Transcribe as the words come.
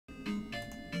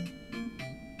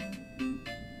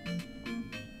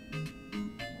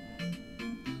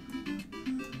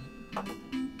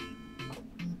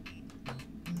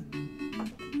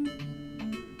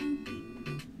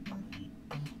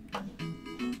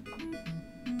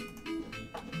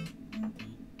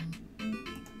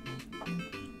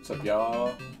What's up,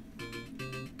 y'all?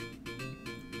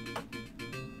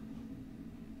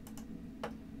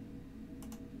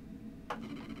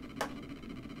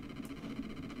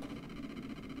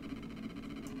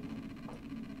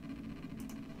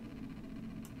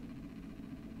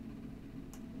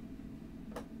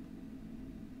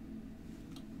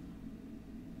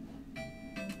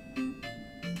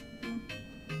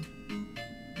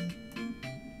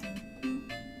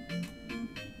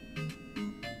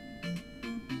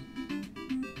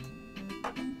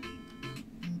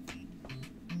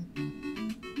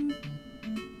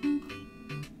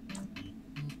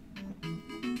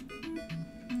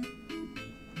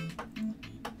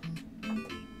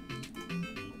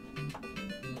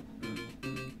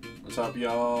 What's up,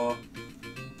 y'all?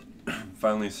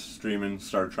 Finally streaming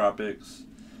Startropics.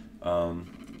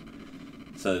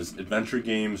 Says adventure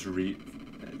game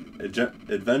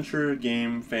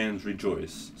fans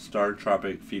rejoice.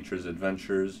 Startropic features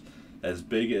adventures as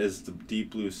big as the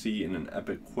deep blue sea in an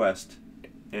epic quest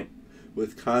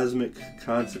with cosmic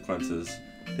consequences.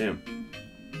 Damn.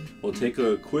 We'll take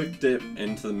a quick dip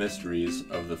into the mysteries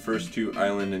of the first two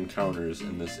island encounters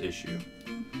in this issue.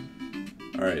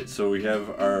 Alright, so we have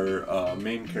our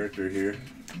main character here.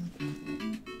 I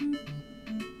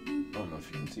don't know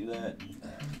if you can see that.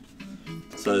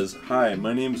 It says, "Hi,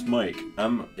 my name's Mike.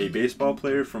 I'm a baseball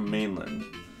player from mainland.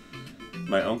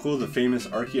 My uncle, the famous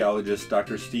archaeologist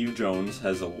Dr. Steve Jones,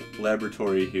 has a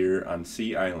laboratory here on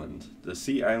Sea Island. The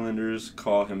Sea Islanders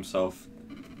call himself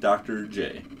Dr.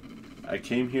 J. I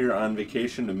came here on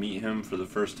vacation to meet him for the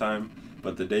first time,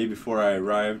 but the day before I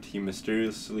arrived, he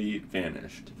mysteriously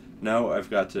vanished. Now I've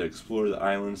got to explore the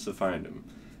islands to find him,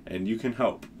 and you can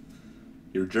help.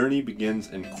 Your journey begins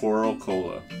in Coral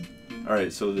Cola."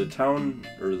 Alright, so the town,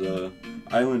 or the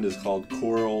island is called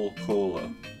Coral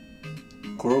Cola.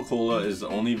 Coral Cola is the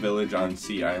only village on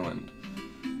Sea Island.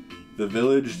 The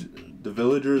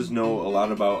villagers know a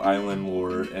lot about island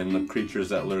lore and the creatures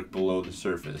that lurk below the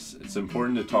surface. It's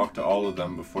important to talk to all of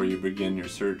them before you begin your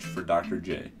search for Dr.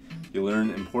 J. You learn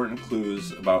important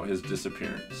clues about his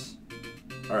disappearance.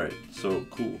 Alright, so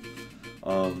cool.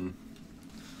 I'm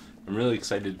really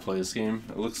excited to play this game.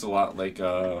 It looks a lot like,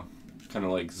 kind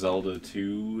of like Zelda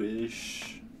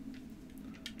 2-ish.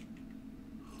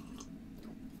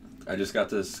 I just got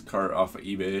this cart off of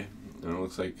eBay, and it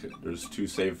looks like there's two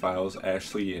save files,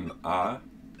 Ashley and Ah.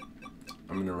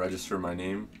 I'm going to register my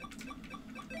name.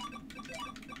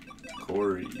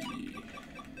 Corey.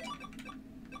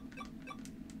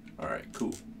 Alright,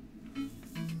 cool.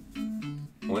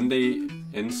 One day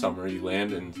in summer, you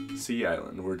land in Sea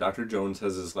Island, where Dr. Jones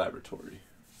has his laboratory.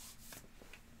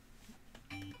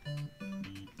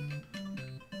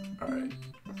 Alright.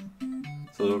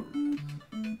 So,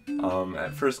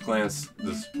 at first glance,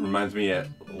 this reminds me a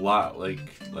lot like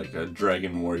a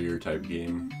Dragon Warrior type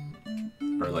game.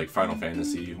 Or like Final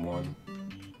Fantasy 1.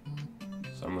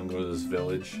 So I'm gonna go to this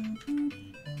village.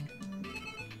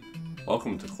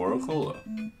 Welcome to Coral Cola.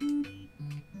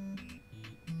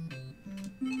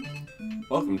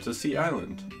 Welcome to Sea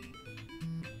Island.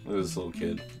 Look at this little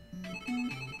kid.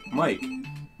 Mike,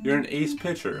 you're an ace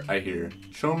pitcher, I hear.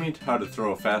 Show me how to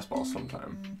throw a fastball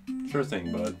sometime. Sure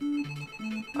thing, bud.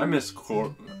 I'm Miss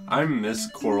Coral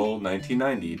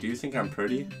 1990. Do you think I'm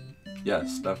pretty?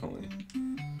 Yes, definitely.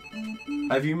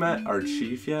 Have you met our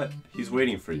chief yet? He's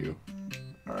waiting for you.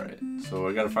 Alright, so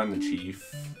I gotta find the chief.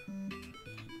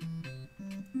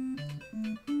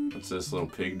 What's this little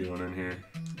pig doing in here?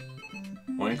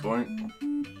 Oink, oink.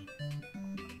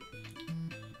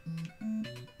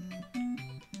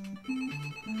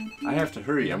 I have to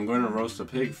hurry. I'm going to roast a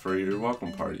pig for your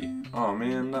welcome party. Aw,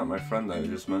 man, not my friend that I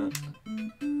just met.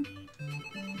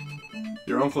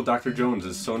 Your uncle Dr. Jones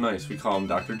is so nice. We call him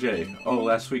Dr. J. Oh,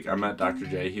 last week I met Dr.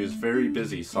 J. He was very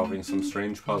busy solving some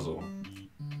strange puzzle.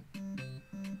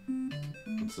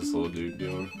 What's this little dude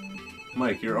doing?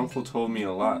 Mike, your uncle told me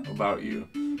a lot about you.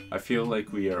 I feel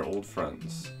like we are old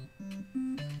friends.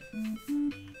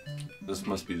 This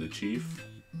must be the chief.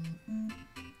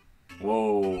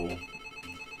 Whoa.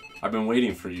 I've been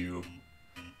waiting for you.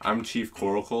 I'm Chief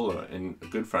Coral Cola and a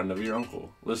good friend of your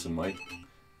uncle. Listen, Mike.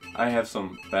 I have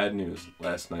some bad news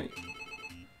last night.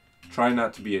 Try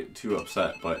not to be too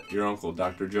upset, but your uncle,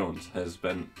 Dr. Jones, has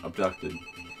been abducted.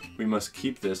 We must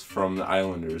keep this from the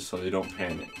islanders so they don't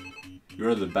panic. You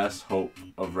are the best hope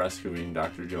of rescuing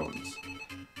Dr. Jones.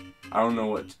 I don't know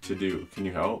what to do. Can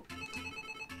you help?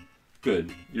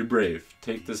 Good. You're brave.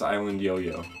 Take this island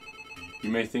yo-yo. You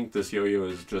may think this yo-yo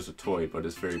is just a toy, but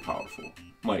it's very powerful.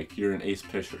 Mike, you're an ace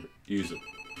pitcher. Use it.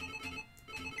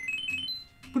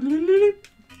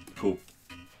 Cool.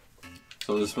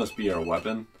 So this must be our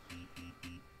weapon.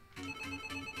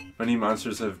 Many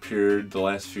monsters have appeared the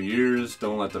last few years.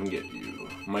 Don't let them get you.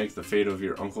 Mike, the fate of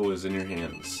your uncle is in your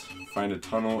hands. Find a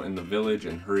tunnel in the village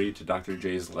and hurry to Dr.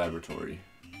 J's laboratory.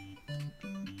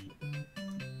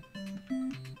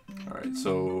 Alright,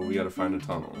 so we gotta find a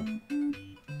tunnel.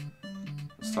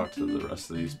 Let's talk to the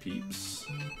rest of these peeps.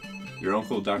 Your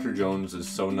uncle, Dr. Jones, is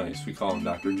so nice. We call him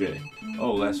Dr. J.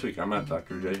 Oh, last week I met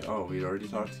Dr. J. Oh, we already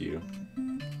talked to you.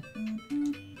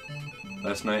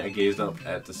 Last night I gazed up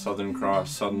at the Southern Cross.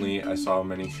 Suddenly I saw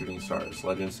many shooting stars.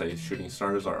 Legends say shooting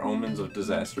stars are omens of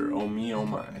disaster. Oh me, oh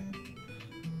my.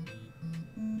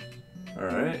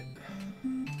 Alright.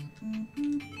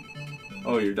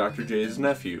 Oh, you're Dr. J's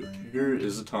nephew. Here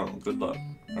is a tunnel. Good luck.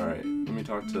 Alright, let me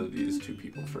talk to these two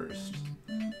people first.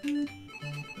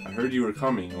 I heard you were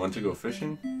coming. You want to go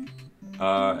fishing?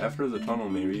 After the tunnel,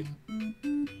 maybe.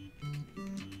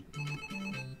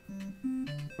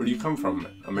 Where do you come from?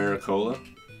 Americola?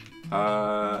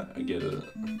 I get it.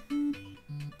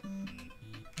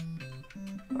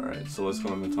 Alright, so let's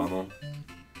go in the tunnel.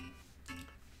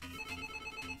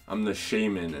 I'm the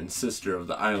shaman and sister of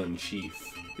the island chief.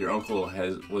 Your uncle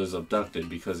was abducted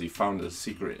because he found a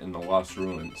secret in the lost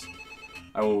ruins.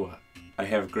 I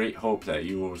have great hope that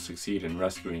you will succeed in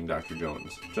rescuing Dr.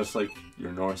 Jones. Just like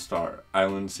your North Star,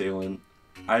 island sailors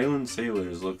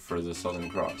look for the Southern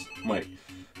Cross. Mike,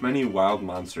 many wild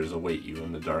monsters await you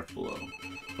in the dark below.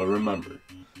 But remember,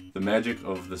 the magic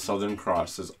of the Southern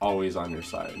Cross is always on your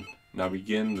side. Now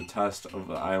begin the test of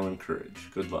the island courage.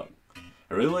 Good luck.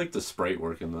 I really like the sprite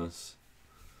work in this.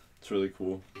 It's really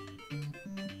cool.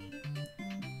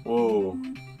 Whoa.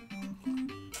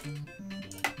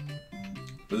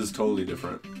 This is totally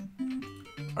different.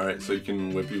 Alright, so you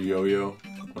can whip your yo-yo.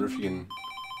 I wonder if you can...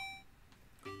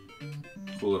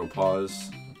 Cool little pause.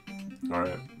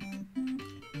 Alright.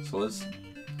 So let's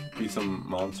beat some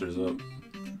monsters up.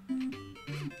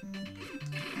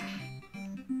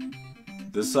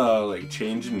 This, like,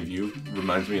 change in view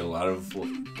reminds me a lot of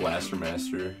Blaster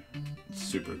Master. It's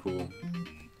super cool.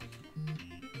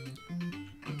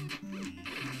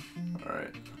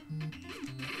 Alright.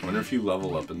 I wonder if you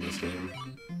level up in this game.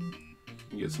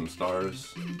 You get some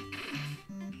stars.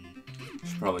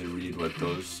 Should probably read what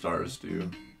those stars do.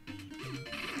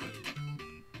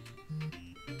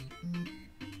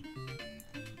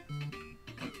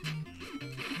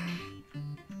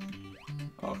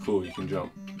 Oh, cool, you can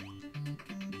jump.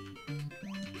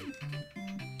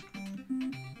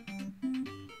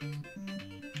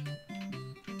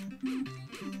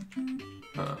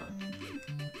 Huh.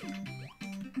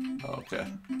 Okay.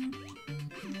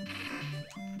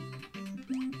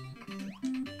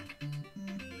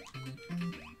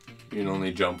 You can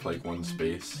only jump like one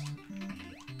space.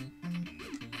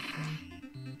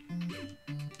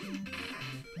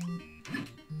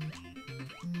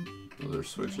 Those are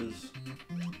switches.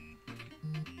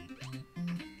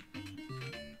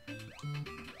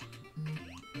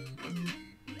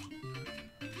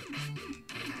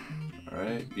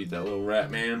 Alright, beat that little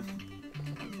rat man.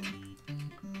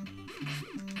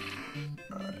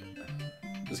 Alright.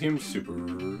 This game's super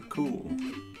cool.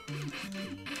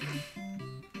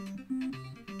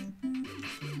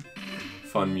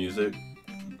 Fun music.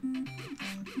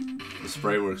 The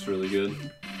sprite works really good.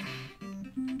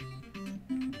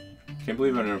 Can't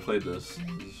believe I never played this.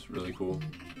 It's really cool.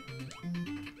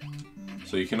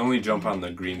 So you can only jump on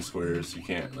the green squares. You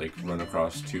can't like run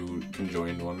across two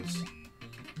conjoined ones.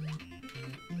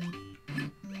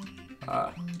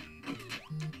 Ah.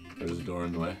 There's a door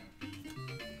in the way.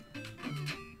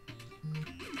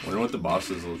 Wonder what the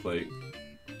bosses look like.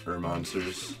 Or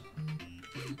monsters.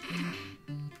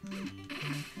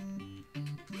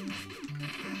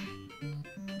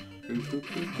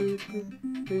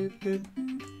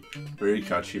 Very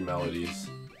catchy melodies.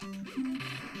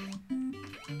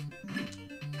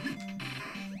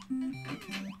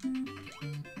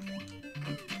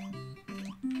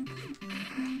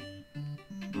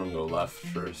 I'm gonna go left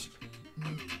first.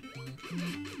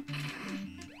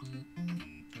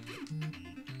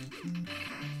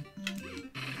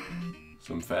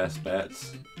 Some fast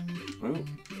bats. Ooh.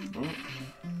 Ooh.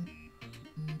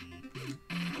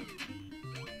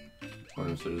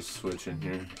 Wonder if there's a switch in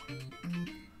here.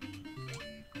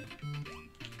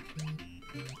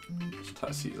 Let's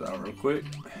test these out real quick.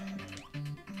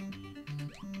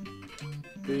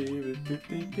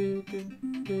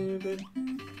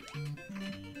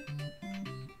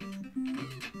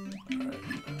 Alright.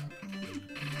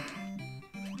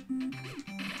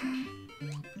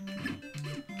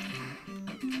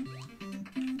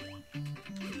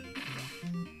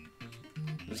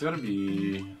 There's gotta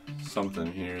be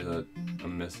something here that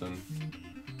I'm missing.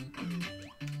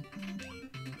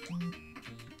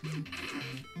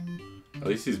 At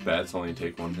least these bats only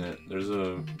take one hit. There's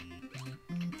a...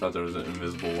 thought there was an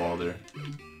invisible wall there.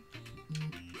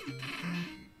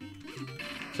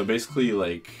 So basically,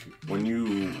 like, when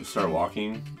you start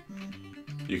walking,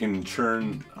 you can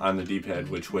turn on the D-pad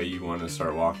which way you want to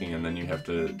start walking, and then you have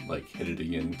to, like, hit it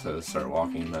again to start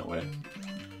walking that way.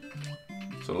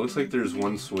 So it looks like there's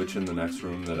one switch in the next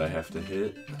room that I have to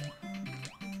hit.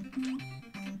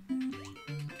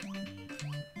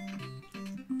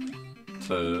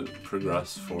 To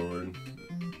progress forward.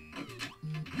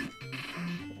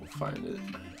 We'll find it.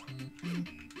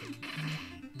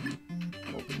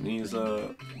 Open these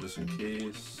up, just in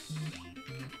case.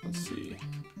 Let's see.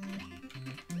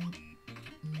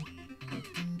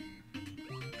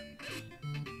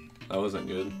 That wasn't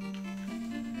good.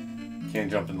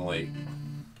 Can't jump in the lake.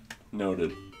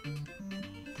 Noted.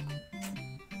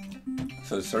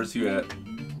 So it starts you at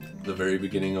the very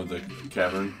beginning of the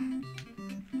cavern.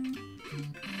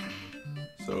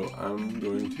 So I'm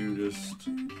going to just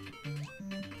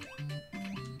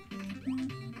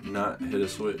not hit a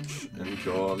switch and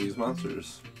kill all these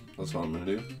monsters. That's what I'm gonna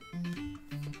do.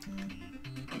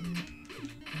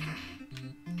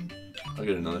 I'll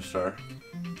get another star.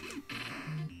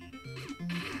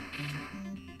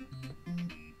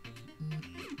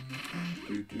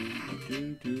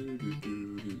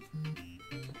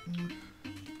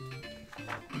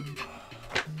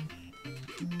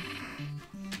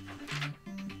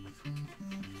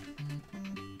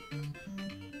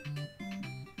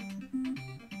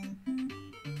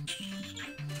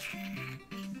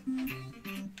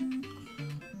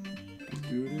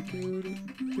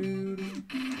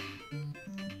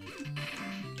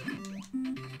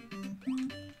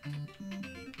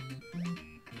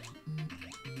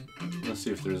 Let's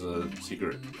see if there's a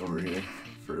secret over here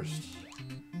first.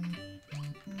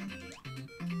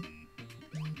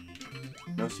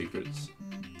 No secrets.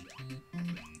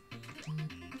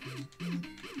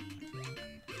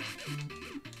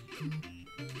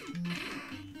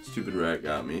 Stupid rat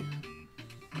got me.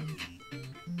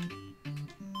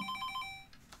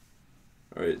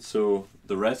 Alright, so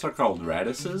the rats are called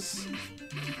radises.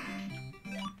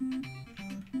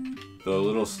 The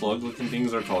little slug looking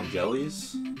things are called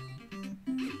jellies.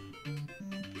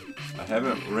 I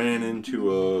haven't ran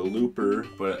into a looper,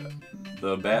 but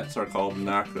the bats are called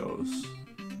knockos.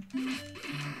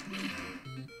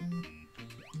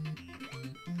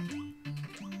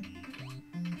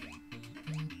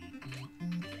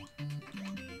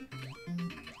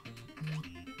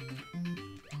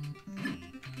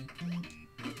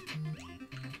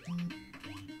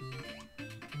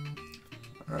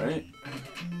 Alright.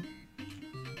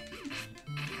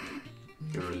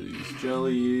 Get rid of these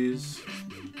jellies.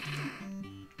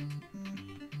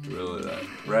 Get rid of that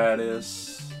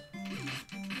radish.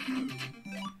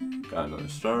 Got another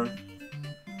star.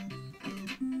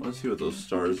 Let's see what those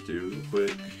stars do real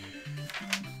quick.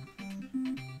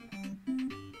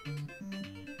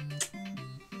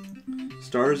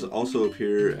 Stars also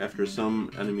appear after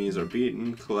some enemies are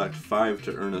beaten. Collect 5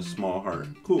 to earn a small heart.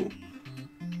 Cool.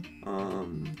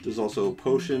 There's also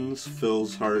potions.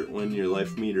 Fills heart when your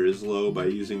life meter is low by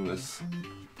using this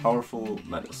powerful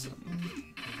medicine.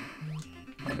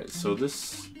 Alright, so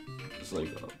this is like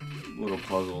a little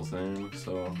puzzle thing,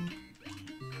 so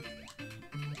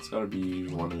it's gotta be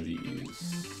one of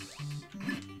these.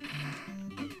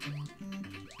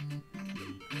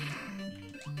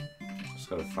 Just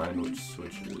gotta find which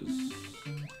switch it is.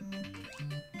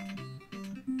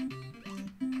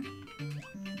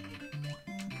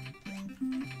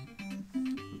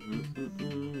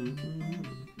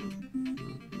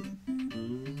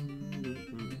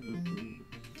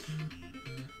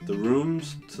 The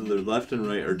rooms to the left and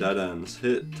right are dead ends.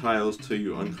 Hit tiles till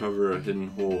you uncover a hidden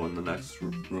hole in the next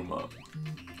room up.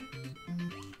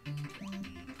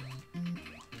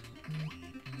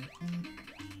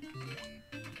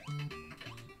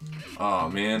 Aw,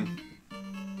 man.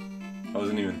 I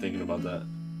wasn't even thinking about that.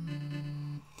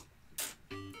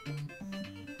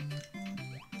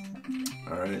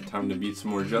 Alright, time to beat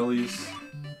some more jellies.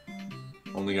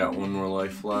 Only got one more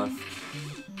life left.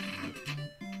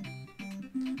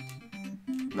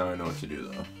 Now I know what to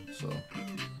do though, so.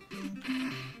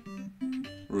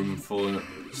 Room full of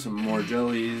some more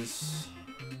jellies.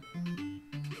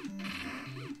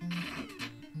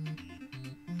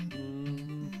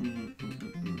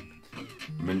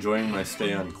 I'm enjoying my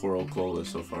stay on Coral Cola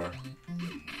so far.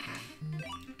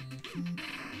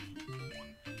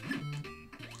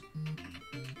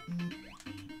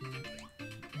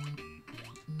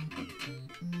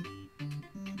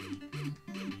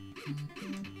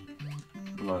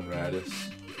 Come on,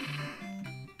 Radis.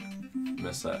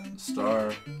 Miss that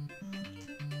star.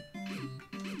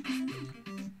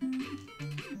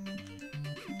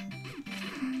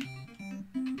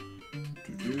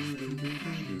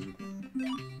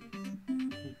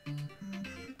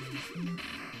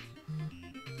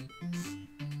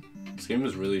 game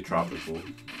is really tropical.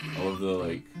 I love the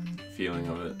like feeling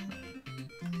of it.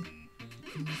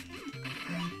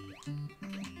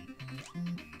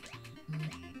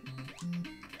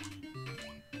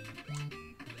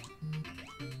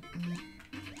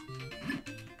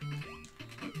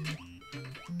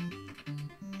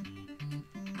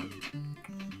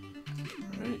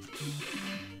 Alright.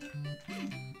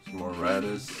 Some more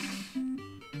Radis.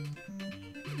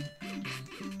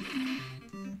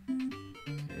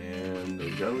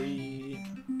 Jelly.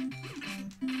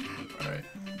 Alright.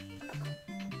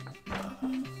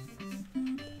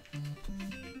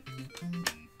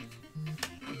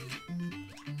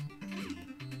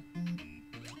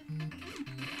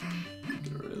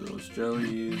 Get rid of those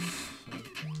jellies.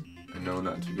 I know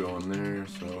not to go in there,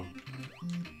 so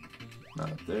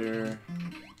not there.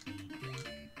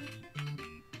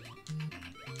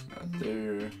 Not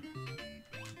there.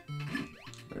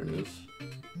 There it is.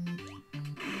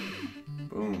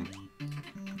 Boom.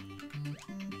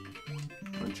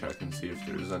 I'm gonna check and see if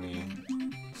there's any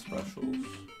specials.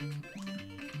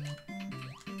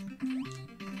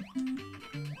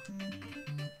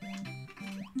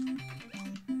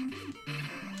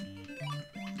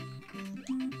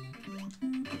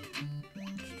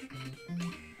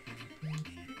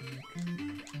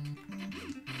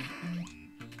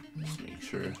 Just make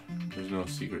sure there's no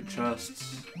secret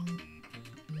chests.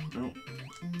 Nope.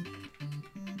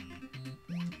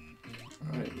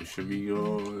 Alright, we should be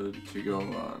good to go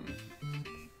on.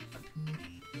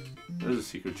 There's a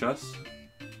secret chest.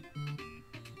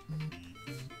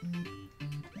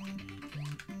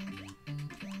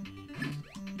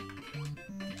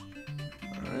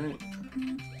 Alright.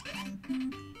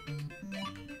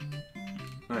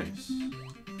 Nice.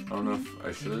 I don't know if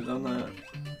I should have done that.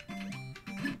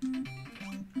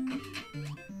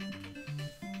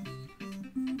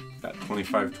 Got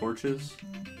 25 torches.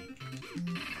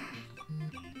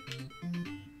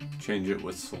 Change it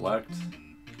with select.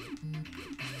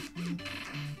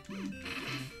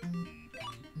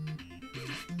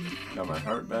 Got my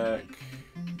heart back.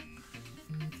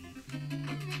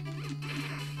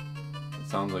 It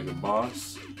sounds like a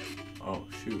boss. Oh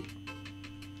shoot.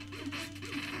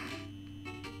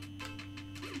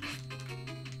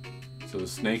 So the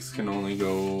snakes can only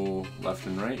go left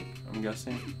and right, I'm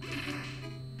guessing.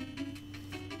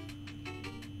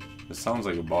 This sounds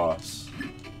like a boss.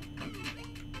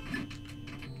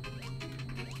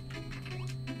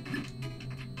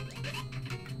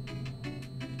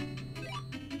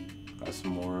 Got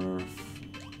some more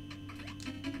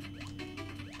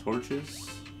torches.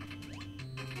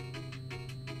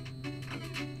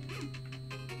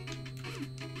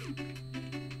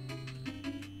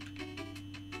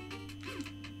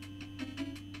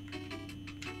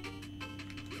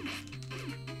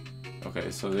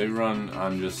 Okay, so they run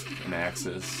on just an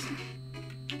axis.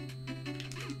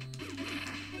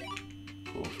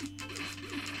 Cool.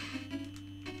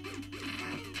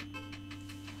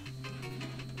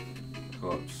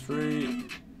 Go up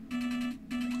straight.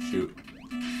 Shoot.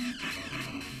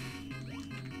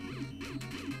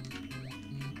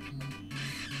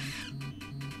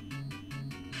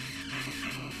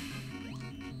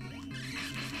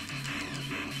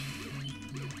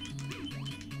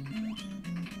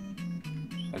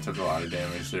 I took a lot of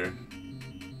damage there.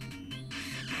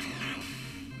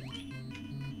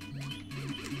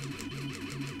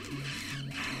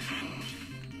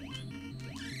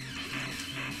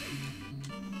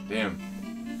 Damn.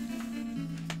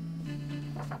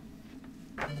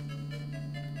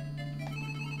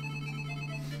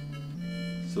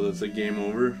 So that's a game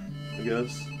over, I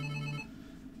guess.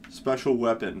 Special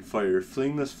weapon, fire.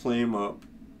 Fling this flame up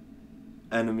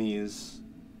enemies.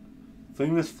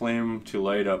 Fling this flame to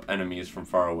light up enemies from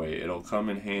far away. It'll come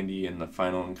in handy in the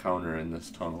final encounter in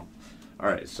this tunnel.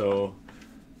 Alright, so...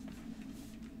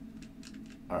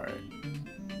 Alright.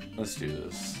 Let's do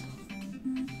this.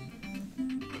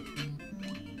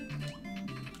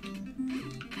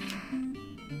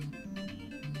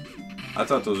 I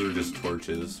thought those were just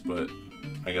torches, but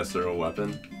I guess they're a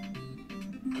weapon.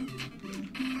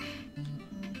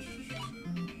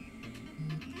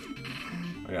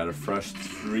 I got a fresh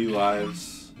 3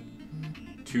 lives,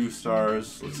 2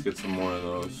 stars. Let's get some more of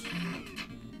those.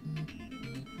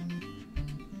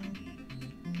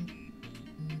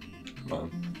 Come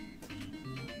on.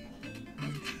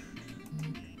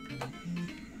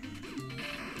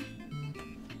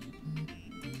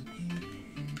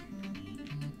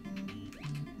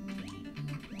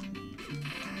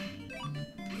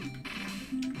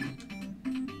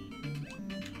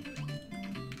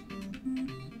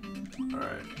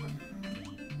 Alright.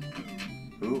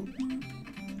 Ooh.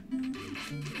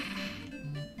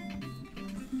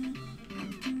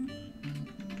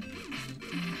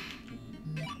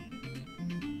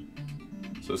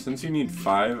 So since you need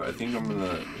 5, I think I'm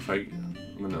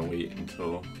gonna wait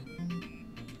until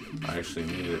I actually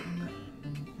need it.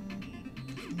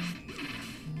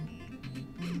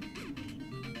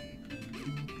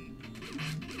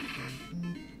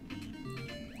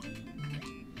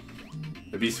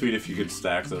 It'd be sweet if you could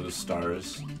stack those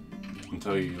stars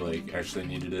until you like actually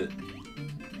needed it.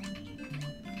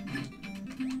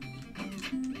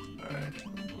 Alright,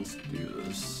 let's do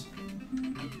this.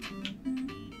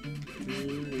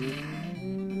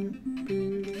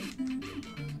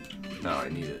 Now I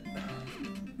need it.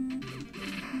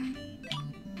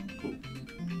 Cool.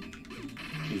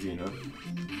 Easy enough.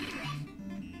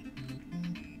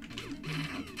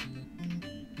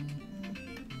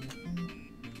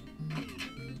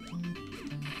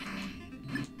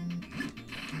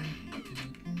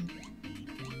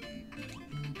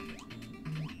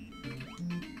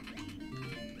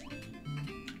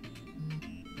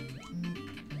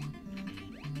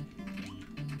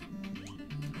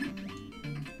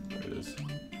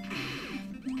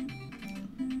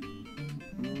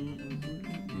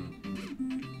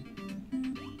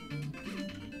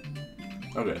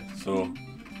 Okay, so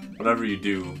whatever you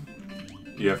do,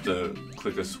 you have to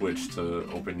click a switch to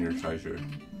open your treasure.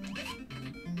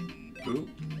 Ooh.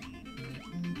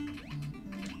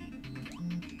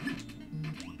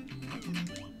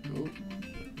 Ooh.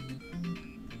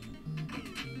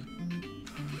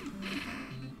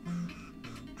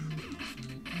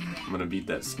 I'm gonna beat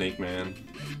that snake man.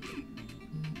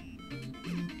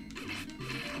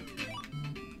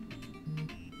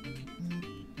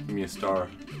 Give me a star.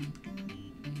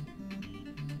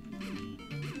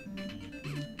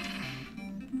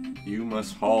 You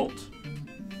must halt.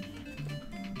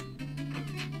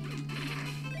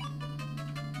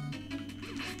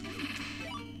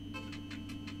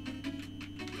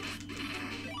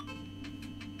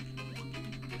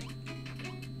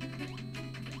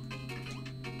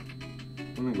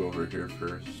 I'm gonna go over here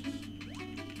first.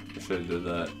 I should have did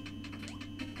that.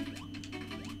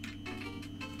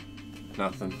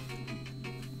 Nothing.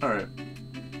 Alright.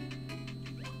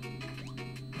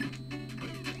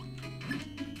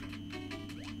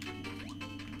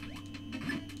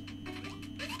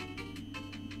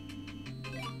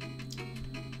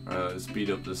 Let's beat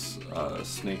up this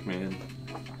snake man.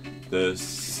 The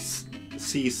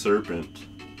sea serpent.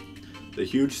 The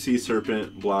huge sea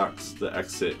serpent blocks the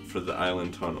exit for the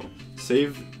island tunnel.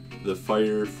 Save the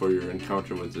fire for your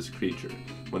encounter with this creature.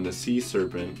 When the sea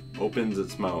serpent opens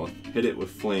its mouth, hit it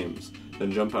with flames,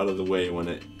 then jump out of the way when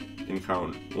it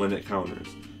counters.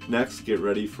 Next, get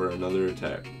ready for another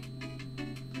attack.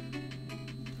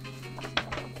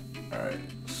 Alright,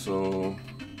 so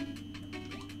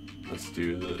let's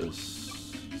do this.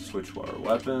 Switch water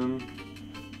weapon.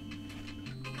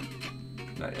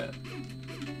 Not yet.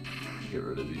 Get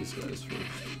rid of these guys first.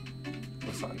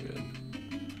 That's not good.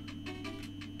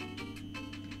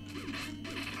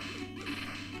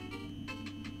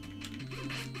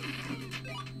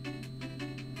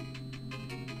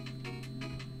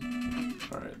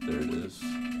 Alright, there it is.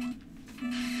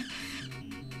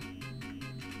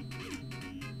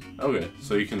 Okay,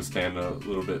 so you can stand a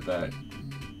little bit back.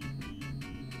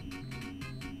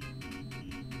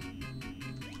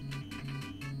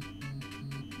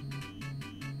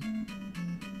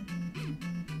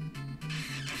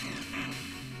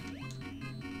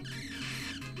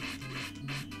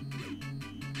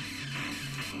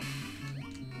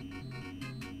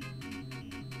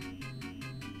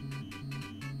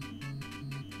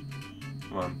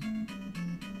 Come on.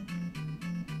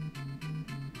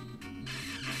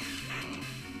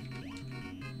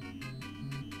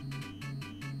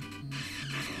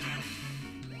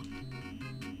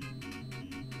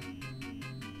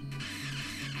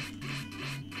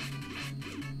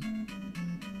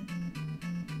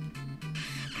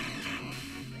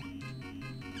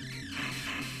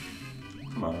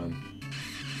 Come on.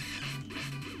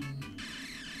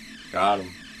 Got him.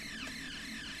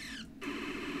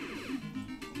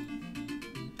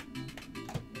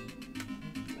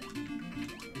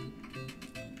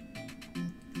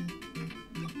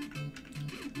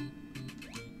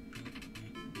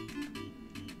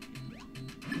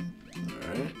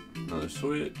 Alright, another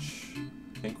switch.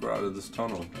 I think we're out of this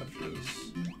tunnel after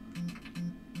this.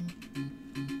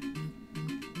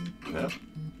 Yep.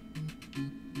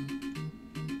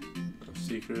 No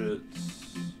secrets.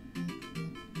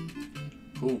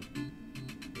 Cool.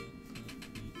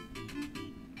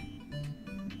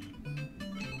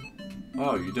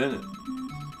 Oh, you didn't.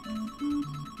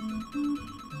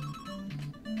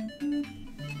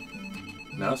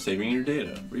 Now saving your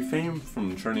data. Refrain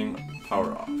from turning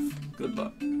power off. Good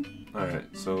luck. Alright,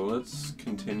 so let's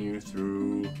continue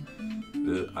through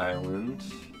the island.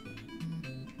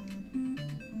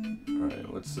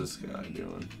 Alright, what's this guy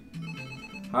doing?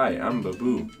 Hi, I'm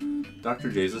Babu, Dr.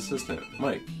 J's assistant.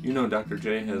 Mike, you know Dr.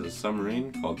 J has a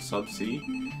submarine called Subsea?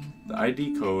 The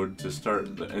ID code to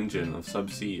start the engine of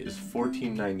Subsea is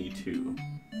 1492.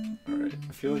 Alright,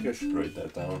 I feel like I should write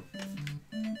that down.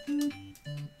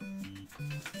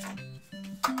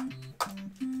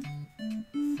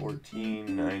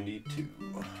 $14.92.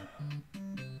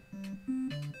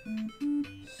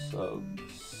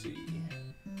 Subsea.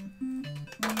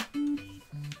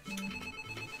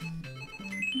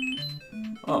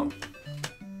 Oh.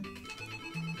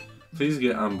 Please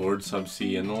get on board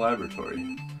Subsea in the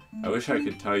laboratory. I wish I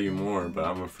could tell you more, but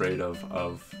I'm afraid of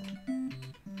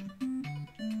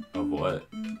what?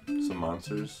 Some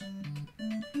monsters?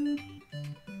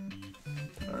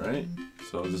 Alright,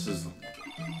 so this is...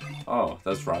 Oh,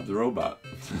 that's Rob the Robot.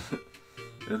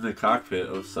 In the cockpit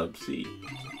of Subsea.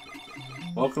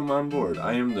 Welcome on board.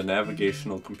 I am the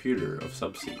navigational computer of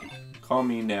Subsea. Call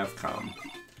me Navcom.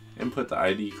 Input the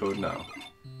ID code now.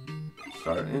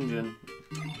 Start engine.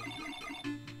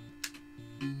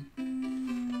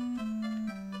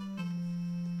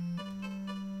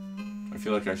 I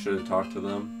feel like I should have talked to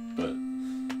them, but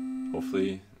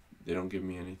hopefully they don't give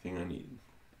me anything I need.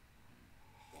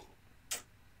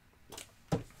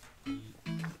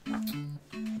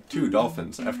 Two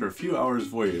dolphins. After a few hours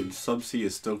voyage, Subsea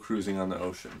is still cruising on the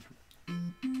ocean.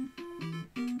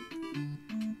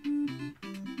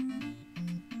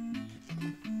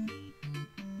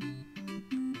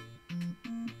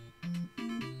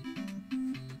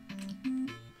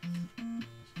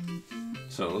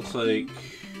 So it looks like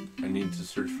I need to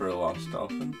search for a lost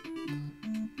dolphin.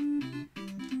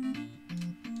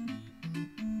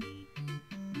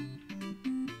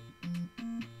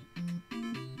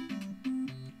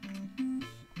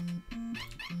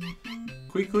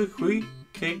 Quick,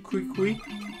 cake, quick.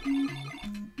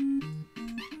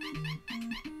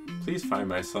 Please find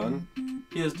my son.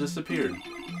 He has disappeared.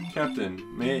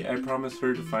 Captain, may I promise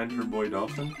her to find her boy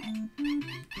dolphin?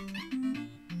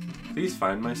 Please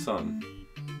find my son.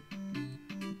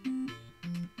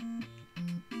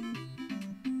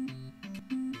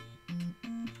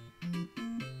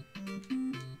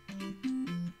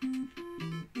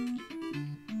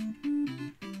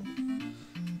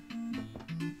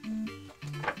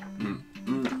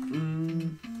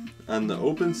 On the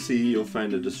open sea, you'll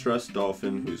find a distressed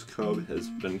dolphin whose cub has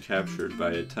been captured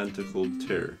by a tentacled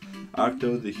terror,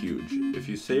 Octo the Huge. If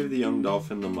you save the young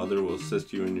dolphin, the mother will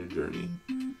assist you in your journey.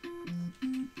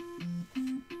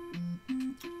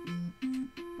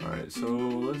 Alright, so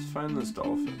let's find this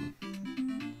dolphin.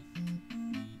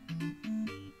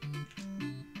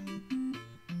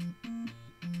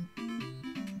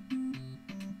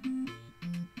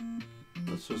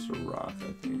 That's just a rock,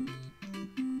 I think.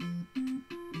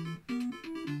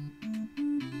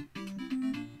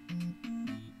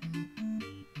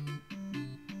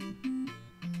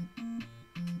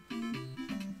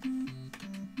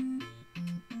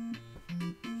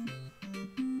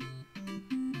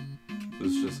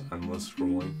 It's just endless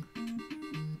scrolling.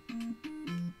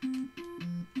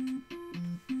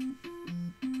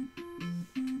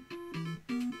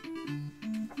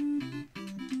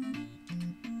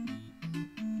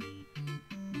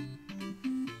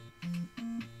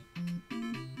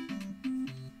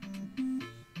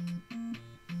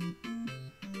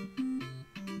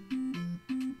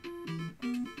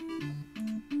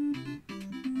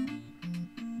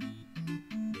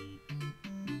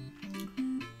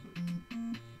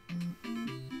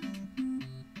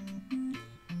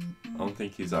 I don't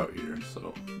think he's out here,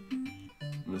 so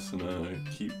I'm just gonna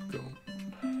keep going.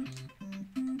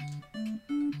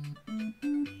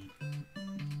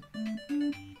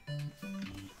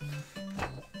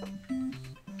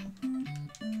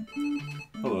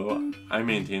 Hello, I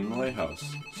maintain the lighthouse.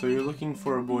 So you're looking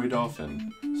for a boy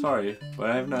dolphin. Sorry, but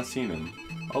I have not seen him.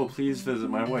 Oh, please visit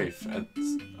my wife at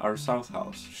our south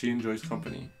house. She enjoys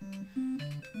company.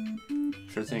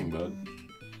 Sure thing, bud.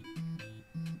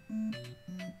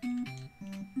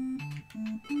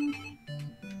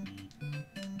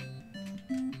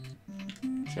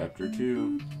 Chapter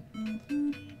 2.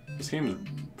 This game is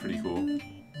pretty cool.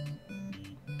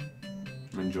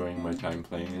 I'm enjoying my time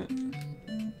playing it.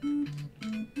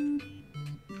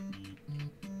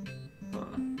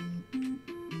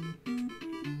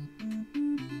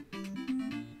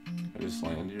 I just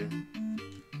land here.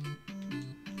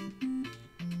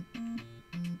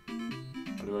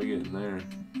 How do I get in there?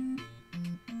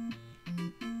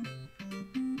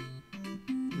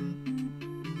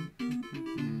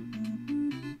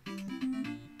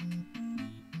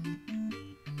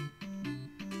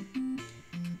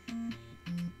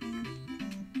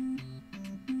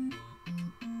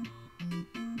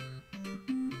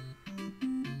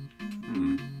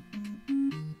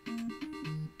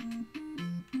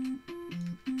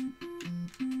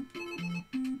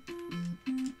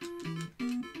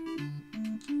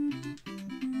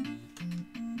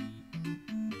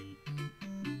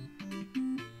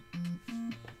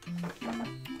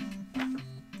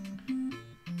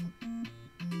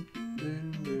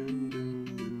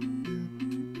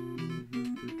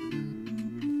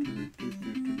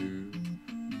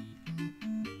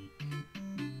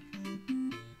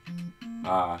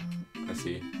 Ah, I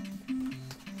see.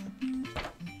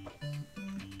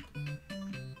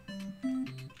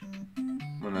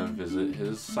 I'm gonna visit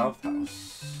his south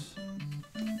house.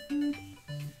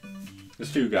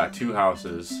 This dude got 2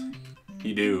 houses.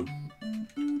 He do.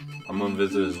 I'm gonna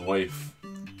visit his wife.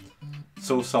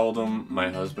 So seldom my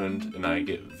husband and I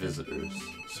get visitors.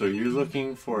 So you're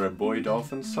looking for a boy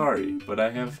dolphin? Sorry, but I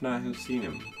have not seen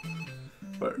him.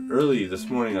 But early this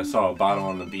morning I saw a bottle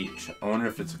on the beach. I wonder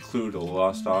if it's a clue to the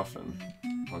lost dolphin.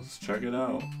 Let's check it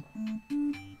out.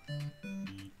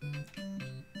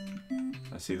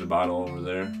 I see the bottle over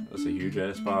there. That's a huge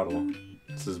ass bottle.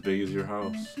 It's as big as your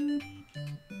house.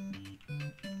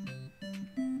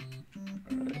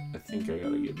 Alright, I think I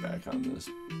gotta get back on this.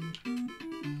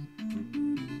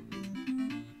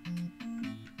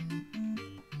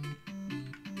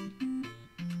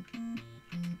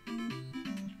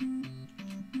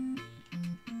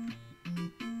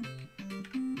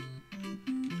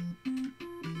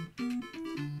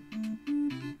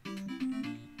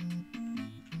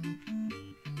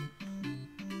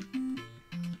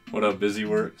 What up,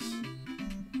 BusyWorks?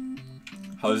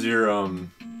 How's your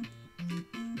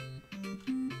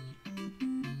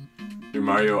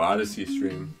Mario Odyssey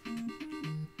stream?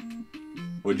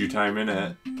 What'd you time in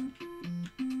at?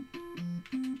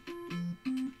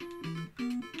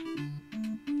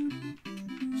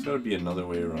 So that would be another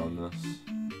way around this.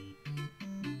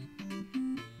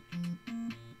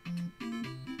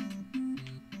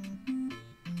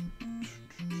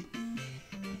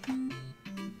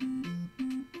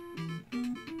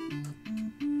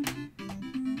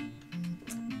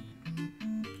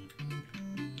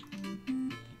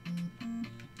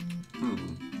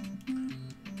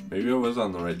 Maybe I was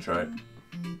on the right track.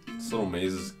 This little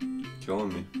maze is killing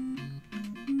me.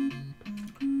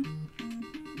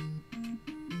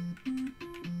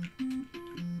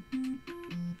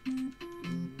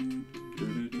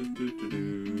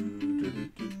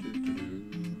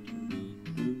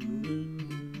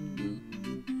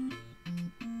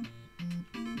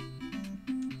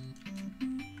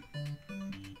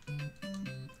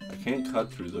 I can't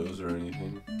cut through those or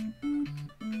anything.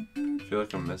 I feel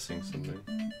like I'm missing something.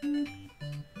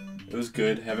 It was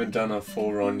good. Haven't done a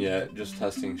full run yet. Just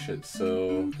testing shit.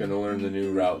 So gonna learn the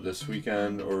new route this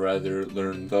weekend, or rather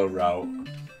learn the route.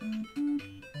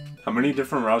 How many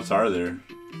different routes are there?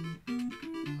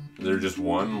 Is there just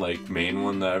one, like main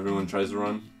one that everyone tries to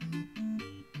run?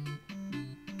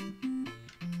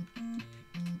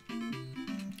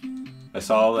 I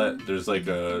saw that there's like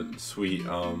a sweet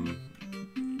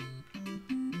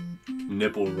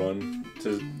nipple run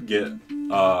to get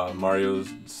Mario's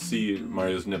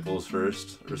nipples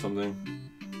first or something.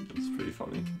 It's pretty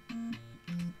funny.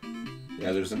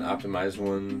 Yeah, there's an optimized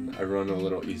one. I run a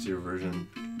little easier version.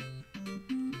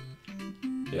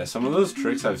 Yeah, some of those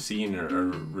tricks I've seen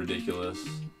are ridiculous.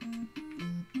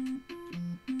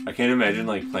 I can't imagine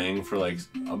like playing for like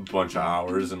a bunch of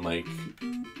hours and like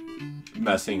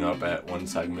messing up at one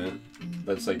segment.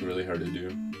 That's like really hard to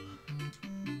do.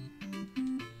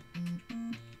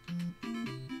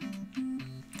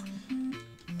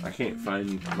 I can't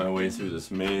find my way through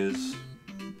this maze.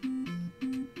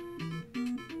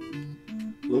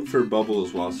 Look for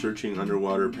bubbles while searching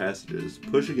underwater passages.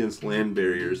 Push against land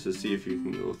barriers to see if you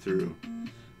can go through.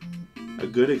 A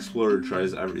good explorer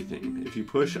tries everything. If you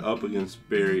push up against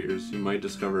barriers, you might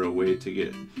discover a way to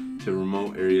get to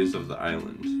remote areas of the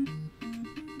island.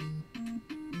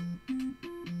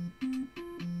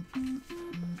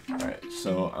 Alright,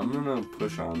 so I'm gonna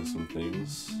push on some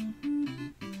things.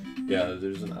 Yeah,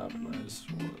 there's an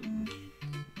optimized one.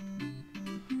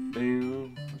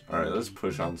 Bam. Alright, let's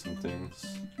push on some things.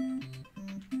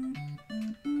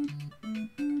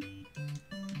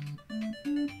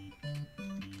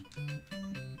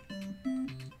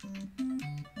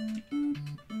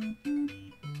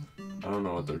 I don't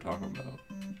know what they're talking about.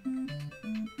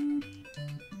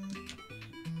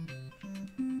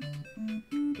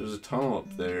 There's a tunnel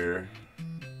up there.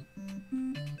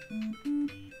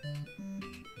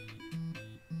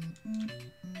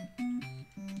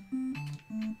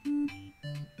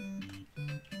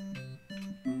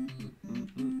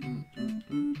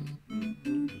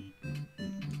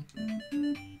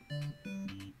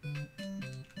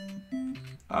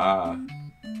 Ah,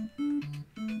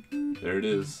 there it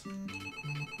is.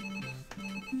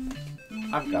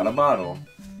 I've got a bottle.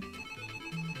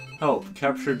 Help,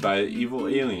 captured by evil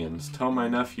aliens. Tell my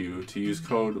nephew to use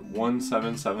code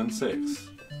 1776.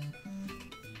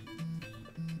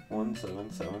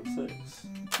 1776.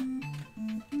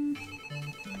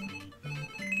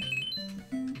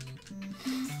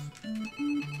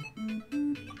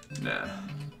 Nah,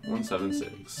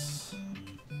 176.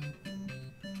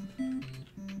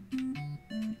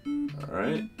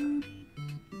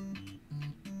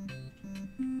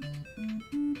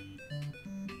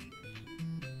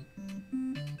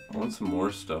 I want some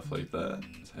more stuff like that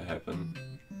to happen.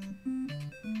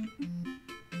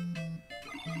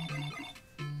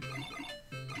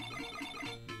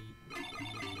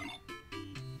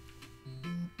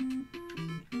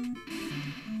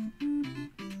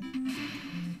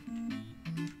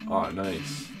 Oh,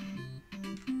 nice.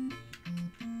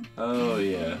 Oh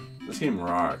yeah, this game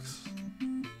rocks.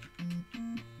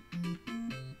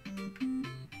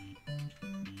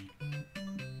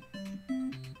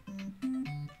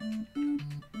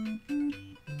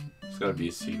 There's gotta be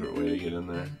a secret way to get in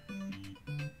there.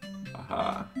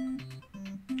 Aha.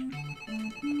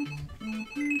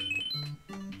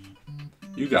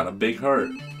 You got a big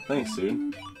heart. Thanks,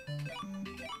 dude.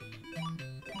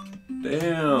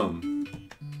 Damn.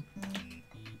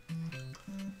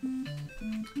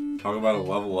 Talk about a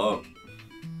level up.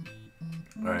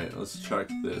 Alright, let's check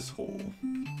this hole.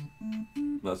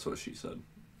 That's what she said.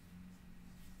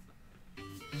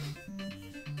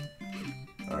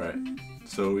 Alright,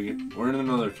 so we're in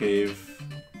another cave.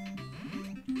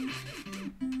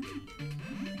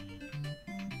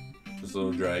 This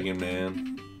little dragon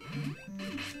man.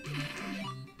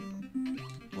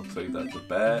 Looks like that's a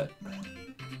bat.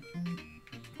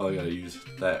 Probably gotta use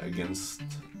that against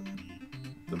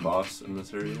the boss in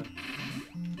this area.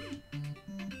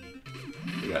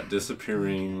 We got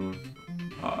disappearing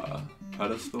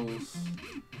pedestals.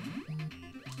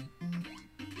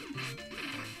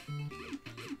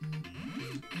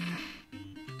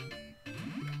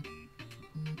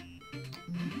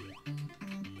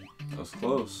 That was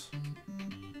close.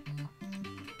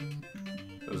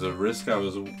 It was a risk I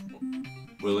was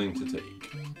willing to take.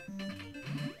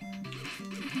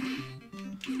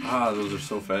 Ah, those are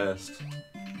so fast.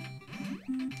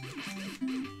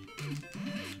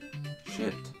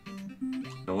 Shit.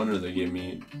 No wonder they gave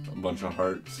me a bunch of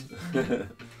hearts.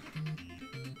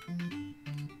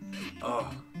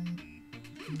 Oh.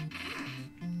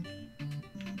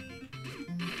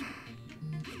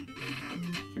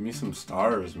 Give me some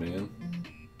stars, man.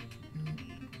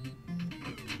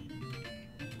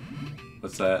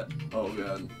 What's that? Oh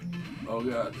god. Oh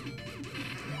god.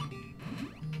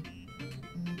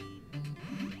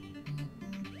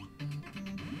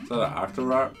 Is that an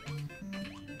Octorock?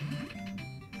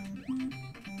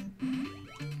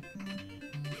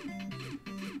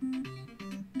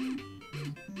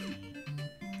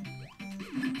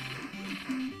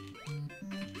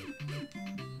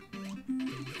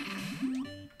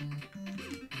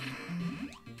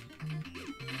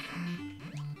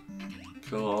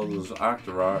 Kill all those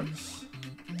Octorocks.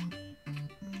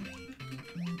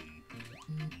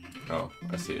 Oh,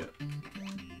 I see it.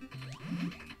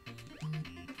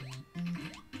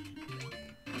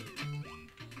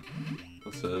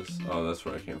 What's this? Oh, that's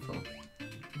where I came from.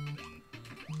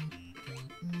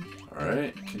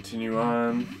 Alright, continue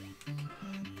on.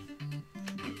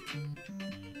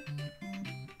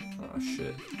 Oh,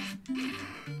 shit.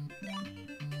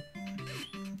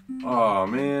 Oh,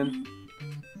 man.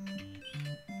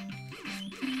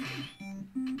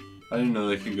 I didn't know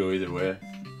they could go either way.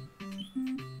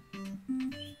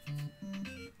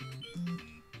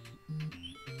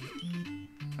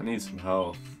 I need some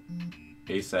health.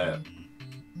 ASAP.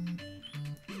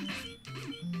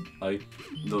 Like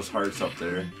those hearts up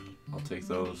there. I'll take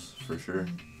those for sure.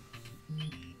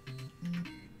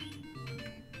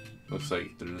 Looks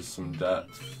like there's some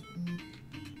depth.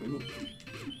 Ooh.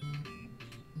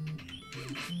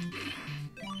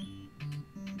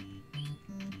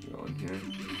 Go in here.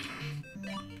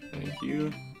 Thank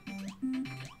you.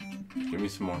 Give me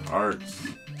some more hearts.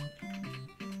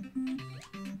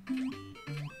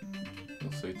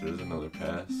 Looks like there's another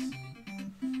pass.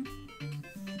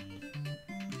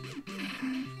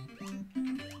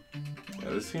 Yeah,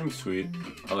 this seems sweet.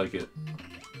 I like it.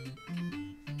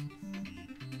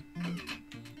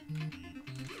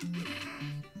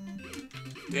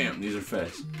 Damn, these are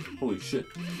fast. Holy shit.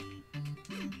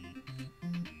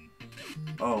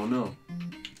 Oh no.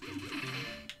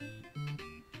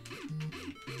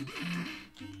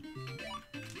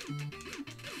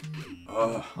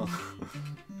 Oh.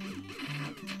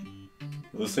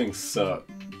 Those things suck.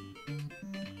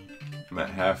 I'm at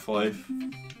half-life.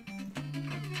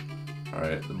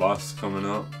 Alright, the boss is coming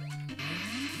up.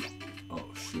 Oh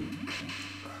shoot.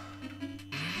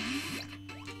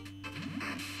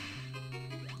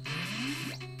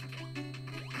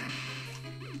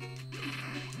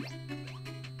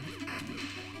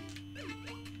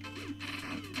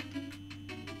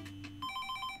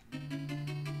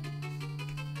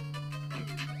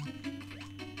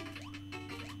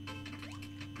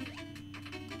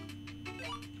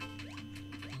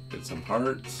 Get some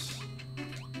hearts.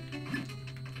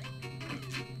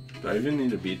 Do I even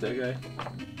need to beat that guy?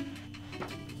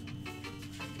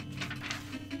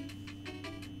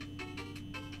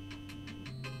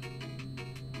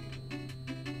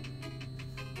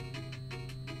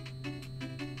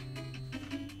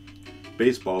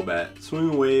 Baseball bat.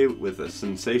 Swing away with a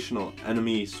sensational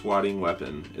enemy swatting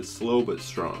weapon. It's slow but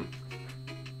strong.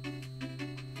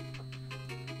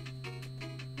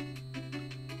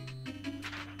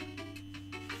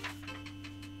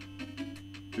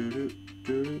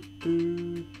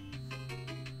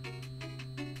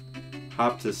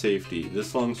 Hop to safety.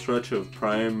 This long stretch of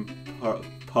prime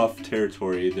Puff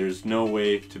territory, there's no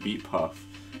way to beat Puff.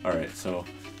 Alright, so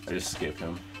I just skip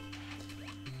him.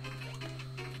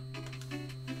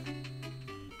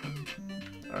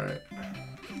 Alright.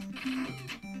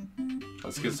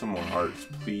 Let's get some more hearts,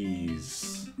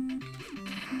 please.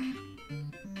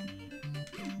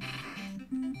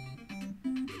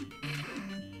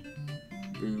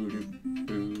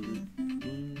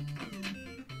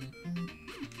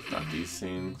 Not these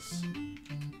things.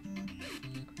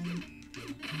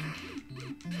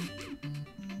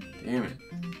 Damn it.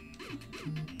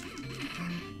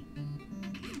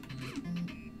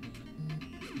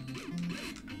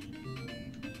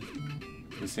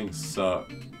 These things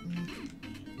suck. I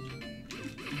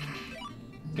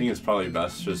think it's probably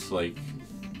best just like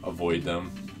avoid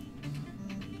them.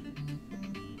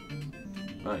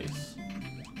 Nice.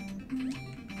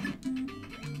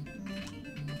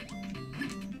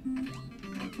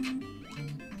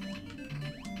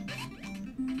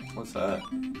 What's that?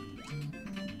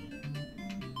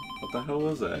 What the hell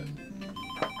was that?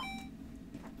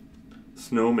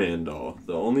 Snowman doll.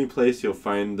 The only place you'll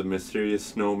find the mysterious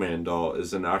snowman doll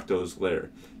is in Octo's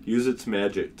lair. Use its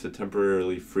magic to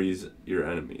temporarily freeze your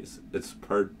enemies. It's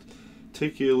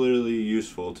particularly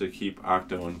useful to keep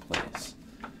Octo in place.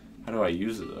 How do I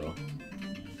use it though?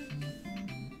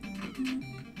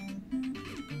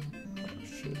 Oh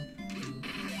shit.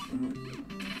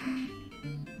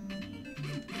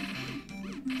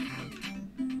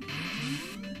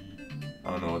 I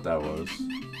don't know what that was.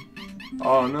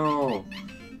 Oh no!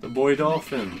 The boy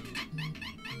dolphin!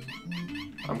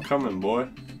 I'm coming, boy.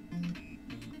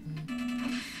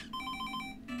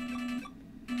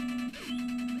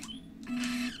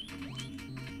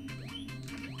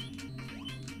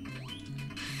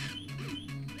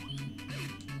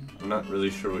 I'm not really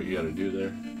sure what you gotta do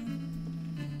there.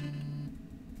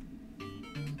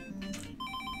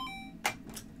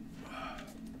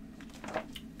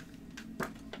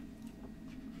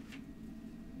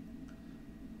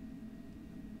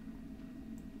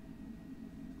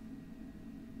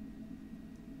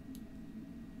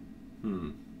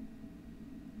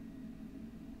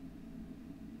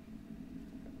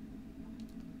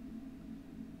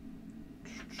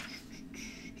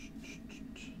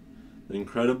 The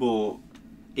incredible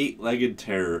eight-legged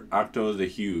terror, Octo the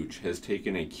Huge, has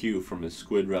taken a cue from his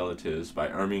squid relatives by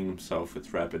arming himself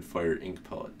with rapid-fire ink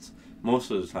pellets.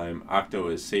 Most of the time, Octo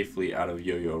is safely out of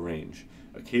yo-yo range.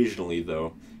 Occasionally,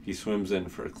 though, he swims in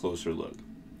for a closer look.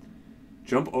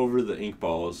 Jump over the ink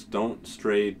balls. Don't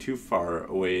stray too far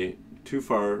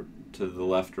to the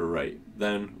left or right.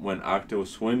 Then, when Octo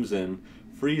swims in,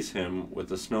 freeze him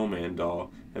with a snowman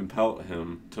doll and pelt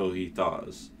him till he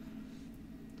thaws.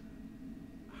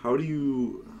 How do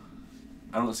you...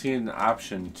 I don't see an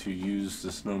option to use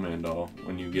the snowman doll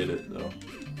when you get it, though.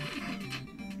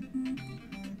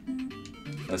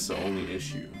 That's the only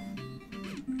issue.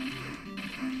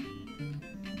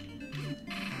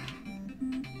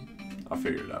 I'll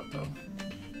figure it out, though.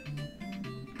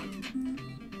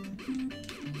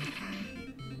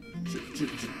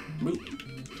 Move.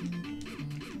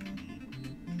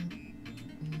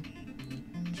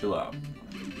 Chill out.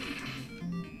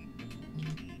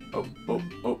 Oh, oh,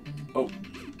 oh, oh,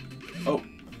 oh.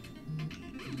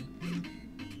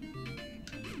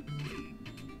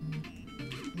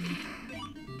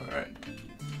 Alright.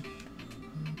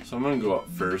 So I'm gonna go up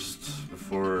first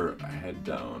before I head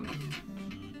down.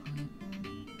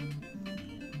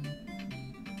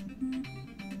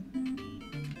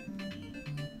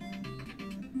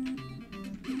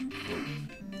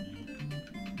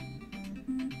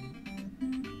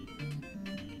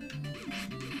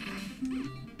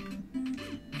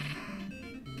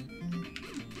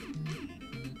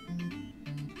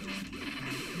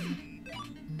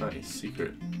 Nice,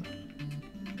 secret.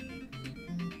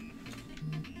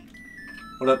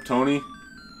 What up, Tony?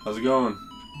 How's it going?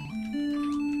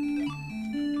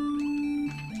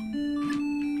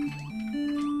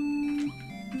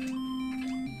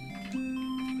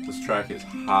 This track is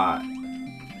hot.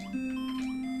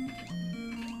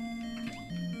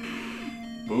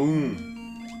 Boom.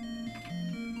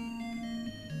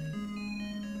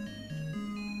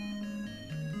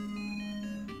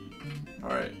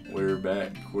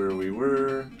 where we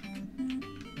were.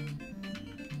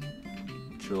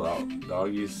 Chill out,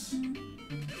 doggies.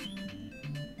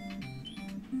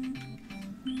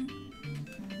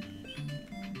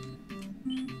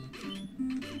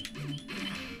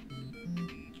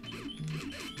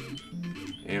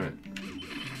 Damn it.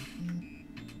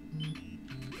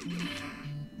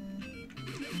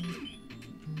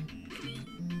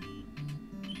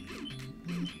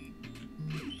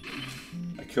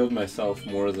 I killed myself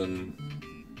more than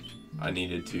I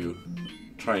needed to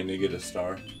trying to get a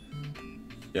star.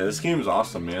 Yeah, this game's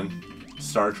awesome, man.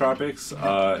 Startropics.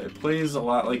 It plays a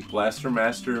lot like Blaster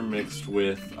Master mixed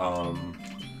with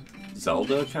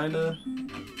Zelda, kinda.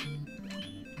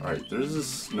 Alright, there's a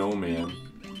snowman.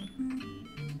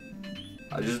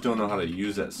 I just don't know how to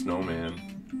use that snowman.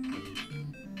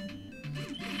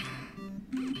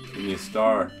 Give me a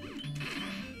star.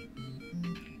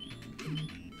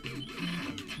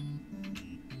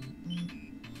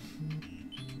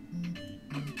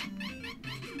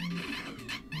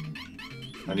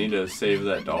 I need to save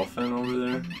that dolphin over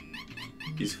there.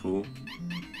 He's cool.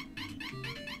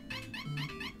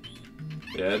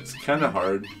 Yeah, it's kind of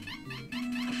hard.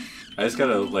 I just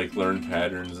gotta like learn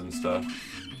patterns and stuff.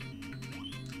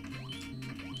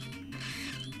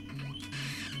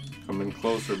 Coming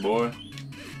closer, boy.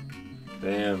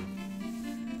 Damn.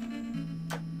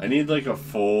 I need like a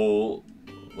full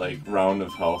like round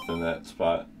of health in that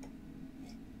spot.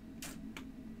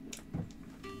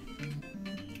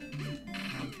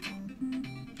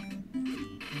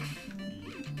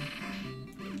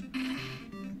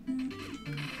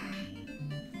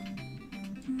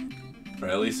 Or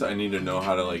at least I need to know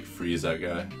how to like freeze that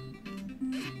guy.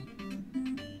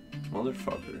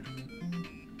 Motherfucker.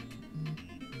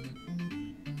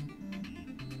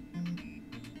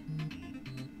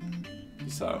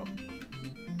 Peace out.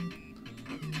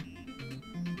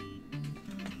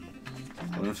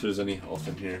 I wonder if there's any health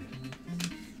in here.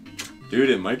 Dude,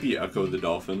 it might be Echo the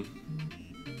Dolphin.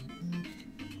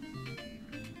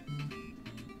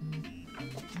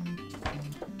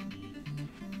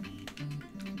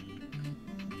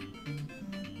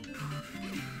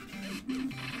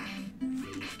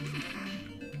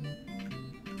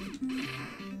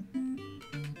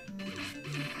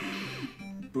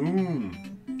 Boom.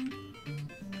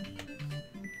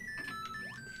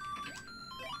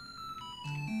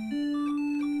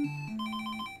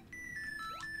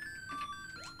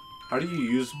 How do you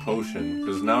use potion?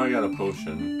 Because now I got a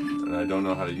potion and I don't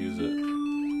know how to use it.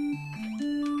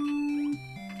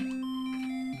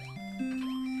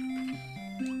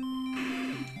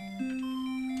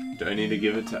 Do I need to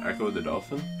give it to Echo the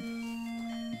Dolphin?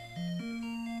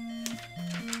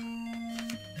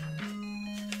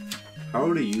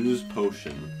 How to use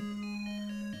potion.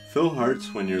 Fill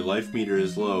hearts when your life meter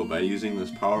is low by using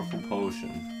this powerful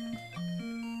potion.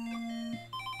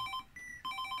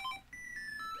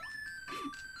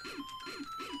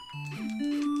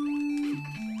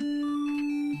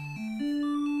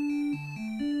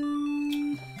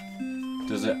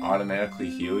 Does it automatically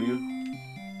heal you?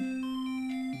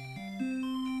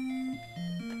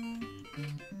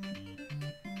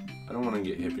 I don't want to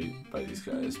get hit by these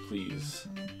guys, please.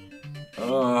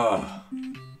 Ugh.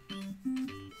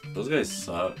 Those guys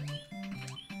suck.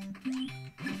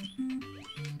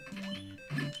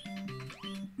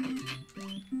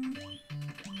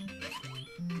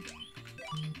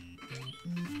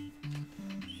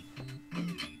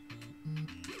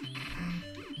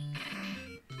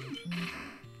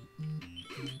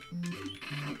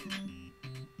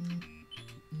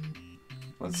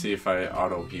 Let's see if I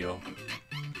auto heal.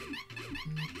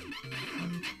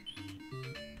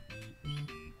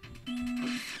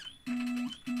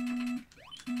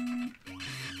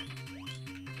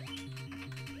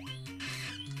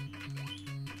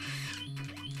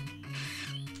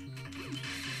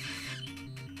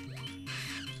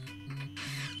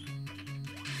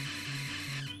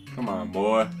 Come on,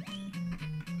 boy.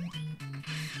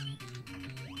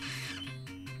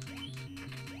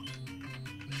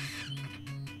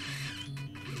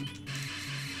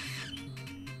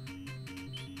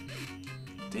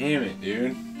 Damn it,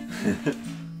 dude.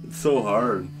 It's so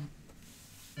hard.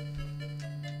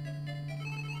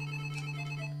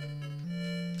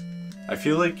 I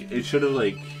feel like it should have,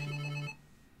 like,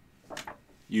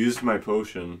 used my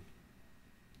potion.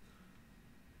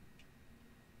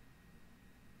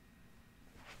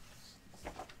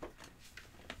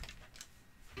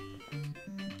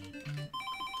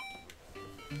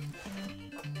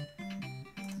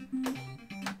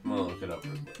 I'm gonna look it up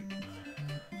real quick.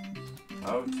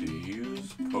 How to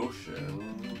use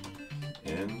potion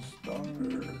in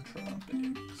Startropics.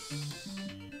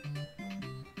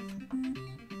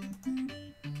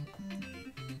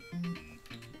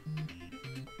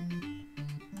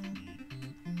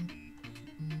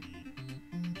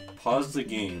 Pause the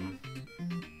game,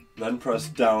 then press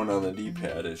down on the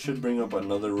D-pad. It should bring up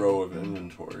another row of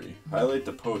inventory. Highlight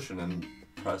the potion and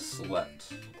press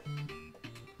select.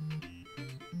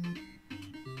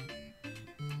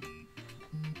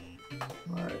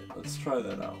 Alright, let's try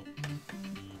that out.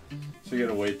 So you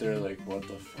gotta wait there like, what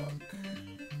the fuck?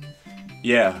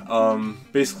 Yeah,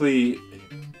 basically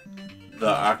the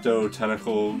Octo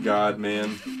Tentacle God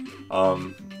man,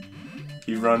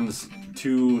 he runs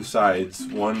two sides,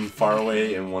 one far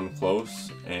away and one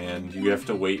close, and you have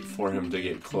to wait for him to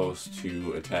get close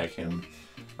to attack him.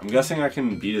 I'm guessing I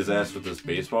can beat his ass with this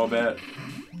baseball bat,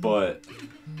 but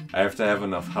I have to have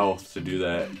enough health to do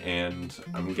that, and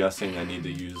I'm guessing I need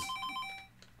to use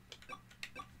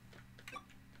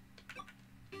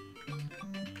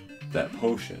that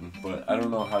potion, but I don't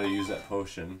know how to use that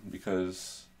potion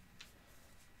because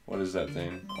what is that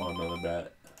thing? Oh, another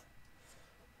bat.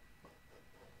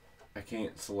 I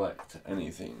can't select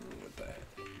anything with that.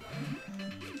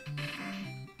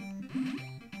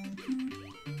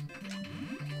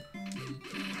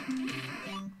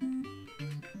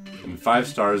 And 5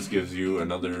 stars gives you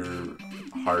another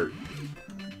heart.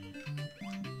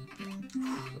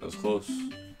 That was close.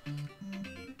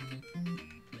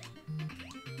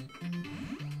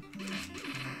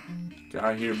 Get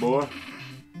out here, boy.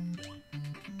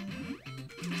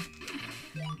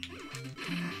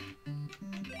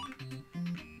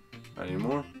 Any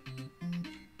more?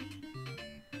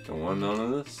 Don't want none of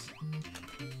this.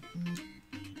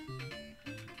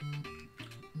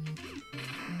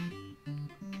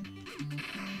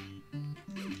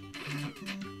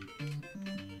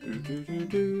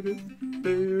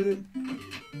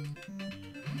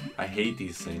 I hate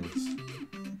these things.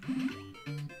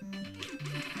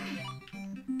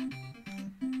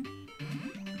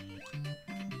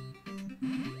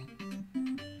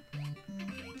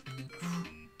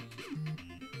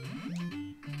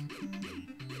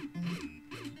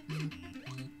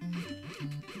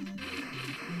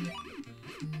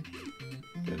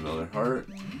 Get another heart.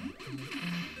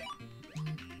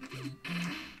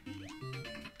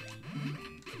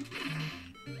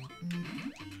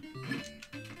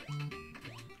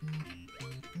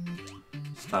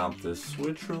 Stomp this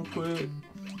switch real quick.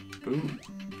 Boom.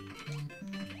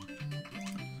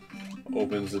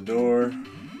 Opens the door.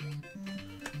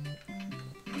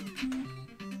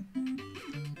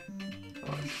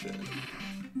 Oh shit.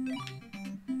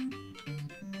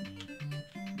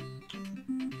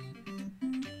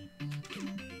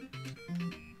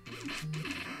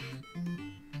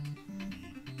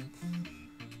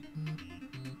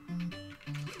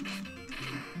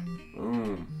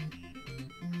 Boom.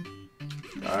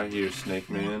 Got here, Snake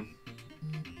Man.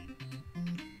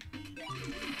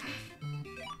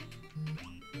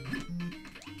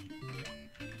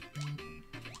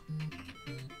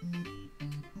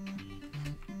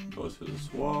 Go through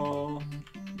this wall.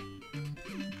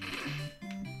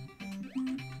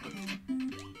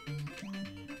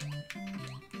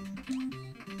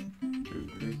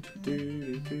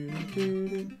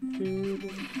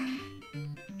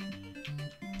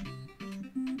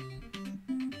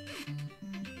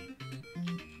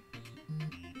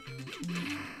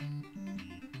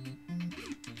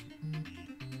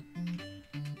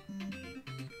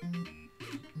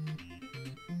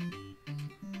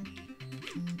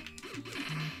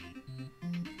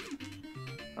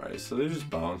 Alright, so they just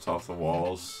bounce off the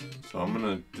walls, so I'm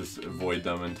gonna just avoid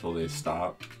them until they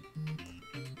stop.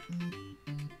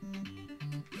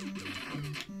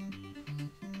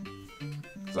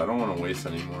 Because I don't want to waste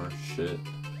any more shit.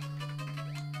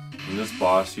 In this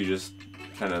boss, you just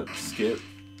kind of skip.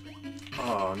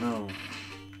 Oh no.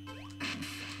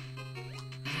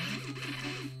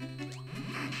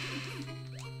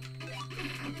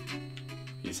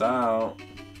 Peace out.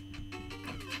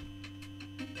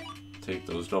 Take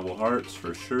those double hearts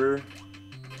for sure.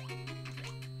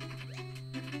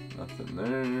 Nothing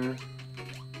there.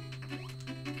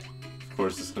 Of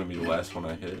course, this is going to be the last one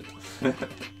I hit.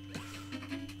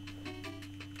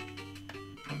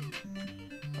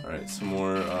 Alright, some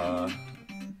more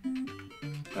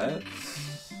pets.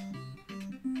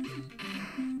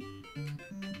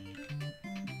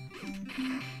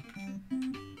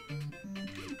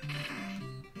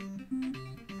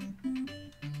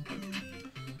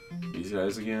 These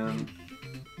guys again.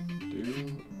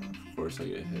 Dude, of course I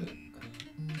get hit.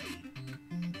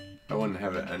 I wouldn't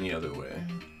have it any other way.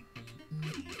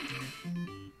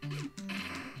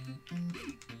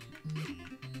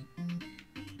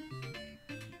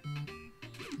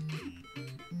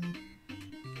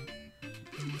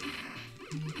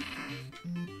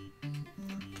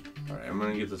 Alright, I'm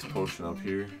gonna get this potion up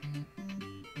here.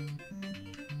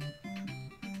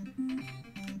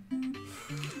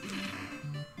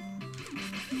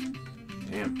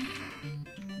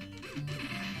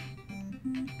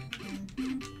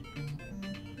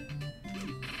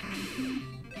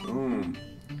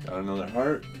 another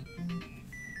heart.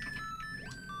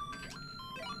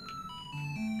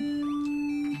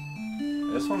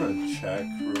 I just want to check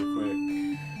real quick.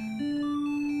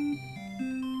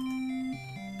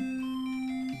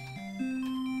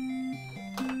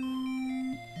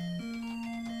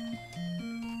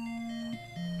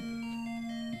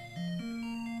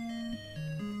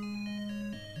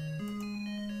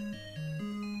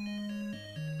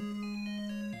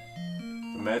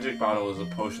 The magic bottle is a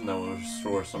potion that will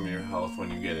restore some of your health when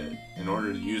you get it. In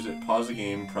order to use it, pause the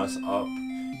game, press up,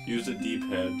 use the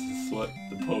D-pad to select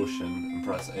the potion, and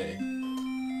press A.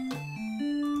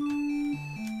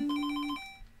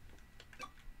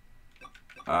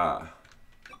 Ah.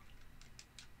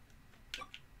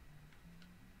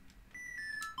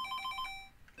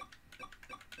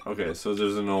 Okay, so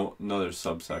there's another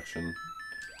subsection.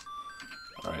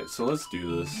 Alright, so let's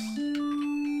do this.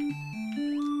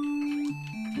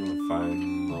 I'm gonna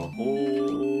find the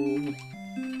whole...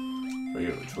 I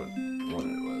forget which one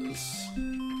it was.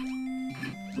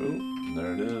 Oh,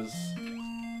 there it is.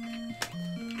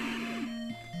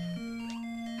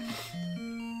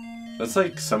 That's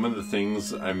like some of the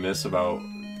things I miss about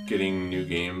getting new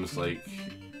games, like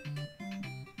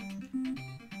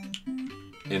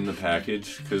in the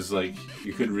package, because like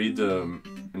you could read the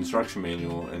instruction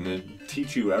manual and it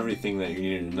teach you everything that you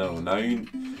needed to know. Now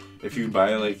if you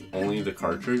buy like only the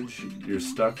cartridge, you're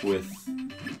stuck with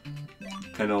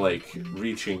kind of like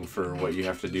reaching for what you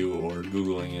have to do or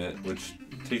Googling it, which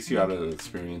takes you out of the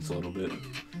experience a little bit.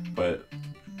 But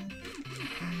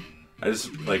I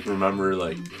just like remember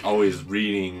like always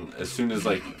reading as soon as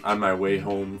like on my way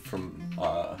home from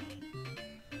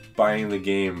buying the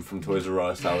game from Toys R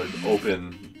Us, I would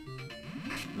open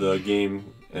the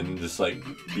game and just like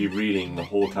be reading the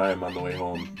whole time on the way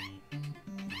home.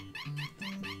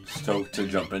 Stoked to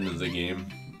jump into the game.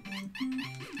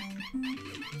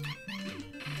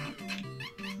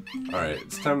 Alright,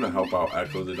 it's time to help out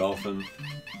Echo the Dolphin.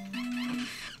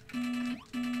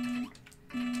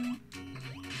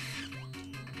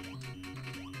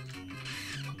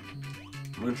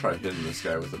 I'm gonna try hitting this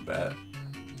guy with a bat.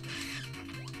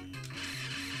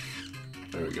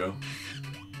 There we go.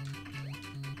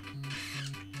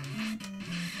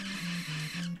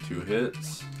 2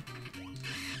 hits.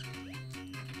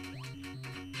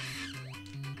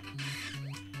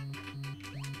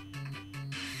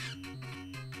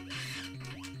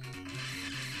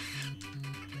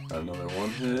 Got another 1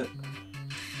 hit.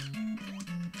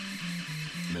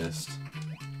 Missed.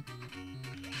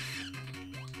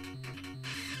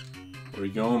 Where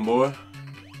you going, boy?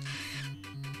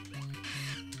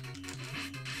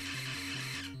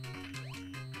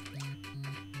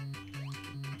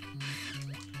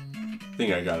 I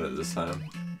think I got it this time.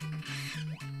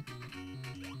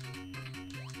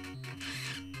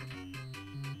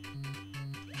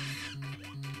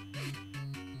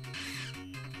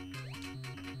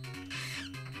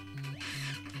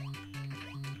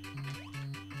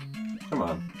 Come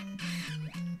on.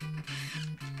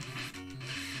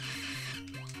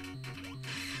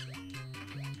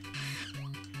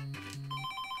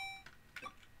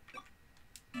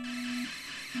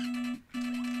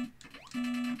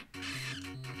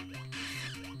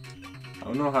 I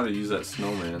don't know how to use that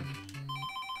snowman.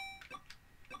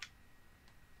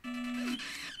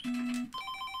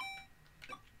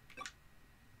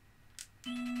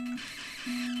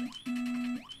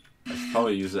 I should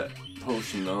probably use that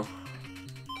potion though.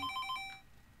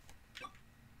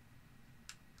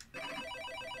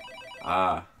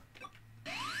 Ah.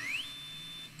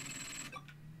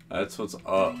 That's what's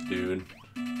up, dude.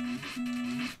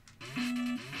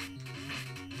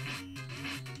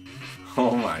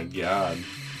 Oh my god.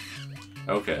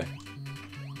 Okay.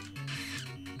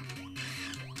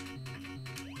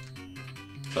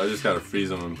 So I just gotta freeze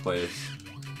them in place.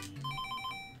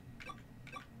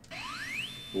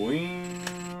 Boing.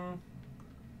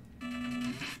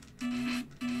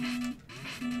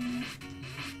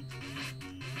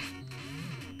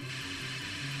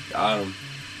 Got him.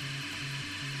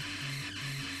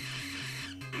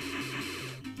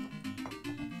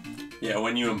 Yeah,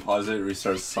 when you unpause it, it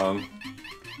restarts the song.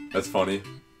 That's funny.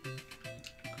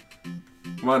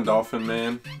 Come on, Dolphin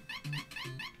Man.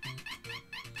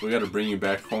 We gotta bring you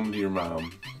back home to your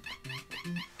mom.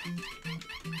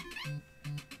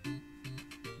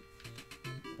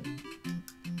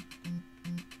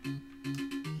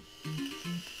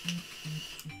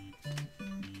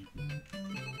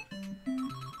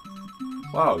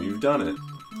 Wow, you've done it.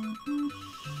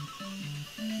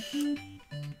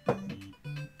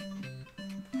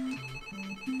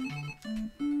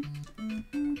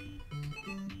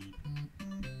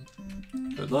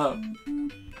 Good luck.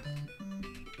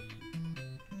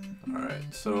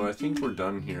 So I think we're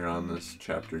done here on this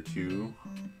chapter 2.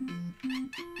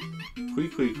 Quee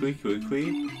quee quee quee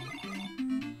quee.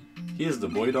 He is the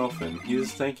boy dolphin. He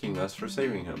is thanking us for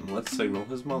saving him. Let's signal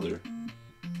his mother.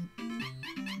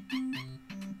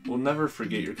 We'll never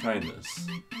forget your kindness.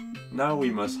 Now we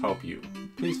must help you.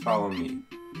 Please follow me.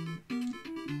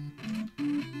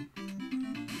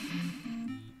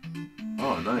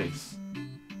 Oh, nice.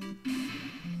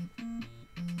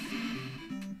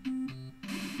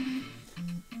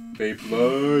 Vape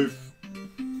life.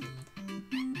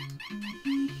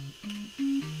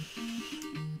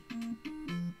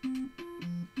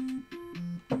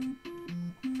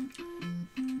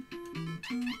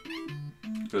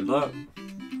 Good luck.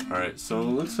 Alright, so it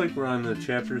looks like we're on to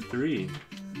chapter 3.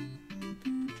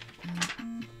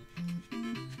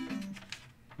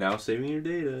 Now saving your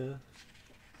data.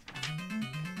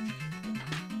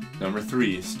 Number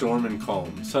 3, storm and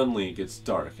calm. Suddenly it gets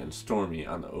dark and stormy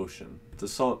on the ocean. The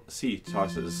salt sea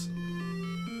tosses.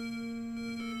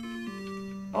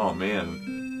 Oh man.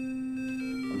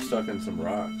 I'm stuck in some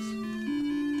rocks.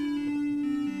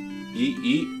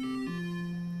 Eat.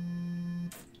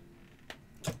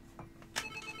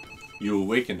 You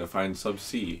awaken to find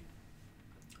Subsea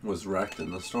was wrecked in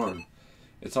the storm.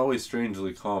 It's always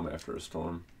strangely calm after a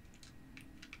storm.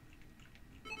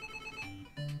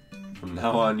 From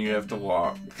now on, you have to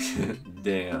walk.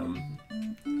 Damn.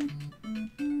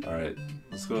 Alright,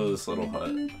 let's go to this little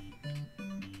hut.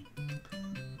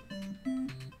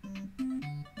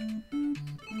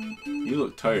 You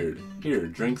look tired. Here,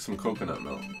 drink some coconut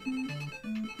milk.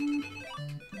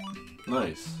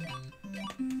 Nice.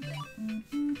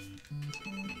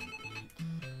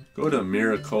 Go to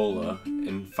Miracola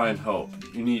and find help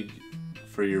you need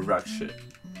for your wreck shit.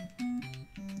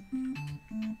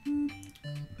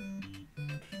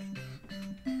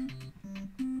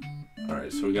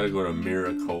 Alright, so we gotta go to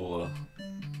Miracola.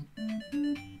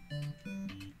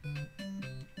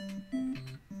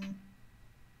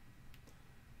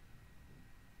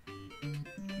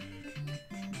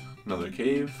 Another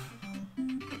cave.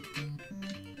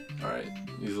 Alright,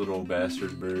 these little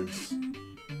bastard birds.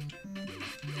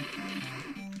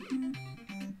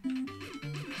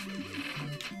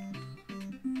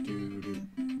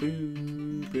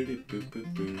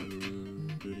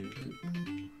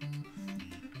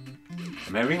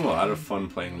 I'm having a lot of fun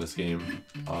playing this game.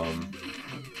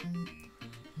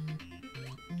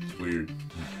 It's weird.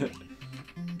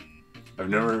 I've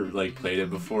never like played it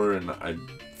before, and I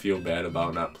feel bad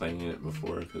about not playing it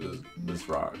before because this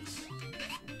rocks.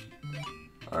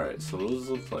 Alright, so those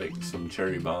look like some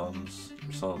cherry bombs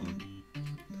or something.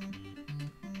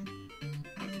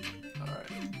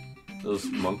 Alright. Those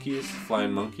monkeys?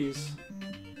 Flying monkeys?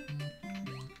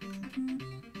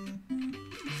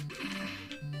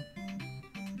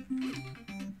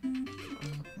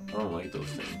 I don't like those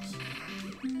things.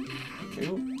 Okay.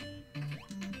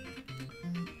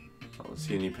 I don't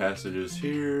see any passages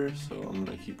here, so I'm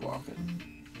gonna keep walking.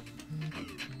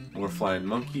 More flying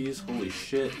monkeys. Holy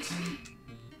shit.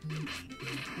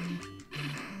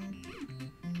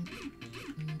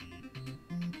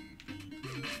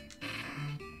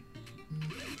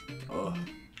 Oh.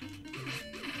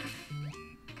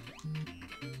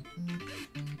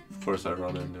 Of course I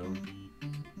run into him.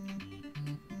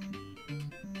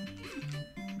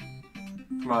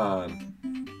 Come on.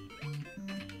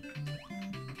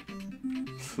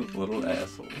 Little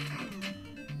asshole.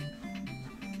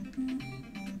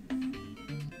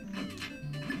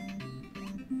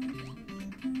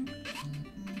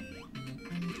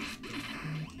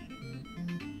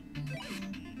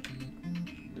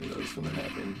 Knew that was gonna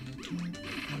happen.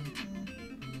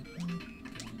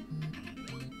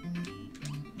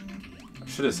 I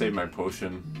should have saved my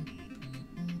potion.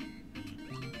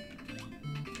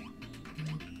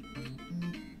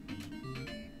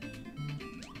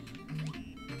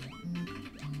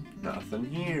 Nothing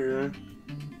here.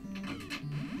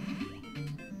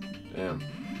 Damn.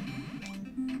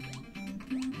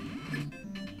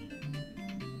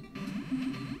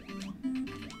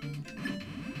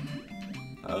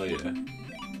 Oh yeah.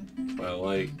 That's what I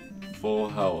like. Full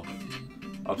health.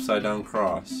 Upside down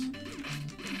cross.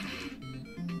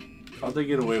 How'd they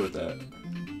get away with that?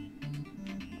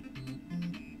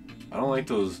 I don't like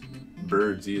those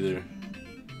birds either.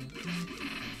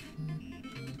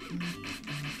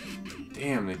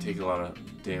 Damn, they take a lot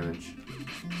of damage.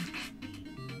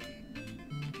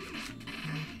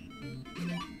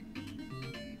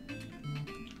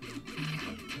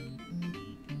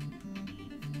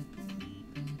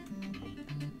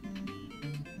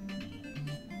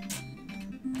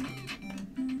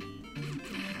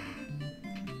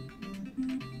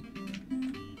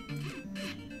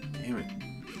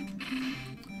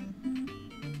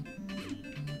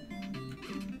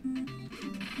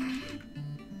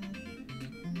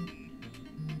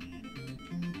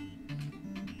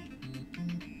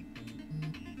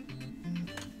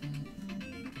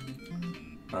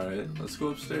 Alright, let's go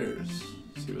upstairs.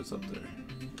 See what's up there.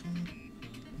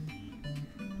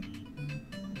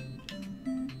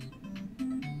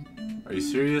 Are you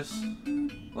serious?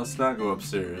 Let's not go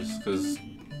upstairs, because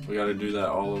we gotta do that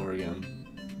all over again.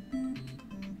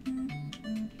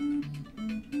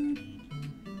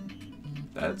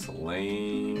 That's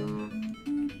lame.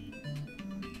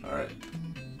 Alright.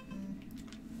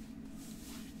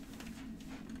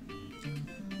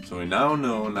 So we now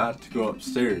know not to go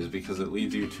upstairs because it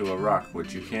leads you to a rock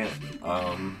which you can't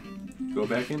go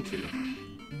back into.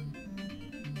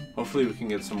 Hopefully we can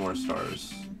get some more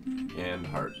stars and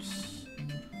hearts.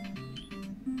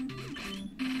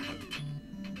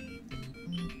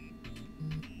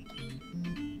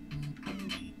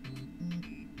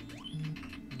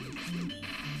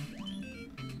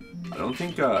 I don't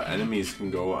think enemies can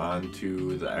go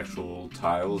onto the actual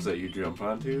tiles that you jump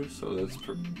onto, so that's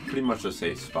pretty much a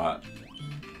safe spot.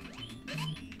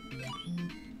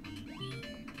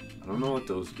 I don't know what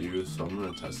those do, so I'm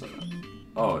gonna test that out.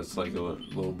 Oh, it's like a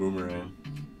little boomerang.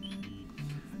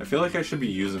 I feel like I should be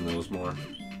using those more.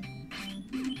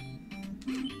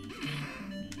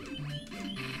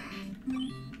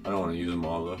 I don't want to use them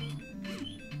all though.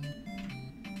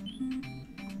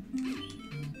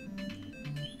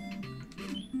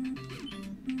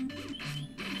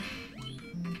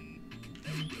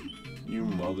 You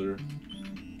mother.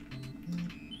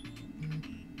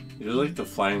 You're like the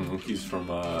flying monkeys from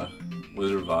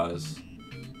Wizard of Oz.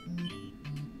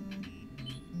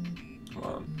 Come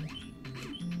on.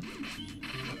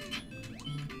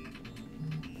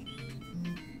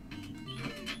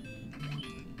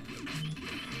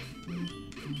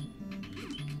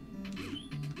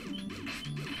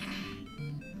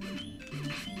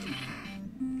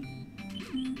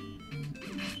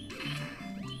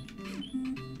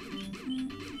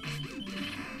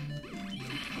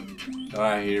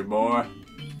 Alright here, boy.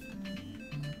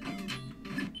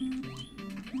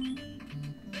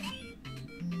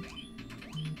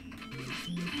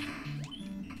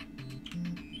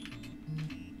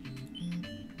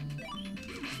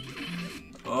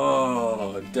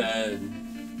 Oh, dead.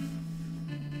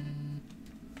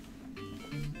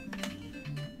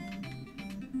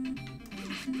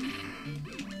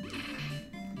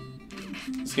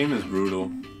 This game is brutal,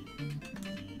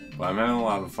 but I'm having a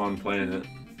lot of fun playing it.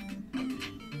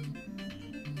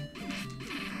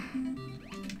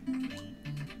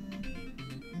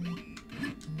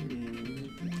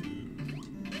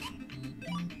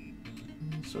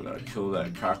 So gotta kill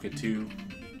that cockatoo.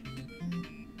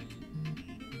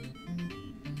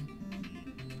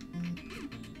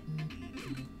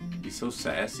 He's so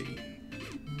sassy.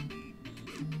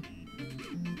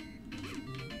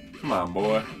 Come on,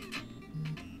 boy.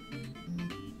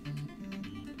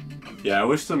 Yeah, I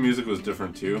wish the music was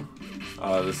different too.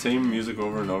 The same music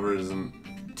over and over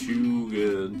isn't too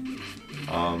good.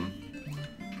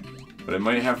 But it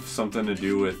might have something to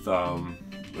do with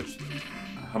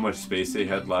how much space they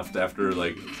had left after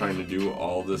like trying to do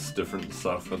all this different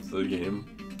stuff with the game.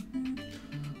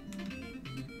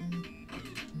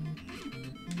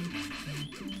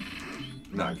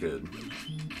 Not good.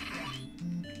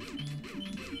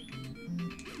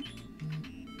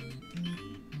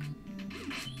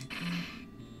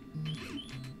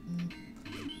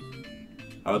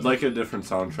 I would like a different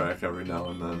soundtrack every now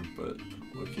and then, but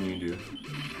what can you do?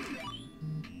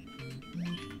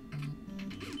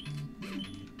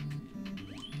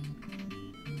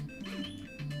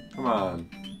 Come on.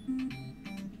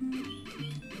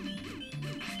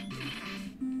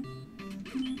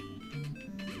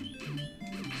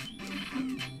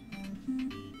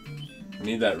 I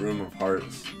need that room of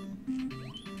hearts.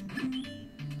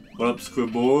 What up,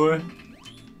 Squid Boy?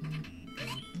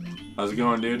 How's it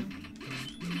going, dude?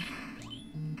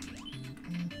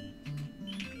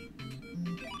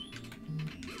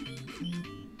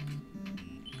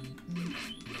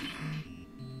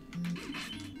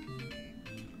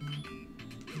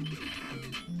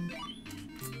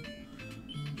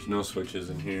 There's no switches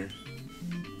in here.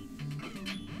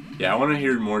 Yeah, I want to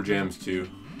hear more jams too.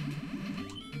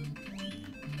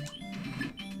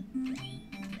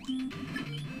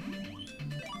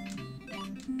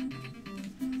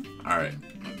 Alright.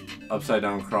 Upside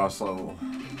down cross level.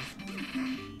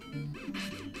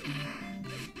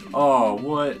 Oh,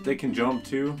 what? They can jump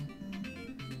too?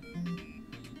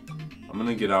 I'm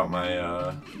gonna get out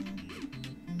my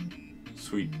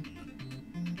sweet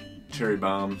cherry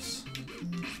bombs.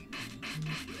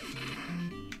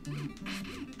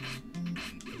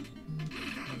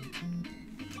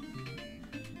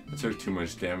 I took too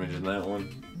much damage in that one.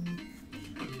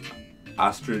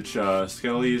 Ostrich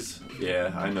skellies,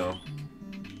 yeah, I know.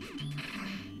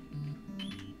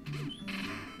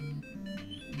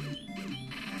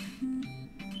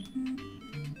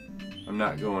 I'm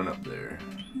not going up there.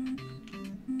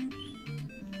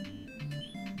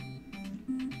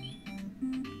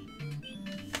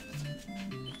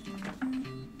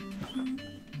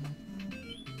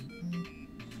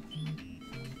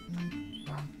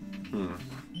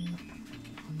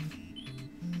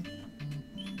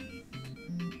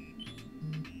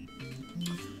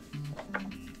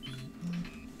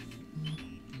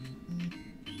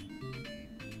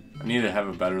 I need to have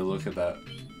a better look at that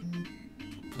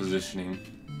positioning.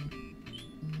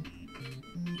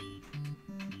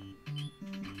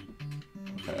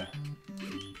 Okay.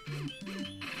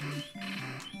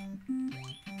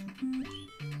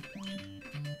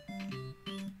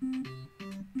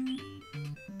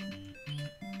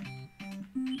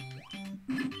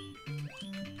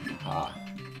 Aha.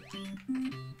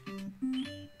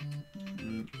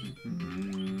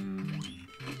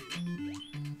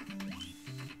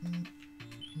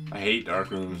 I hate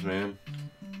dark rooms, man.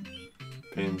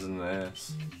 Pains in the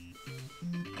ass.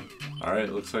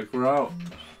 Alright, looks like we're out.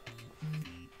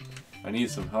 I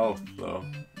need some health, though.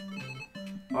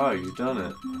 Oh, you've done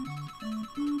it.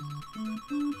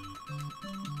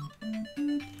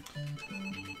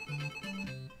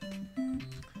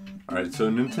 Alright, so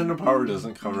Nintendo Power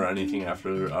doesn't cover anything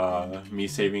after me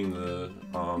saving the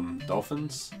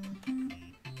dolphins.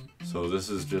 So this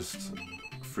is just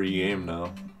a free game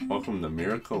now. Welcome to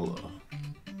Miracola.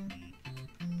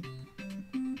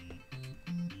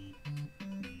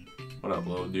 What up,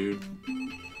 little dude?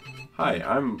 Hi,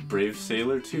 I'm Brave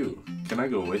Sailor 2. Can I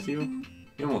go with you?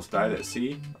 You almost died at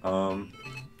sea. I'm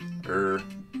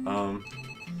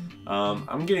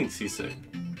getting seasick.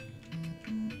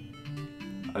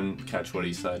 I didn't catch what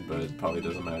he said, but it probably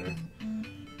doesn't matter.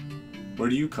 Where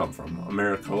do you come from?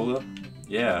 Americola?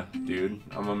 Yeah, dude,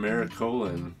 I'm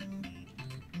Americolan.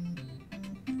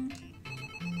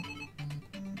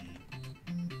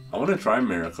 I want to try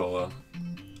Miracola.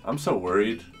 I'm so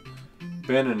worried.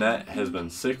 Bananette has been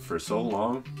sick for so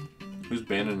long. Who's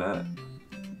Bananette?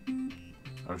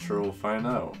 I'm sure we'll find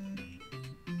out.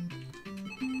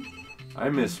 I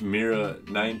miss Mira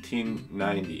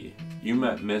 1990. You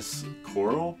met Miss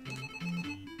Coral?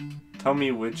 Tell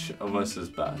me which of us is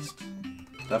best.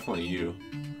 Definitely you.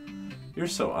 You're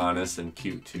so honest and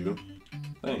cute too.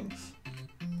 Thanks.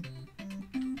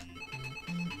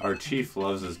 Our chief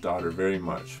loves his daughter very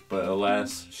much, but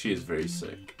alas, she is very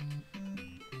sick.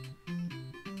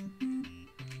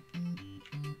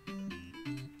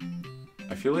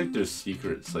 I feel like there's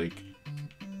secrets, like,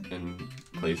 in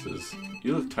places.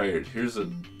 You look tired. Here's a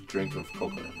drink of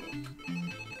coconut milk.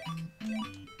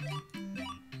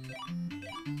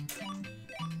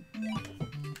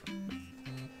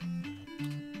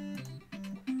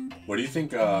 What do you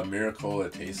think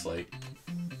Miracola tastes like?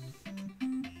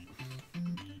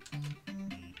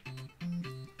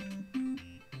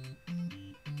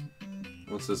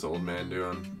 What's this old man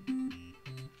doing?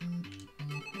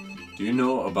 Do you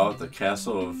know about the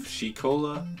castle of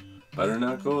Shikola? Better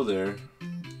not go there.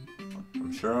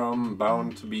 I'm sure I'm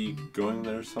bound to be going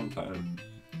there sometime.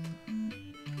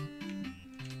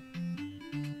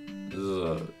 This is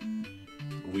a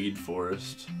weed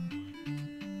forest.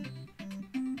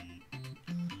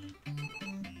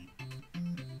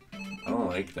 I don't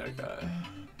like that guy.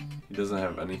 He doesn't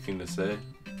have anything to say.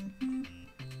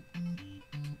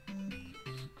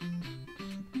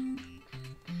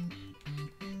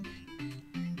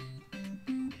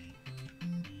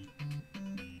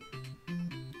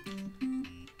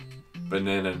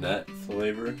 Banana net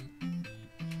flavor.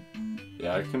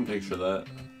 Yeah, I can picture that.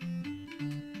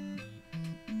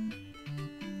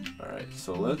 Alright,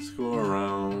 so let's go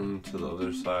around to the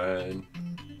other side.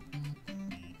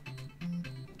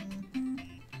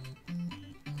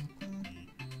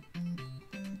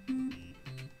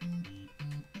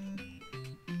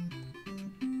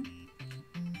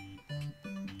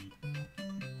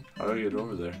 How do I get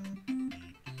over there?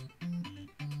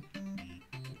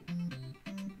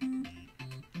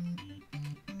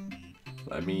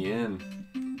 Let me in.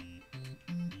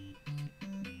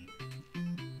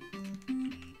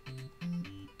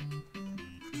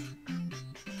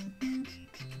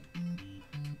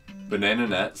 Banana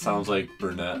net sounds like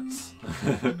brunettes.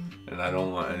 And I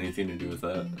don't want anything to do with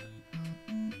that.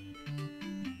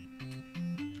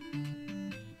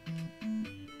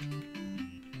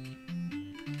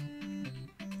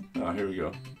 Oh, here we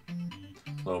go.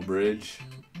 Little bridge.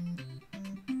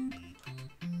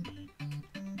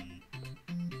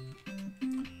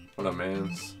 What up,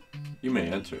 mans? You may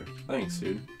enter. Thanks,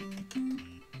 dude.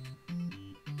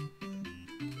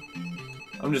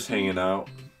 I'm just hanging out.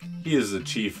 He is the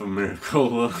chief of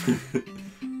Miracola.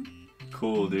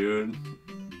 Cool, dude.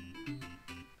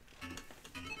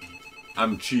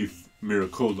 I'm Chief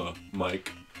Miracola,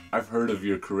 Mike. I've heard of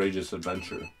your courageous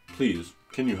adventure. Please,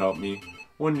 can you help me?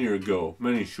 1 year ago,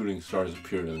 many shooting stars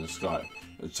appeared in the sky,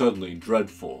 and suddenly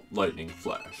dreadful lightning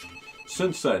flashed.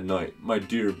 Since that night, my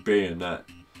dear Bananette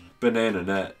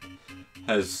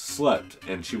has slept,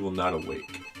 and she will not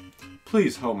awake.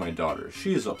 Please help my daughter.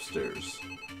 She is upstairs.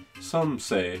 Some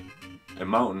say a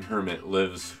mountain hermit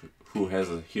lives who has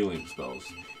healing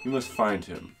spells. You must find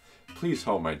him. Please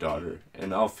help my daughter,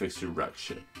 and I'll fix your wreck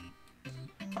ship.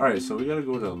 Alright, so we gotta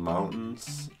go to the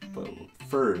mountains, but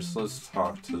first, let's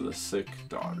talk to the sick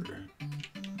daughter.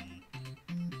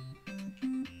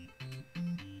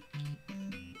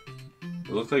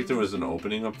 It looked like there was an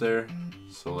opening up there,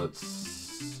 so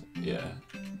let's... yeah.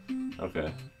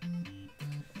 Okay.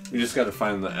 We just gotta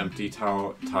find the empty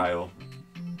tile.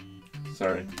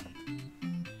 Sorry.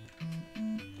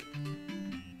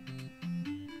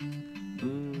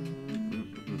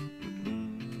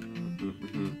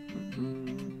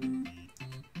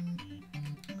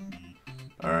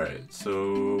 Alright,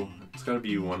 so it's gotta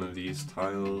be one of these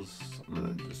tiles. I'm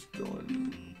gonna just go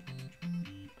in.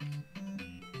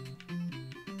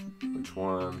 Which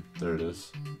one? There it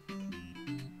is.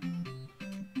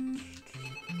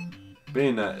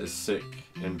 Bayonet is sick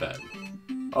in bed.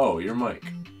 Oh, you're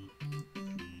Mike.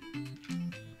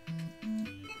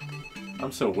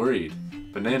 I'm so worried.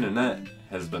 Bananette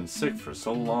has been sick for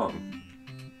so long.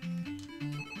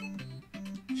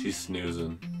 She's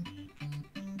snoozing.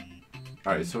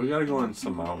 Alright, so we gotta go in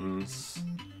some mountains.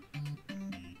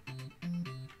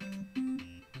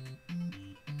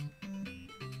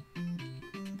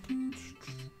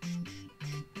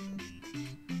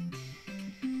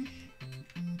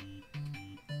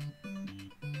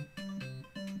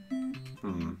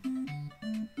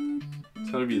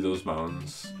 It's gotta be those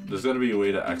mountains. There's gotta be a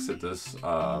way to exit this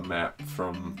map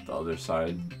from the other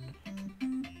side.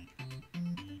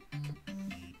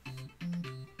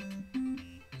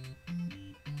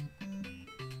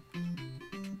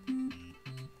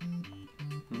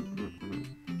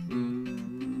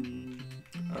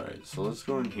 Alright, so let's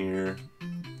go in here.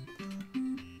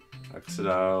 Exit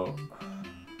out.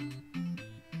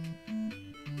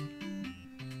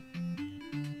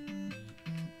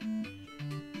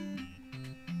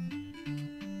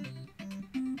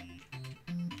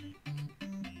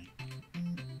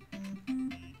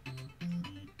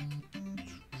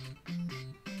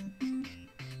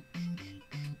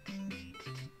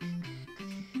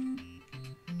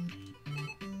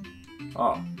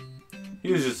 Oh,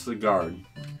 he was just the guard,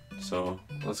 so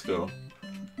let's go.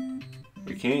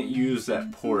 We can't use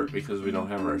that port because we don't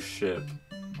have our ship,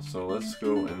 so let's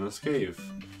go in this cave.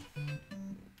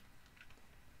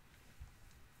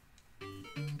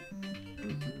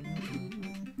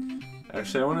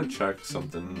 Actually, I want to check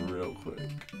something real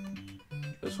quick.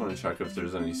 I just want to check if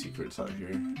there's any secrets out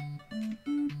here.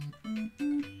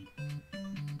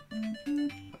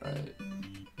 Alright.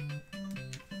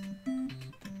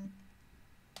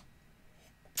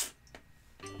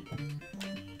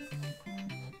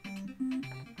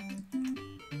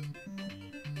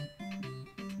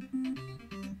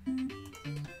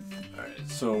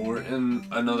 So we're in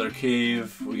another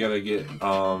cave. We gotta get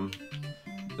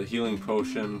the healing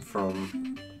potion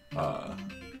from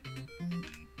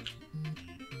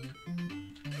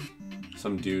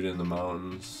some dude in the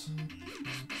mountains.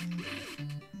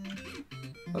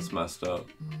 That's messed up.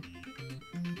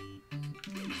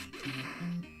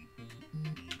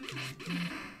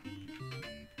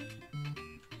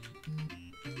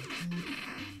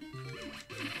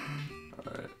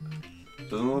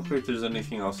 Doesn't look like there's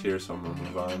anything else here, so I'm gonna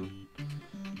move on.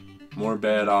 More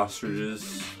bad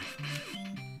ostriches.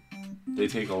 They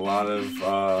take a lot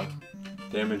of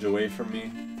damage away from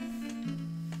me.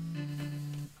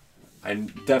 I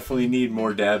definitely need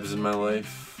more dabs in my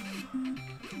life.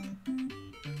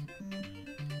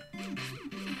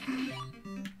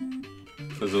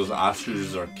 Because those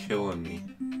ostriches are killing me.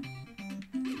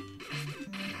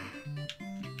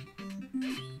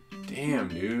 Damn,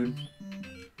 dude.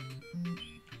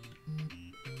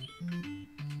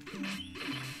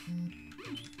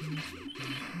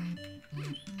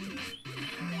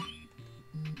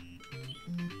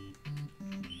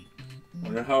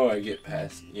 Wonder how I get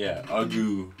past. Yeah,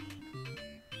 Agu.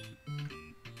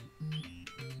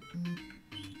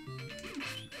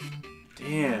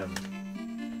 Damn.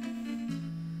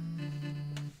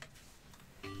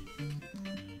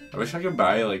 I wish I could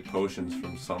buy like potions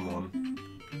from someone.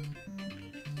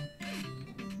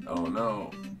 Oh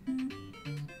no.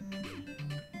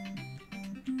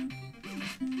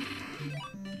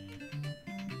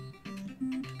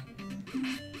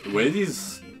 The way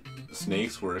these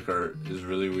snakes work is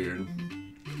really weird.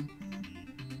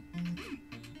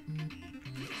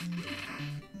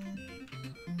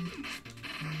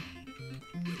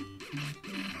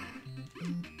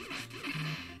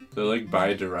 They're like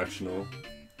bi-directional.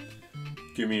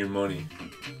 Give me your money.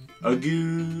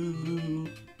 Agoo.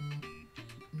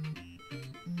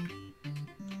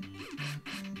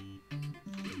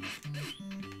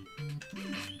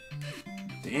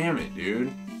 Damn it,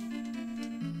 dude.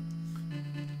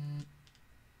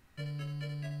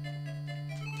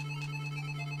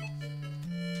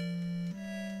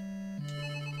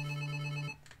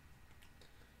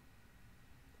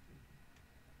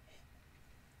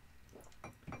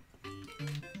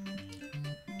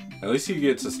 At least you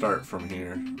get to start from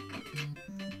here.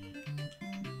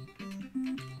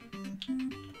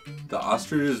 The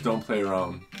ostriches don't play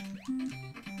around.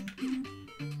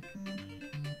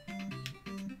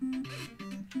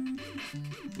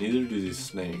 Neither do these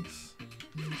snakes.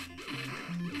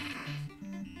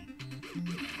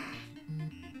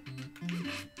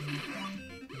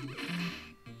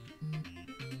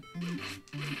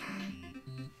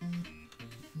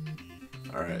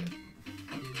 All right.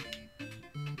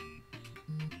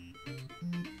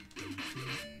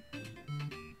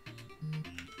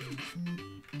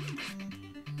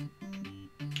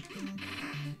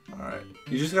 Alright.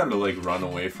 You just gotta like run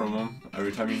away from them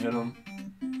every time you hit them.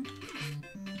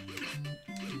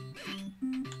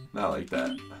 Not like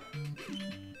that.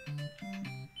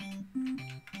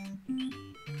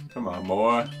 Come on,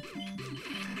 boy.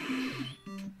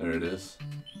 There it is.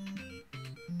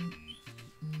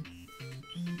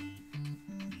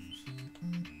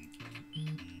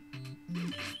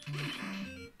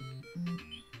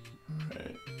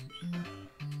 Alright.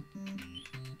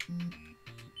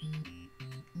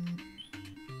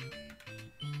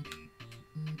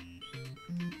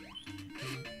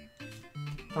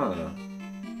 Huh.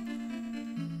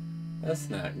 That's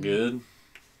not good.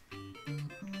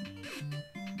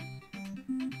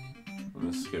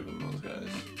 I'm just skipping those guys.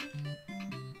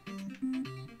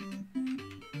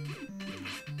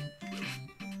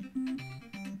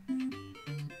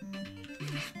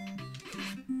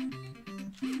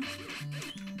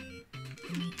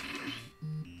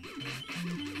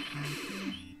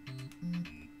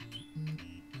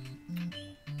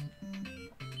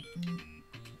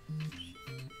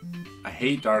 I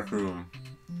hate dark room.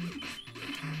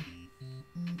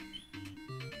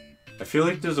 I feel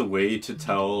like there's a way to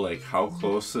tell like how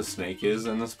close the snake is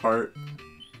in this part.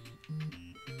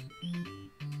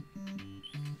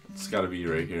 It's gotta be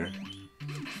right here.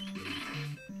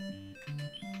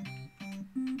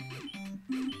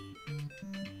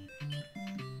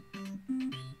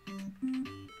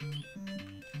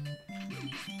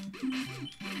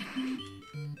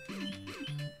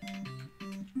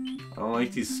 I don't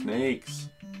like these snakes.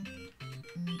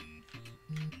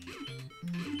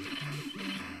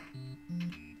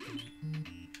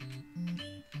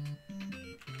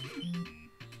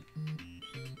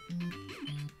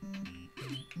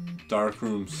 Dark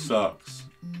room sucks.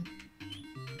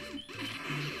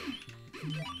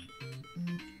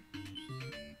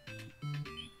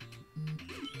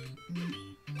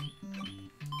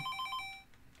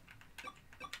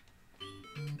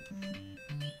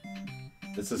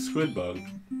 It's a squid bug.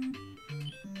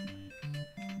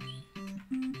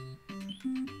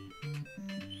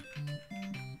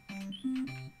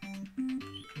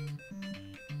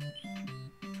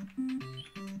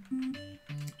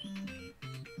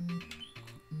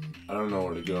 I don't know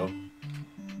where to go.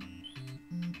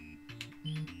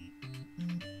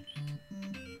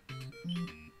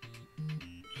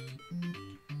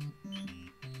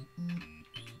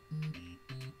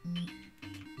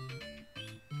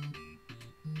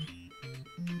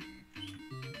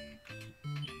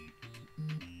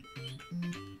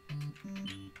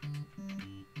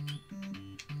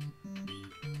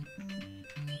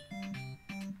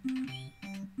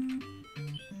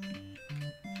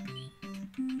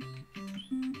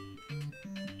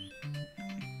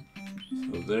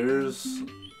 So there's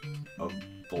a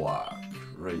block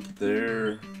right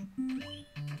there.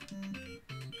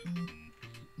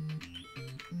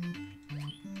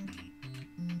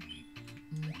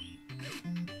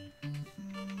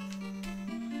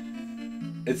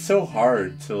 It's so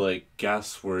hard to like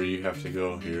guess where you have to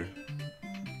go here.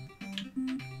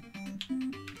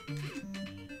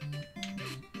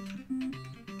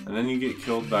 And then you get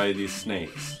killed by these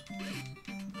snakes.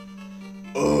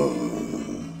 Ugh.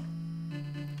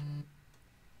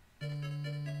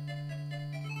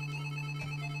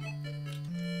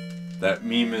 That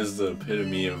meme is the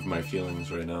epitome of my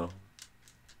feelings right now.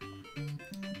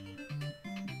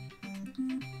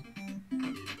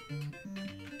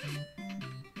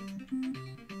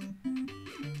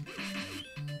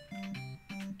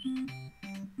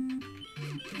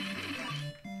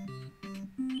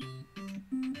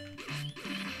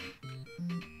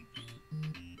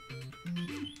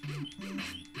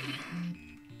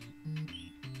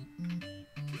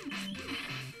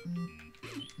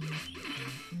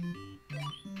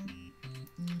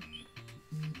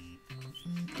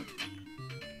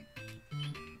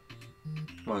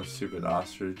 Come on, stupid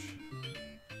ostrich.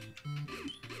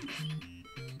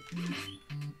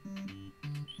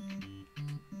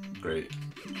 Great.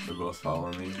 They're both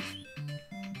following me.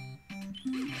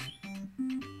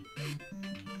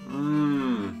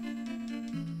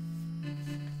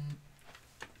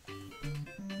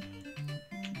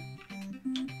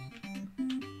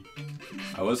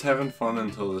 I was having fun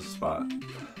until this spot.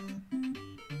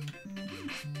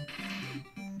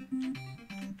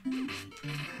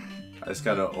 I just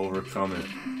gotta overcome it.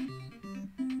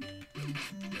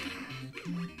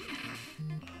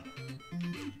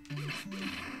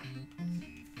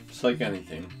 Just like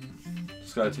anything.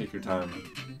 Just gotta take your time.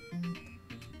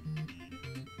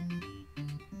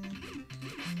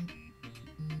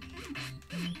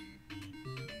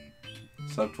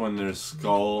 Except when there's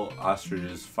skull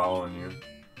ostriches following you.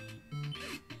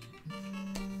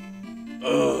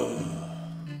 Ugh.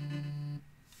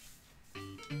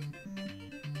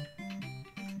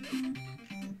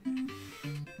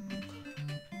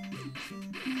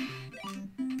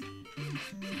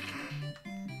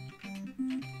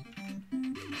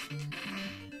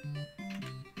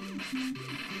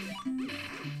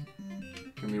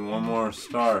 Give me one more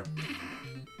star.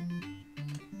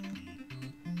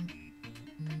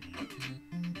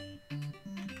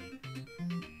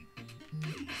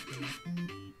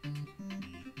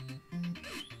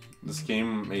 This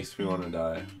game makes me want to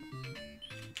die.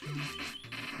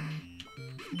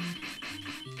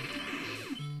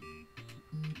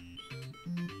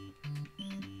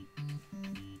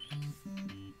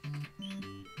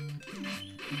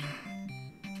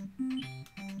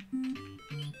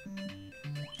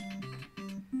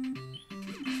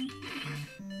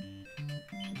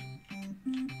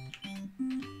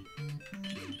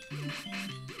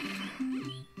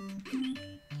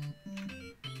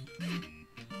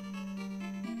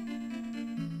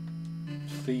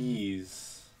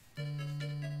 Please.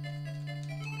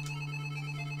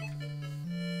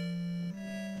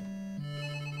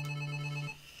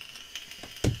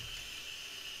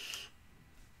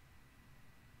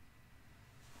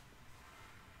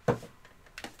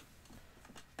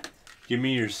 Give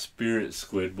me your spirit,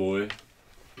 squid boy.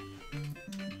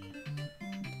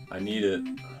 I need it.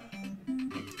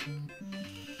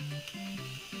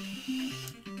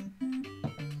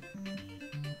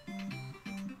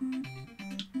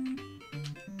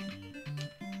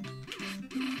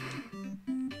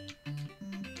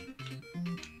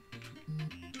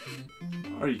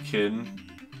 Are you kidding?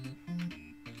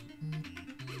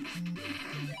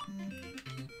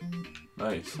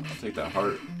 Nice. I'll take that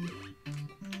heart.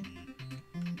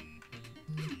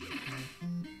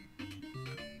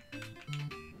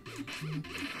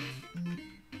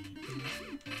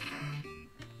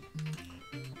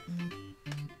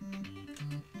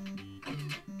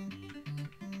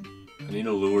 I need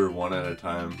to lure one at a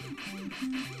time.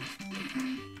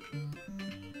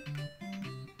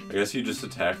 I guess you just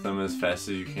attack them as fast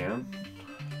as you can.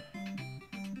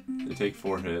 They take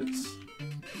 4 hits.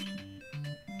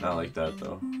 Not like that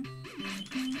though.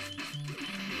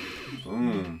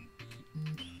 Boom.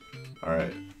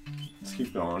 Alright. Let's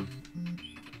keep going.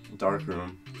 Dark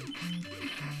room.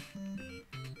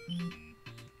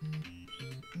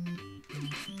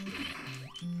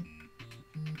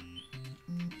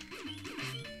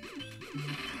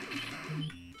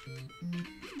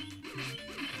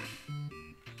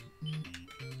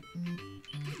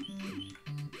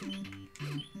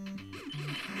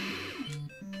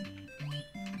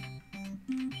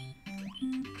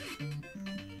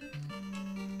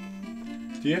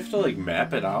 Do you have to like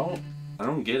map it out? I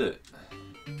don't get it.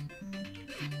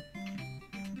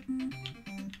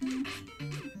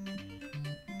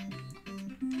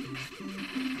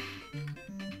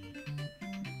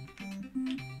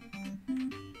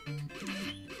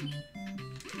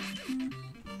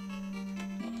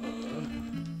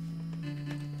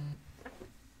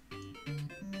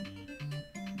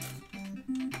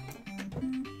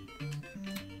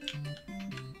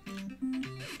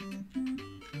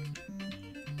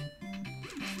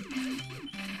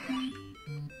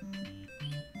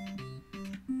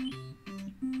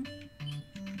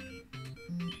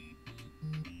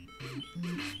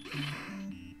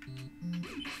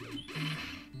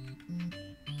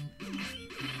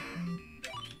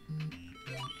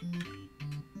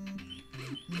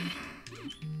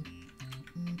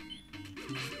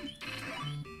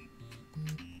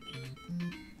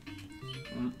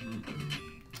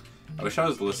 I wish I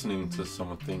was listening to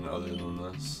something other than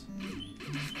this.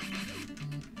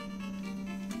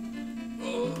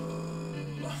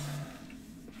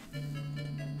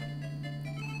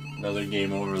 Another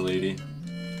game over, lady.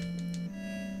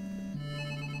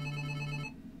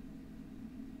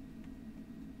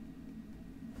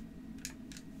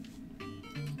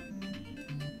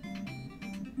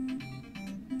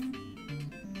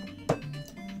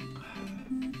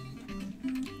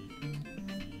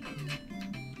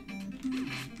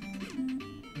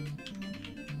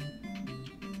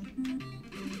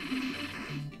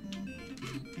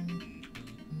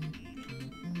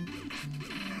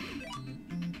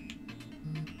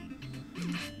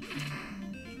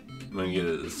 I'm gonna get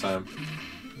it this time.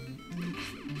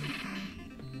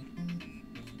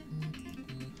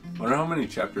 Wonder how many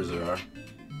chapters there are.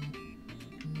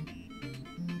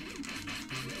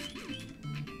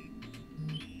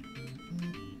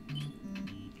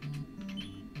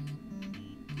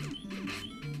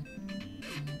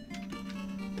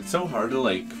 It's so hard to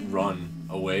like run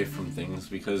away from things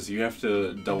because you have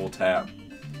to double tap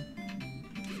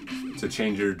to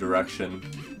change your direction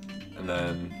and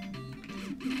then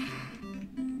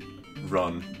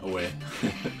run away.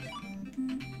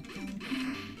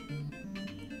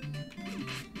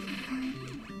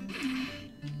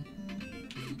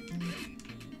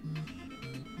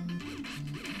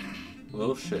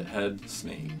 Little shithead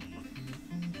snake.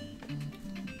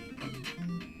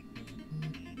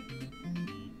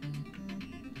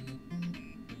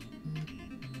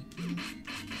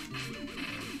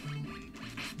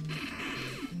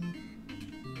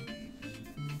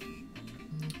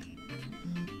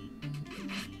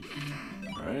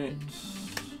 Alright.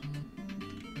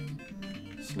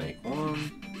 Snake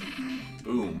one.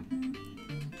 Boom.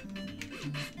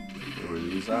 Lure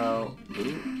these out.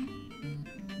 Boom.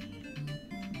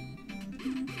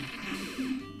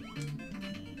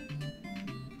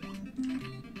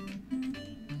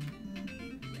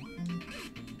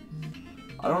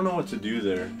 I don't know what to do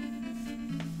there.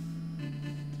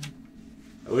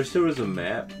 I wish there was a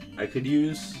map I could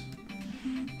use.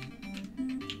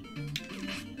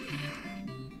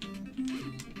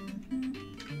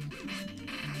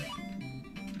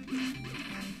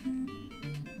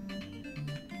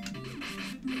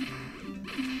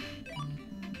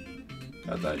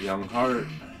 Got that young heart.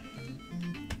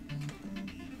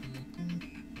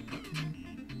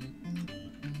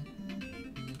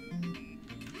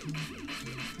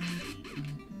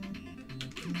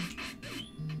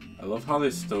 I love how they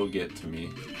still get to me.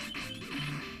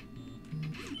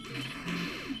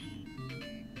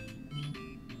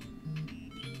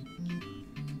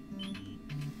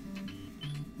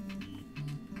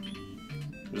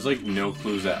 There's like no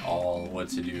clues at all what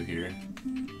to do here.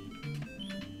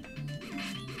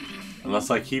 Unless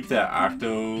I keep that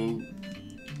Octo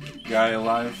guy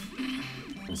alive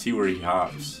and see where he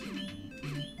hops.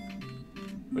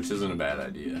 Which isn't a bad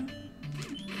idea.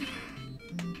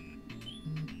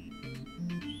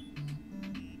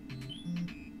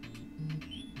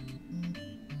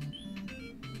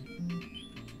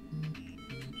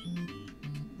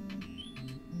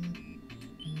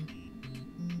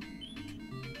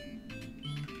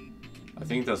 I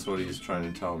think that's what he's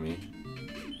trying to tell me.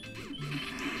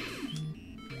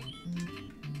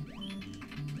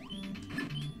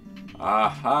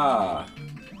 Aha!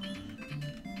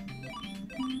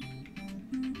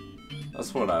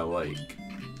 That's what I like.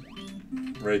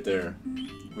 Right there.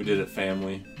 We did it,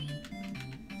 family.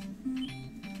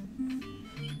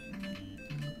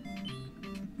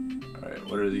 Alright,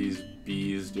 what are these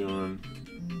bees doing?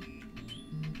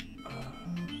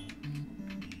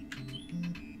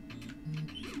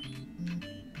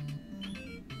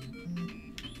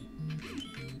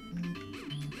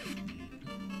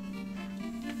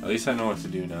 At least I know what to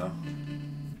do now.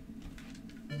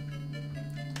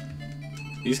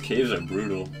 These caves are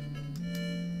brutal.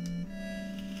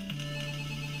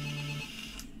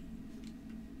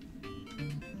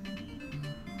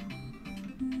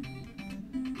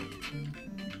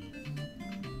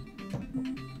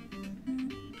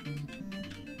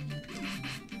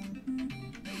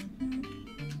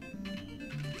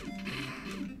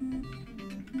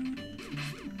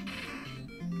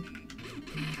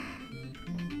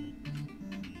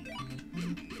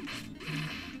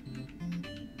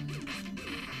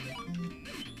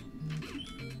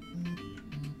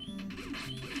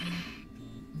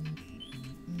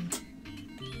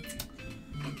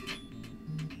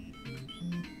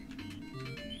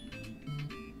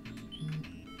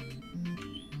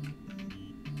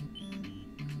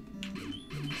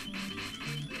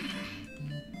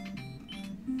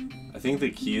 I think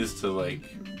the key is to like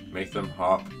Make them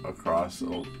hop across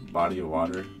a body of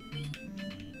water.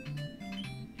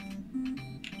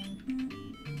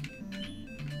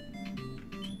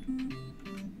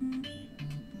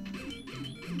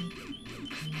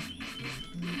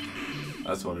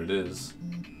 That's what it is.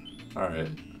 Alright.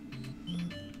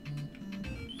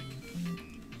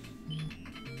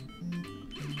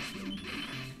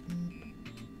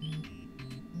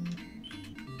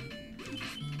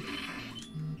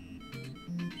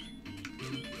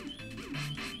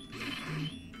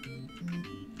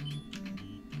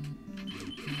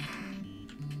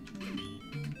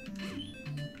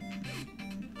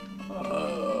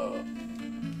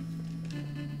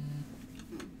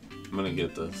 I'm gonna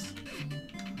get this.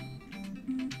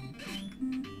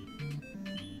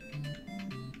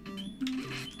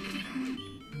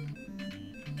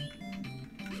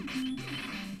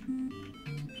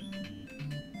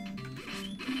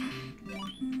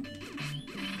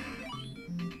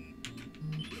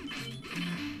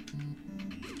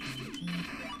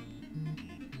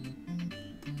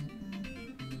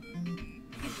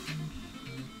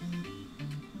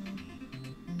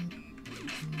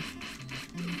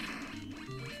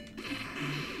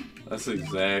 That's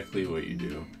exactly what you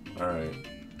do. Alright.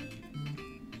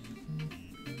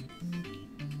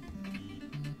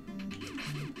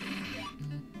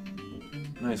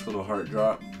 Nice little heart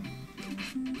drop.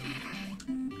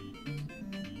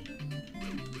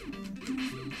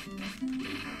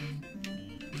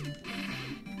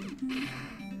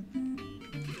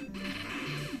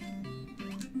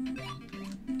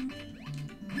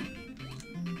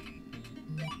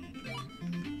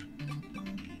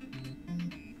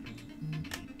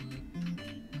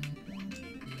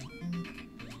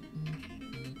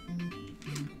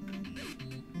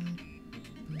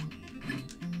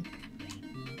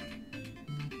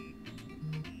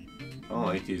 I don't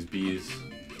like these bees.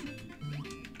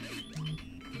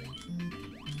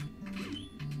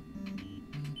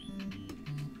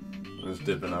 I'm just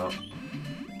dipping out.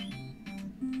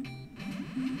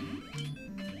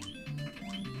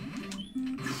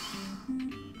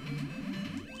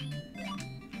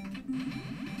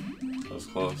 That was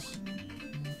close.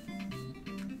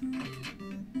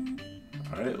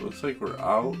 Alright, looks like we're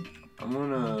out. I'm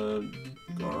gonna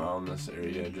go around this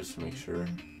area just to make sure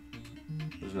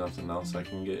there's nothing else I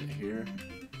can get here.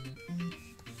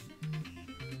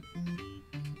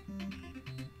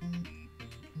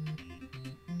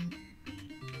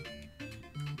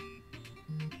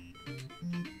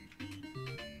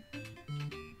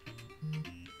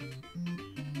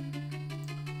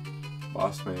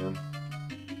 Boss man.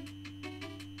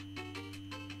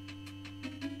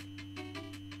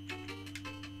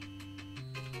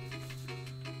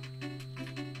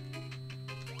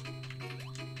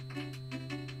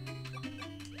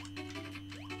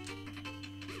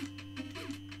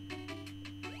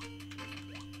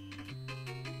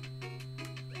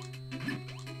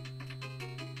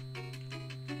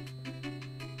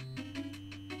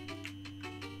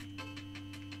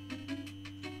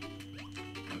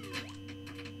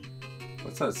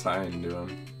 What's that sign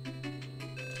doing?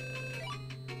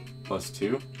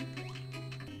 +2?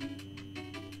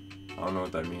 I don't know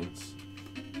what that means.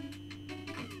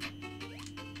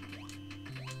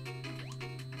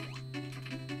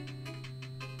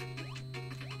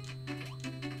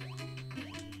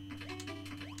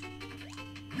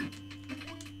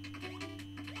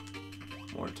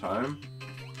 More time?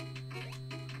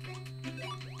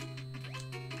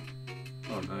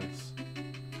 Oh, nice.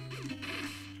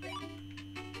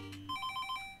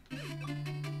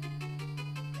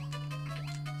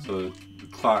 So the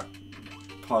clock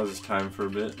pauses time for a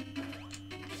bit.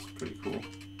 It's pretty cool.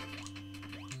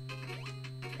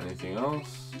 Anything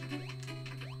else?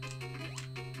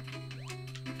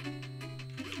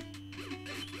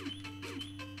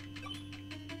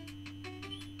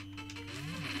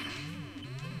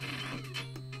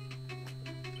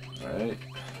 All right.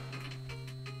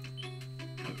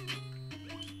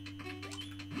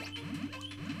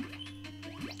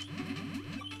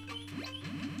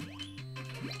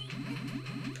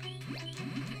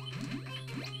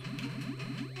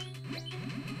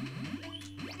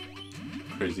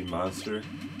 Crazy monster.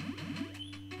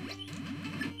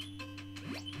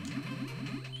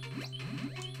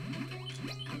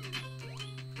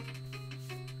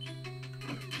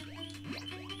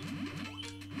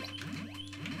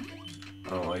 I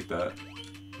don't like that.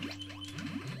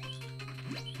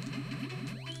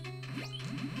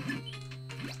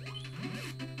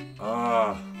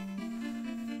 Ah.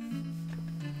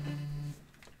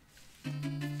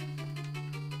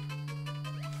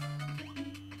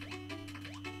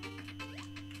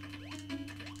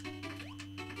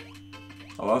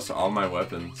 I lost all my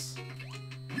weapons.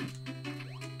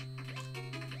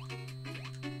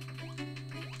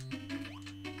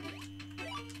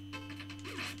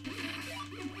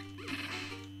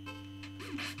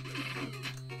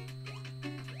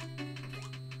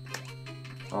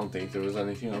 I don't think there was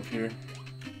anything up here.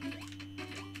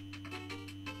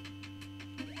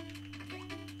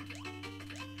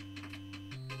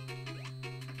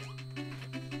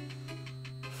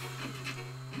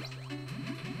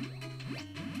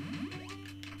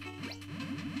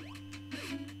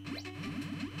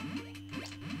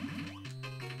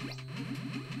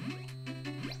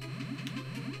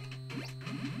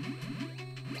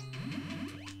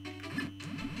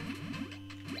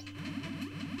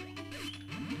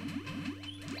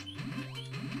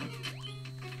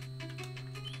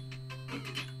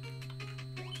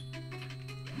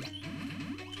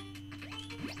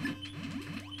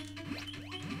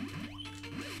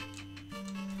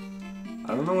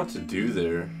 I don't know what to do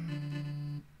there.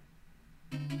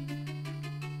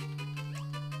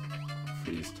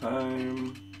 Freeze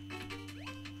time.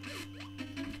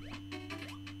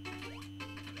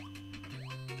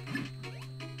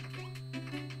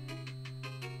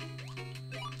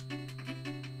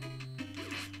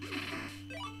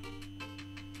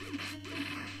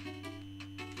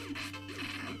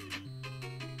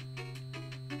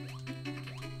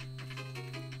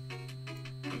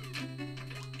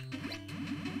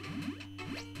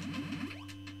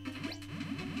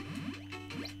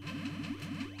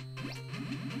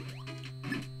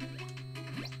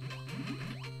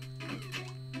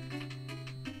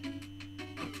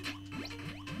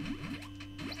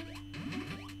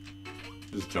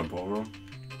 Just jump over them.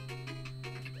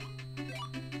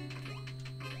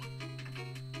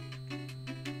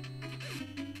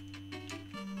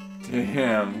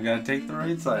 Damn, we gotta take the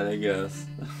right side, I guess.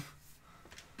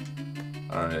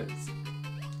 Alright.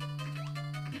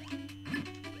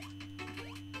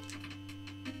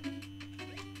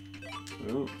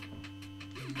 Ooh.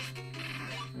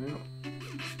 Yeah.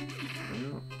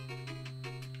 Yeah.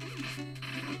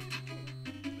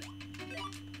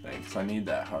 Thanks, I need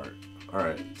that heart.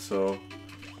 Alright, so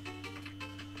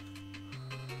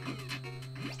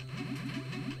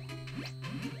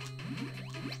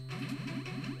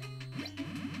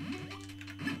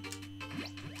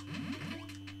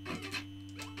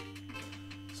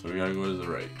we gotta go to the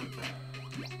right.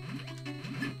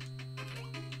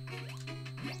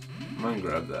 I'm gonna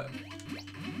grab that.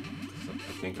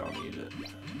 I think I'll need it.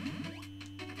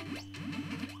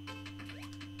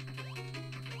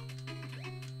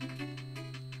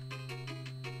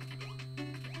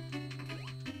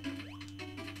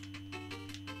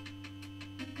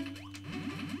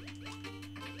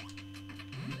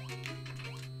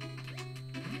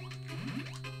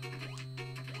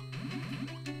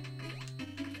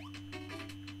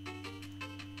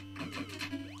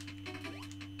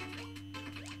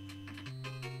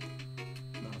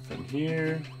 Nothing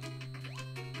here.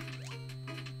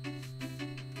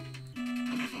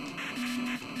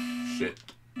 Shit.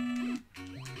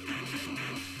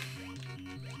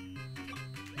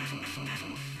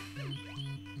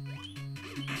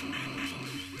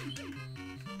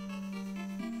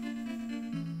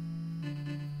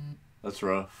 That's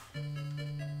rough.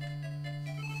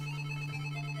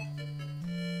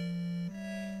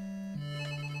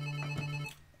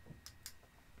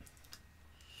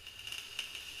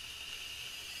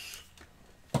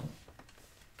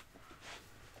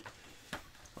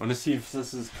 I want to see if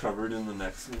this is covered in the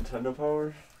next Nintendo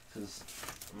Power, because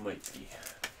it might be.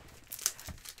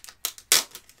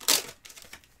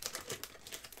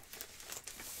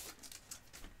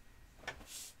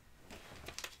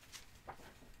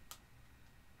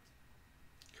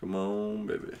 Come on,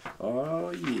 baby. Oh,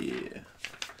 yeah.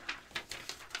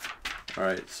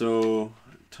 Alright, so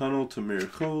Tunnel to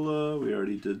Miracola, we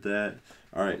already did that.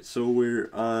 Alright, so we're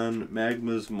on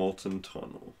Magma's Molten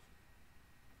Tunnel.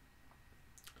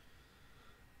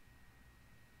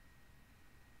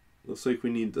 Looks like we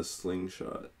need the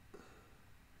slingshot.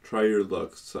 Try your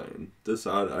luck sign. This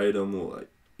odd item will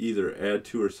either add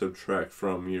to or subtract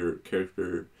from your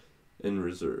character in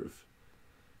reserve.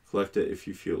 Collect it if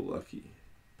you feel lucky.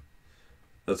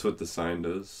 That's what the sign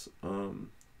does. The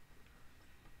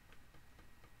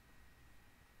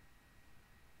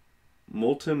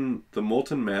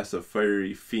molten mass of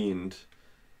fiery fiend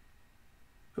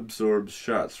absorbs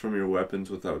shots from your weapons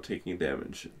without taking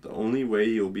damage. The only way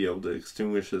you'll be able to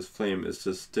extinguish his flame is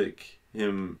to stick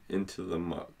him into the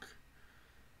muck.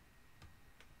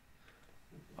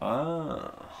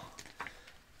 Ah.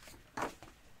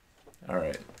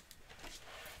 Alright.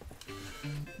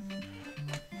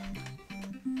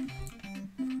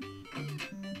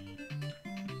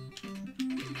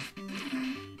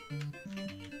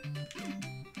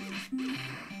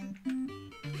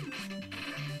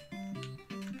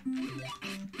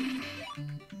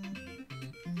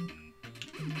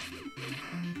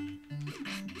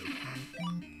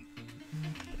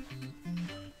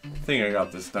 I think I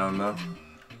got this down now.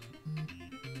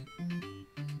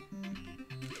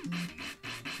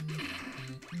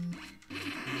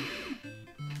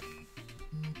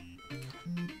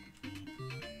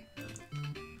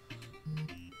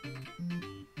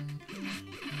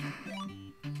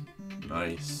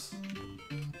 Nice.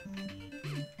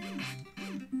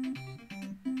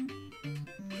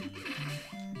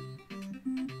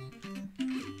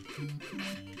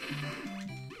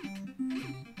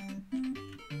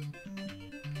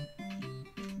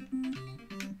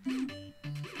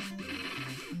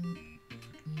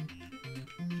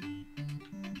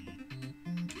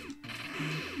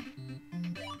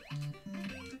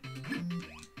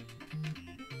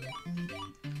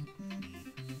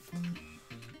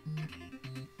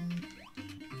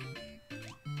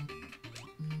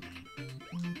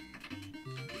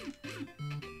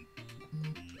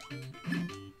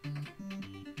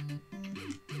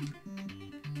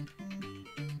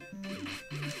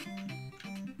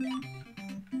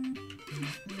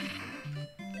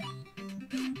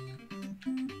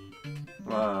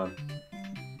 Come on.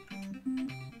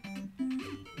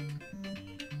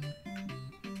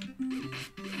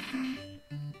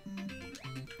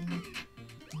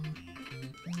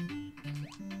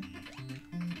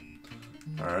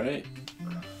 All right.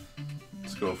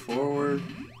 Let's go forward.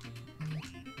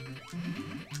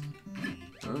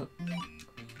 Oh.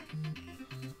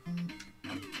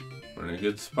 We're in a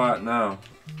good spot now.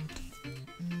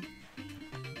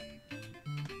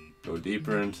 Go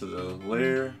deeper into the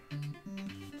layer.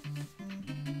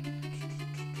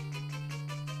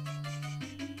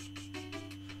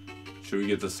 Should we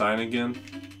get the sign again?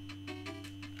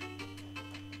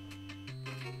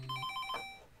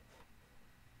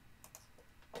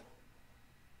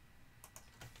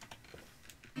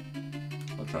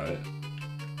 I'll try it.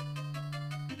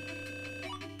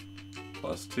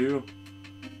 +2.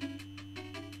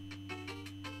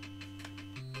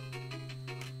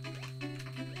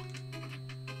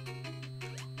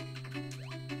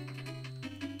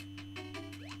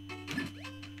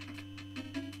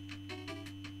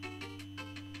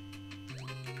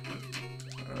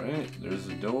 Alright, there's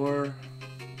the door.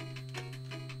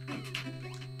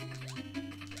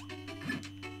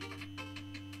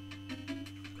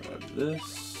 Grab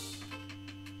this.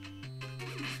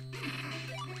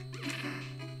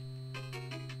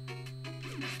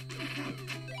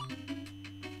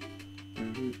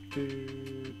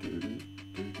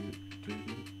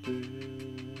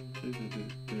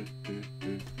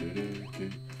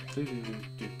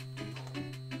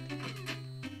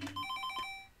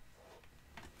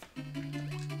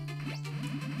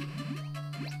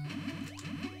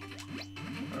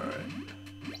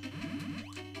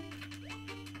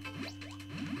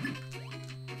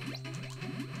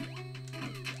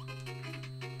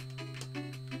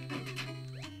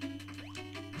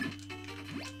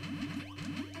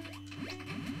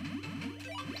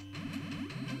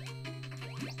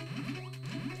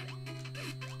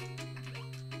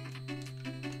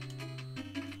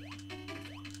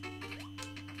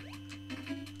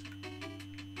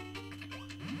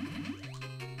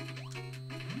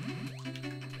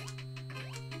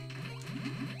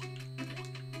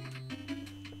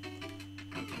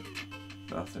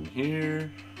 Nothing here.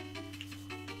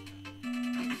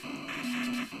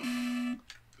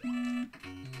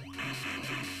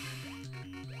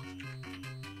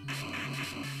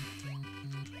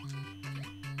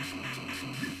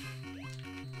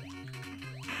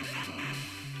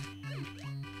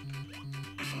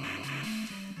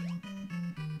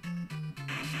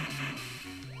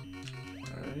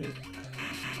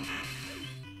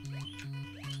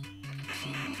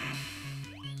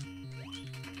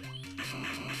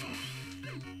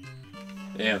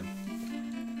 Damn.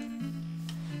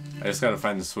 I just gotta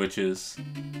find the switches.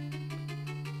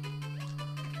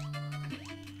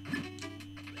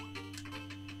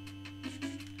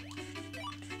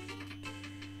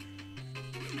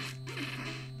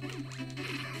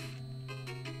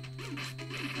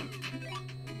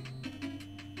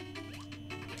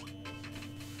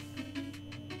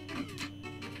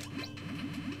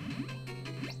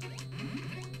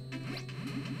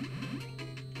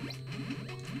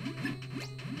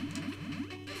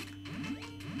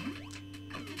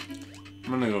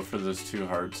 I'm gonna go for those 2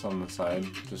 hearts on the side,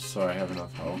 just so I have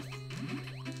enough health.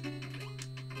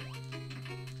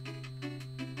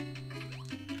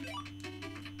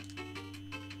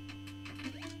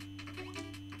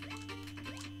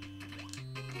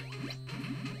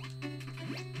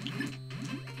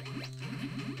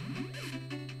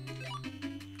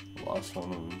 Lost one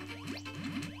of them.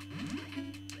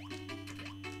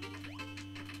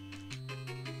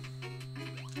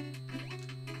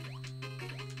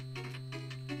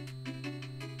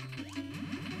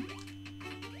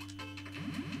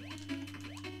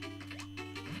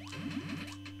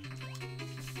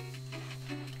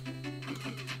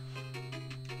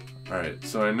 Alright,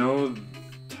 so I know the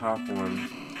top one.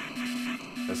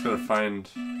 I just gotta find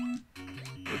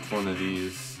which one of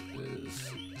these is.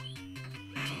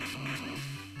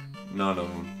 None of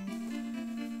them.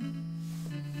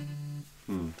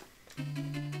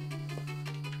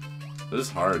 This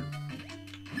is hard.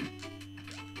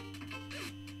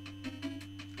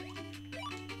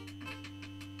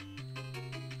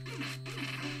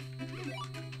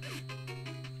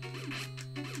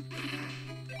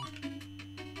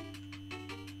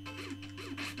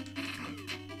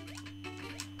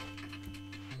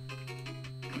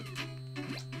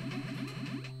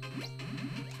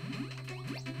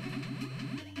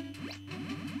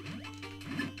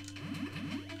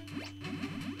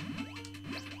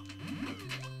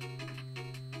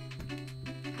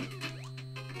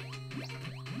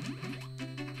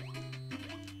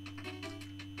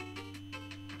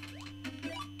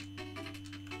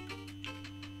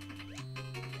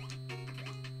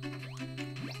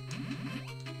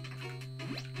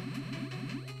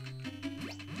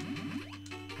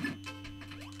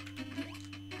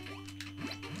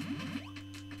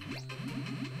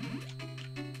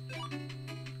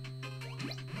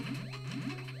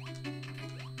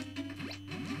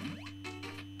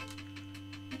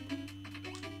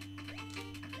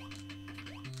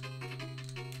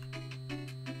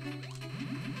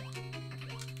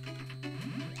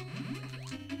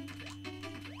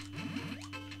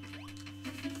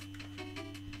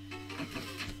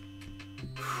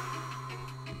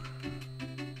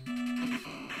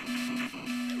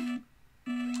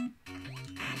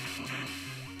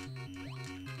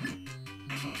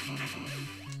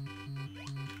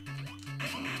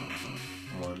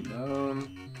 One down.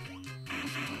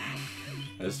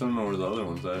 I just don't know where the other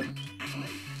one's at.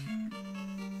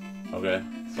 Okay,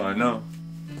 so I know.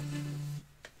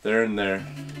 They're in there.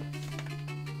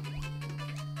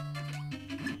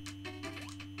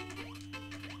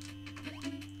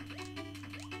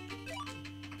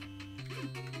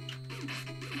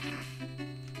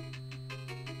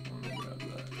 Let me grab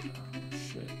that. Oh,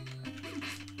 shit.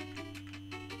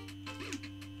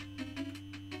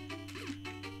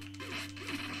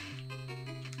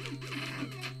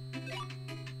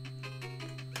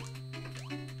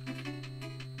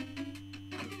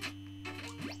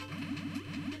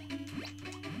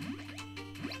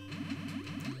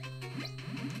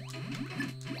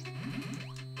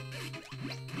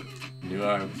 Knew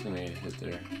I was gonna get hit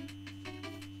there.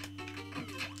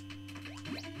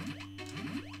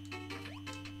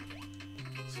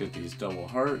 Let's get these double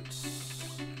hearts.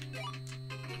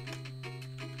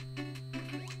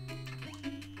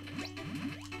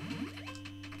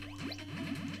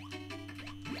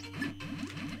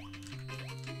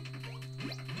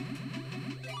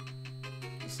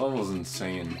 This level's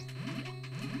insane.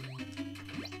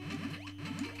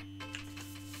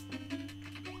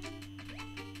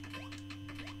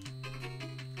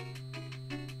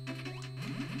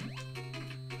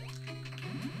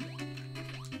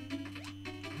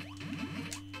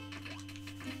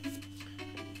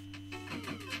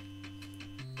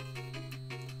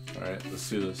 Alright, let's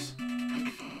do this.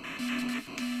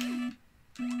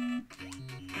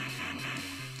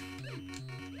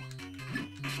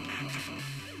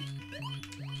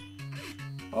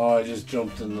 Oh, I just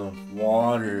jumped in the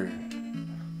water.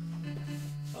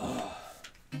 Oh.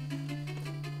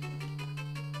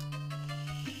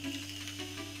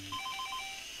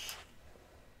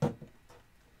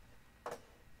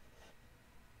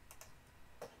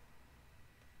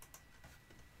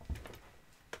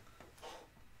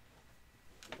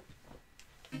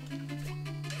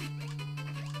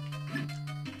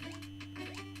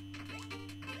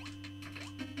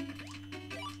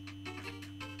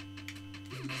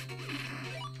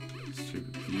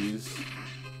 These.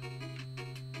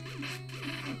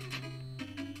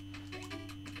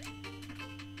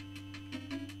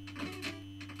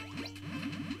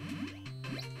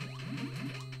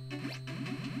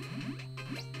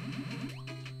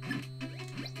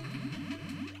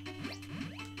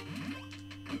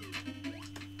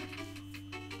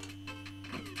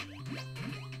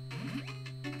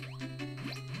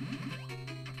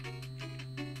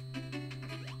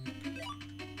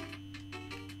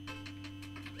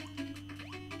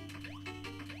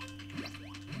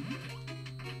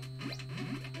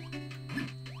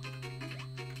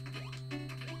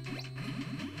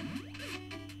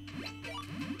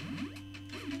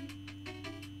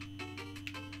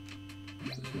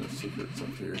 There's no secrets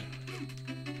up here.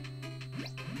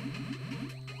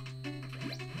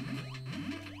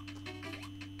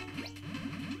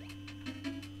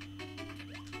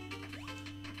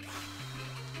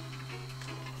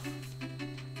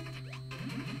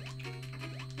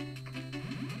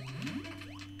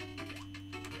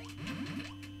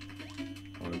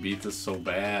 beat this so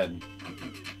bad.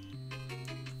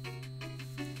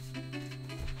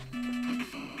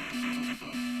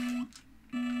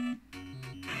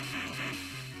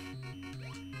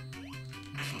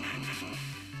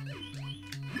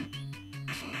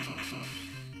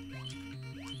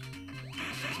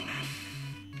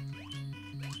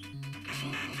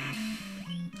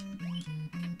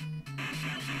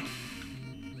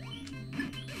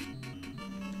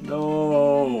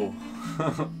 No.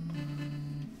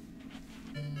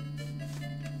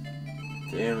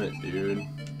 Damn it, dude.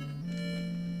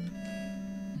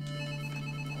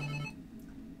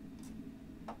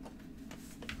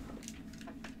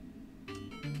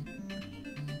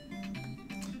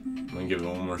 I'm gonna give it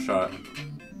one more shot.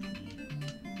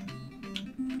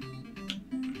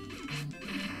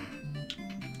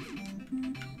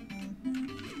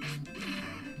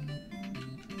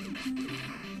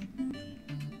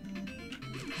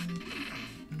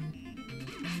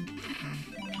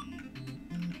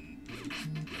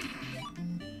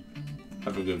 I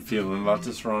have a good feeling about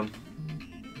this run.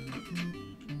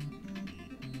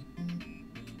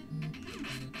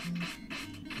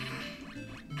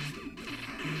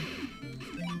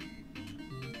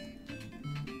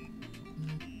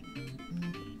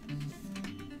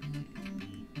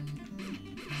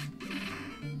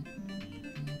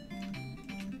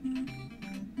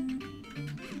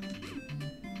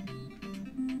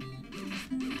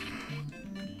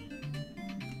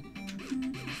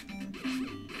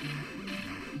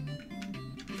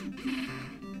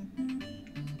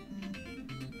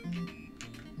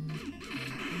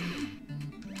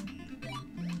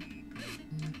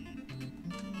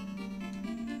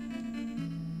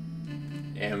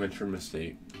 Amateur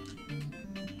mistake.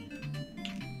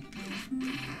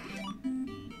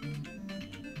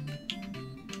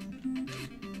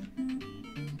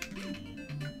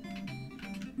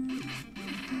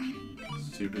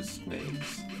 Stupid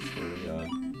snakes. Swear to God.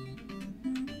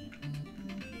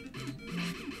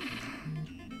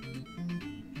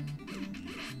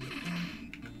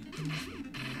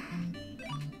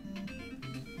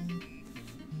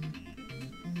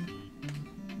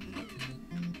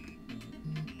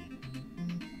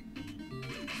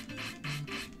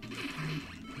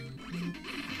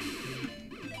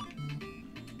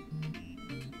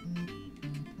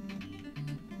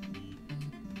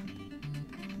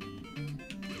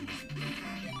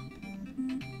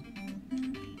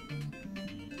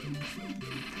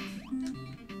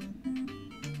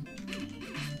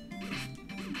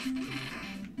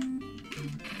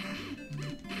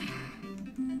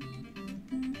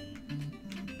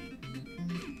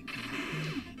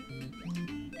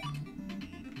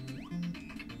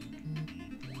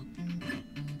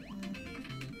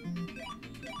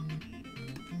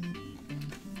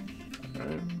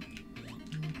 Alright.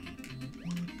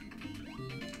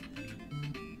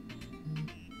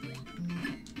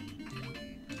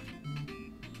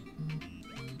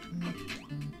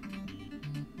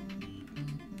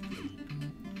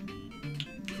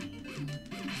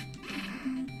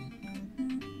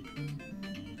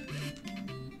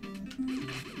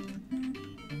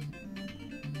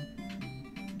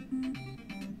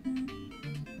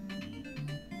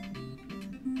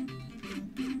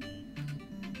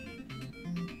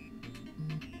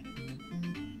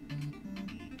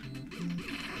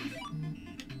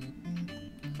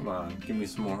 Come on, give me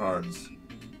some more hearts.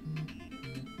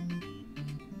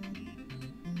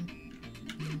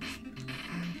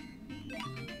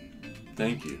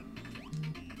 Thank you.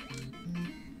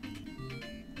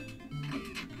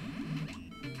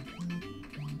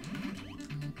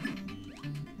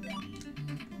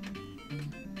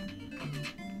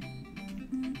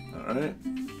 Alright,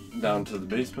 down to the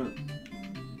basement.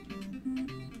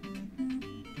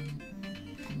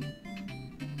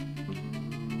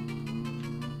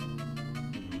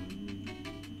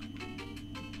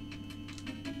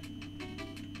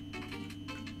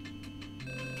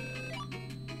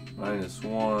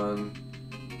 -1.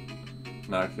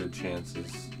 Not good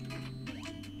chances.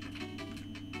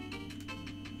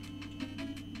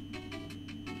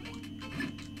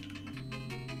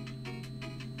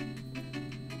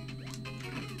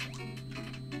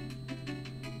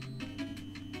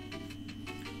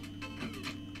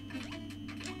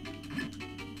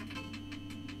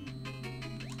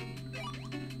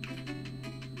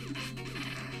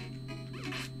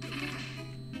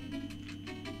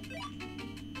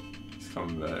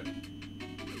 Coming back.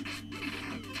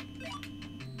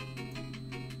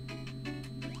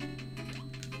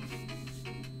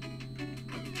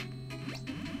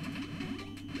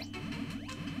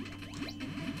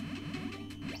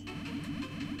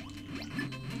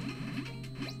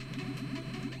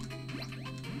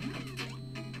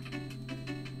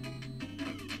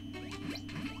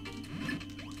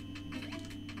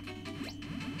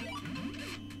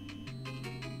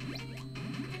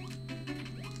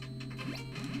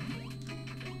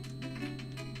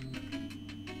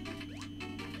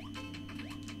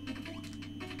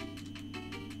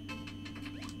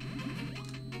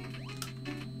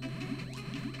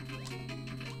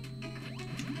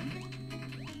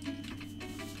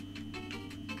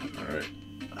 Alright.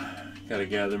 Gotta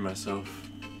gather myself.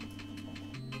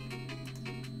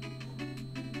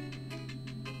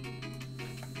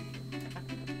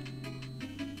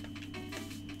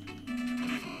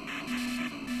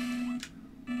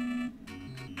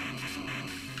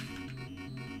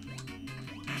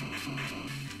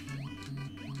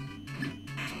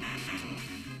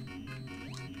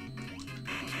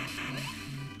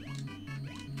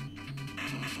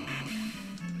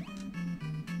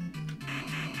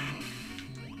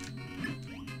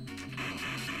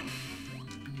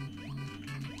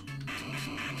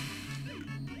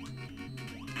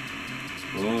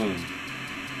 Boom.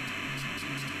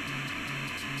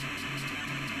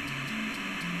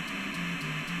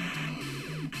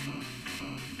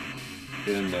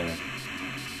 Get in there.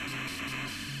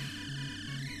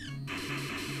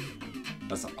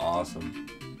 That's awesome.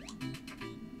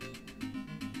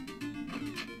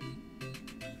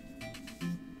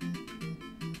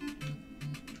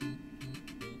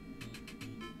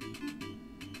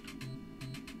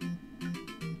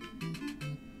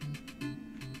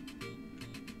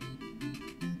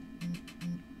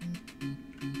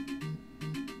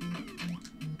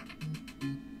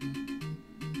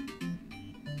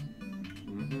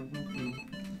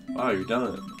 Wow, you're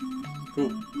done it.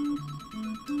 Cool.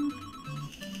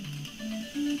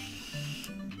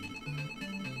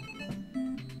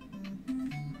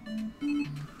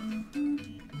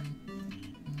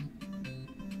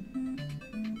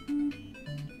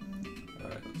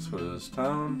 Alright, let's go to this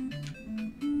town.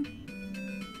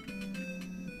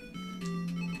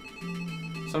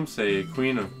 Some say a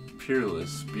queen of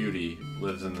peerless beauty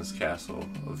lives in this castle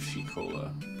of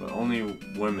Shikola, but only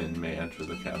women may enter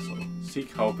the castle.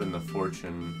 Seek help in the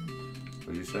fortune...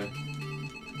 What did you say?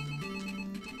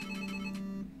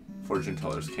 Fortune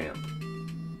teller's camp.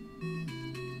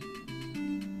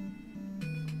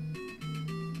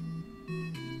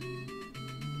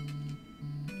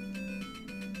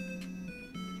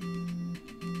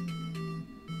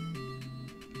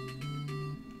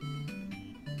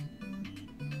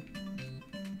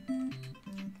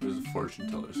 There's a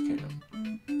fortune teller's camp.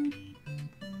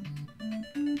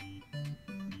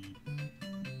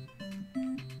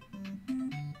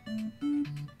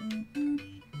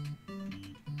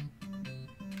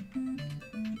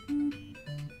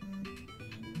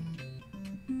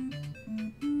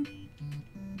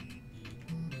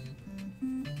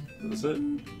 That's it?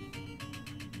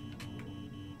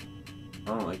 I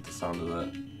don't like the sound of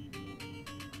that.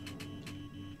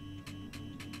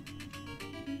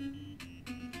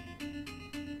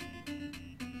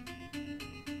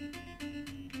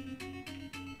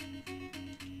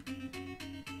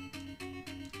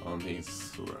 I don't think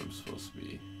it's where I'm supposed to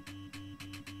be.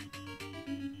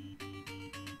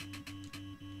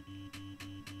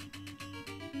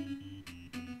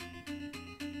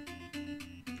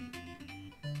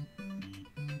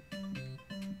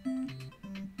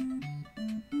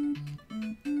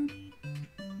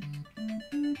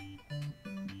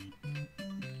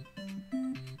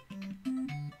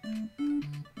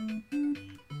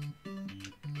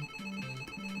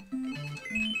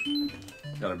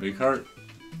 Got a big heart.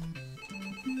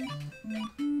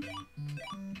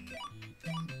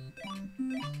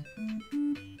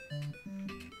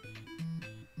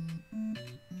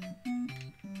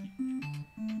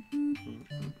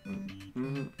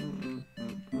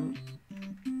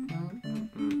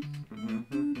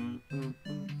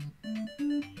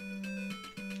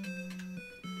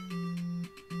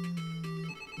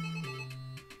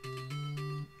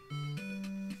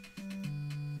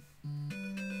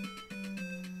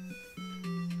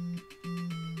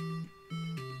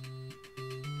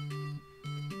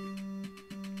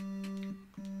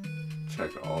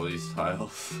 Check all these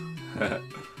tiles.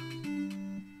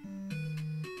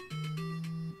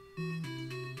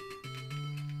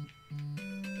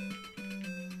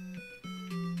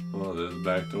 Oh, there's a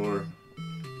back door.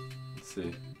 Let's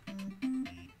see.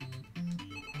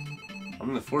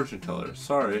 I'm the fortune teller.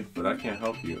 Sorry, but I can't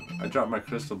help you. I dropped my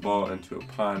crystal ball into a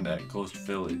pond at Ghost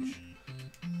Village.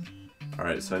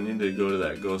 Alright, so I need to go to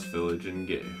that Ghost Village and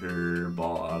get her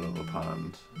ball out of a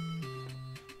pond.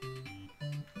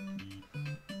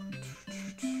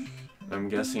 I'm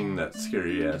guessing that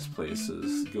scary ass place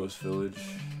is Ghost Village.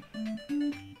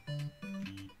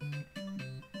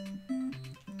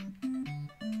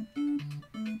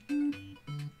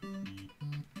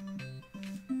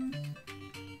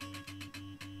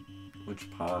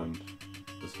 Which pond?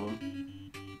 This one?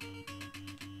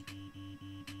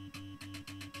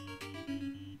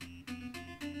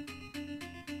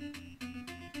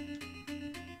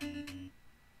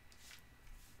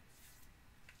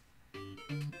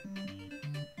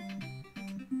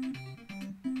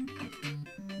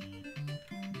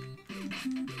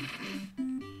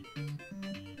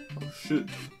 Shoot.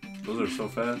 Those are so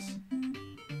fast.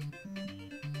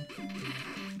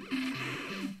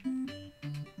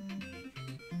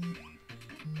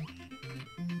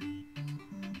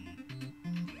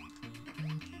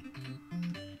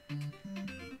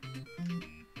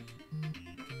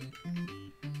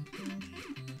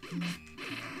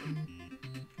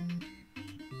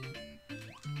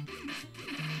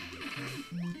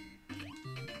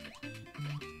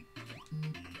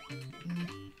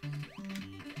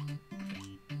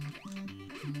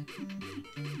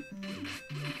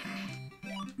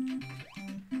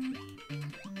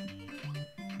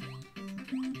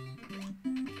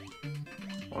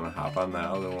 Want to hop on that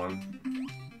other one.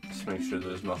 Just make sure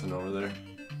there's nothing over there.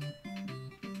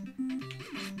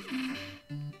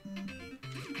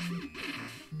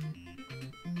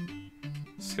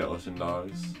 Skeleton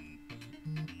dogs.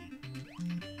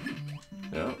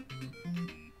 Yep.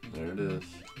 There it is.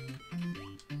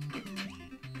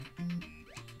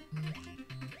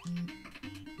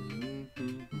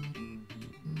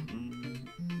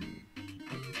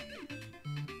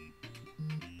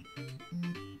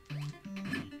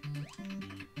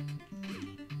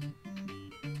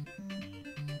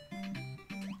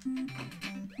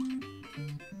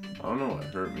 I don't know what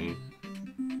hurt me.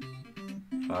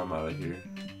 I'm out of here.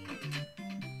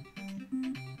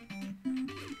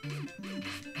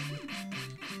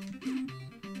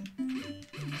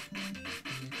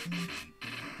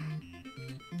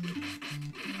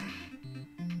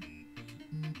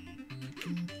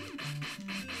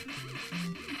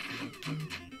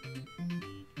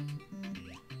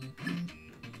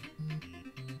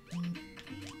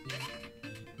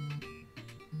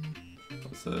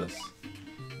 What's this?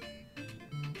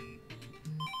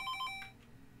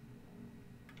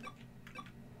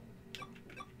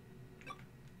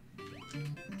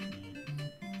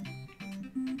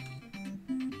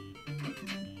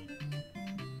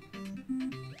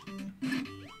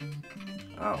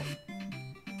 Ow.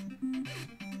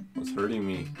 What's hurting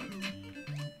me?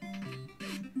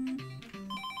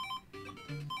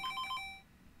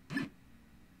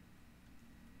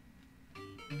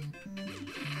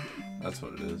 That's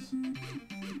what it is.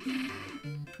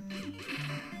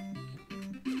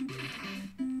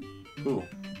 Cool.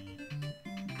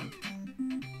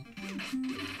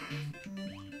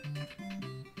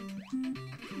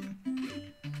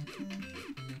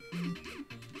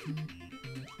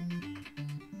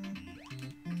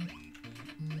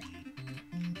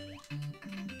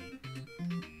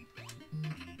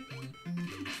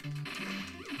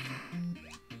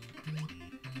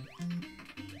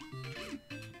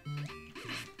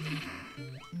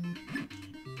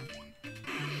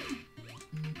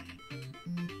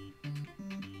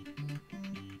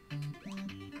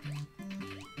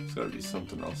 There's gotta be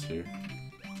something else here.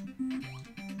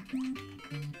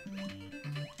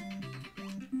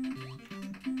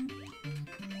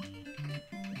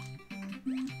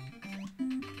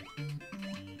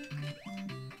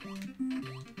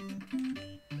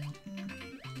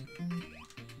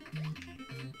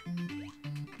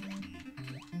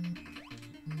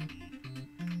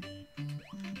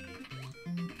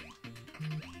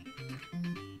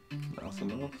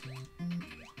 Nothing else?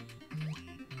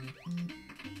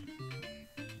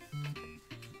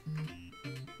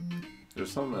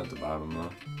 There's something at the bottom though.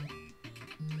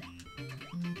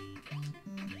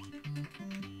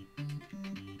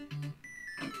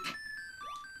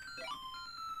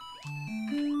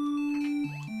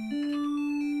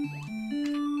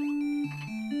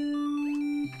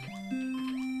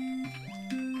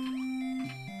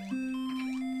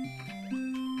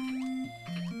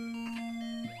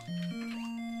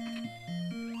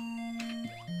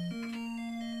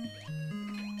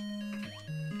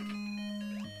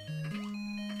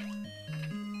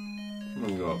 I'm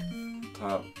gonna go up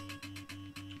top.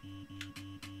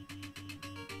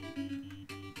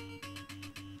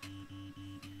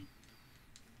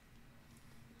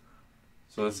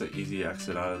 So that's an easy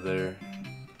exit out of there.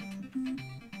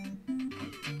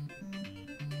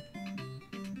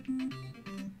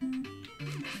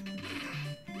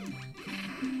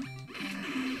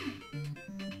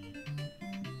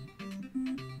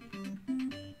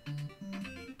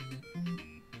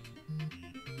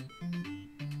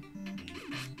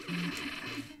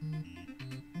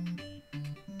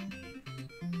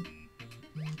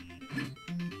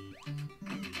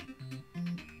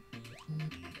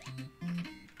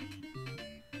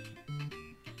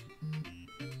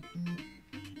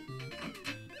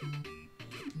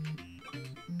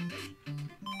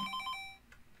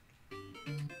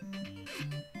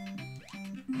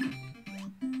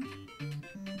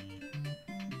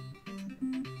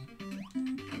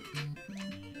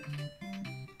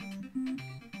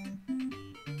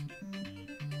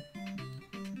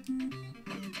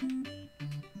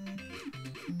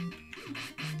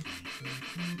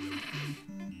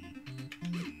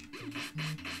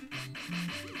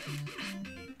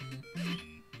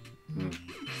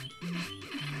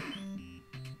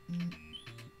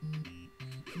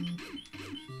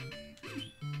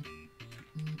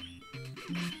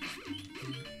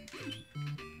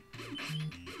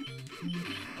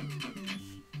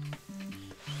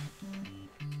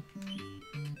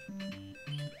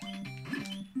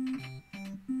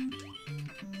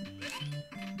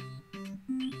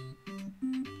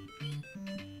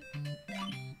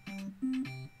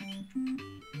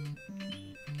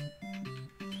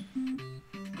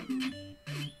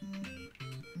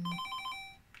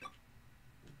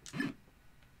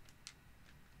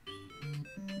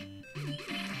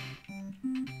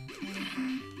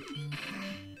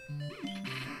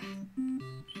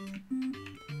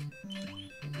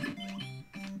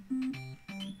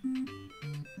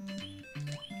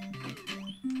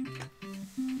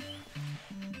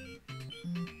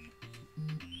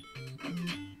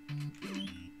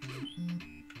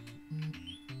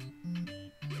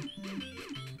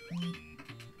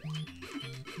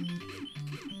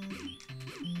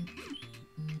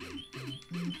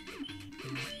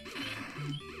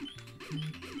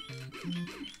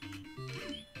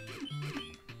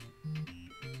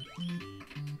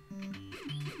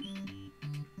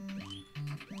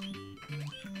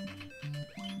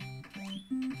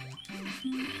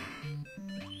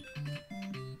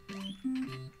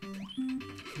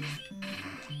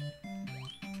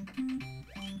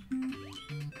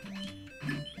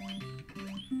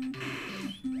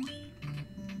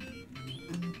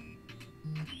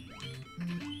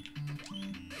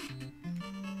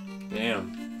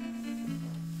 Damn.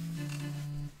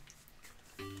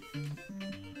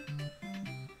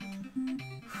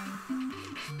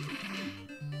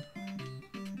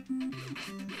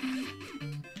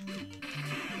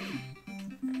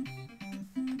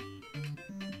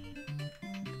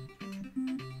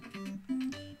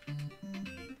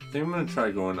 I think I'm gonna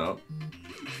try going up.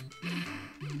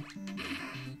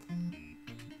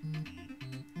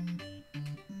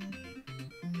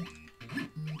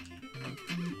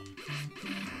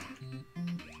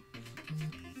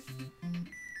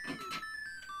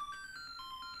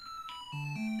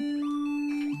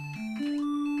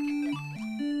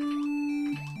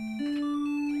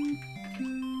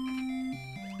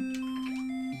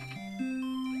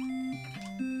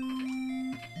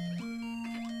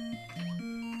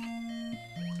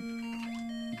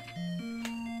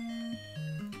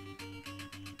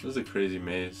 This is a crazy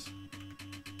maze.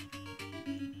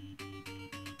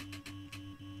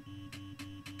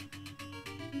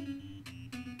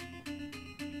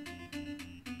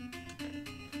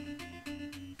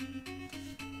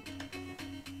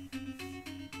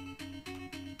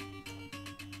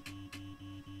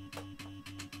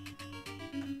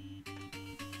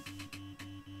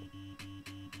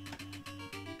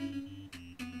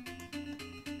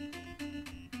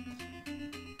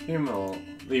 I'm gonna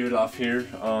leave it off here.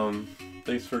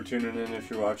 Thanks for tuning in if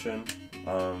you're watching.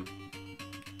 I'll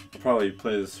probably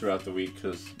play this throughout the week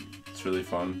because it's really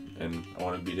fun and I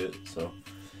want to beat it. So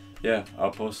yeah,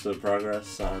 I'll post the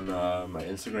progress on my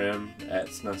Instagram at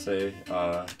Snesei,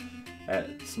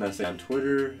 at Snesei on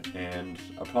Twitter, and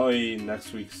I'll probably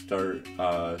next week start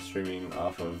streaming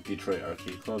off of Detroit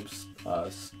Arcade Club's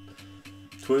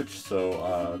Twitch,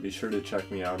 so be sure to check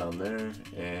me out on there.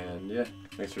 And yeah,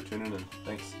 thanks for tuning in.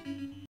 Thanks.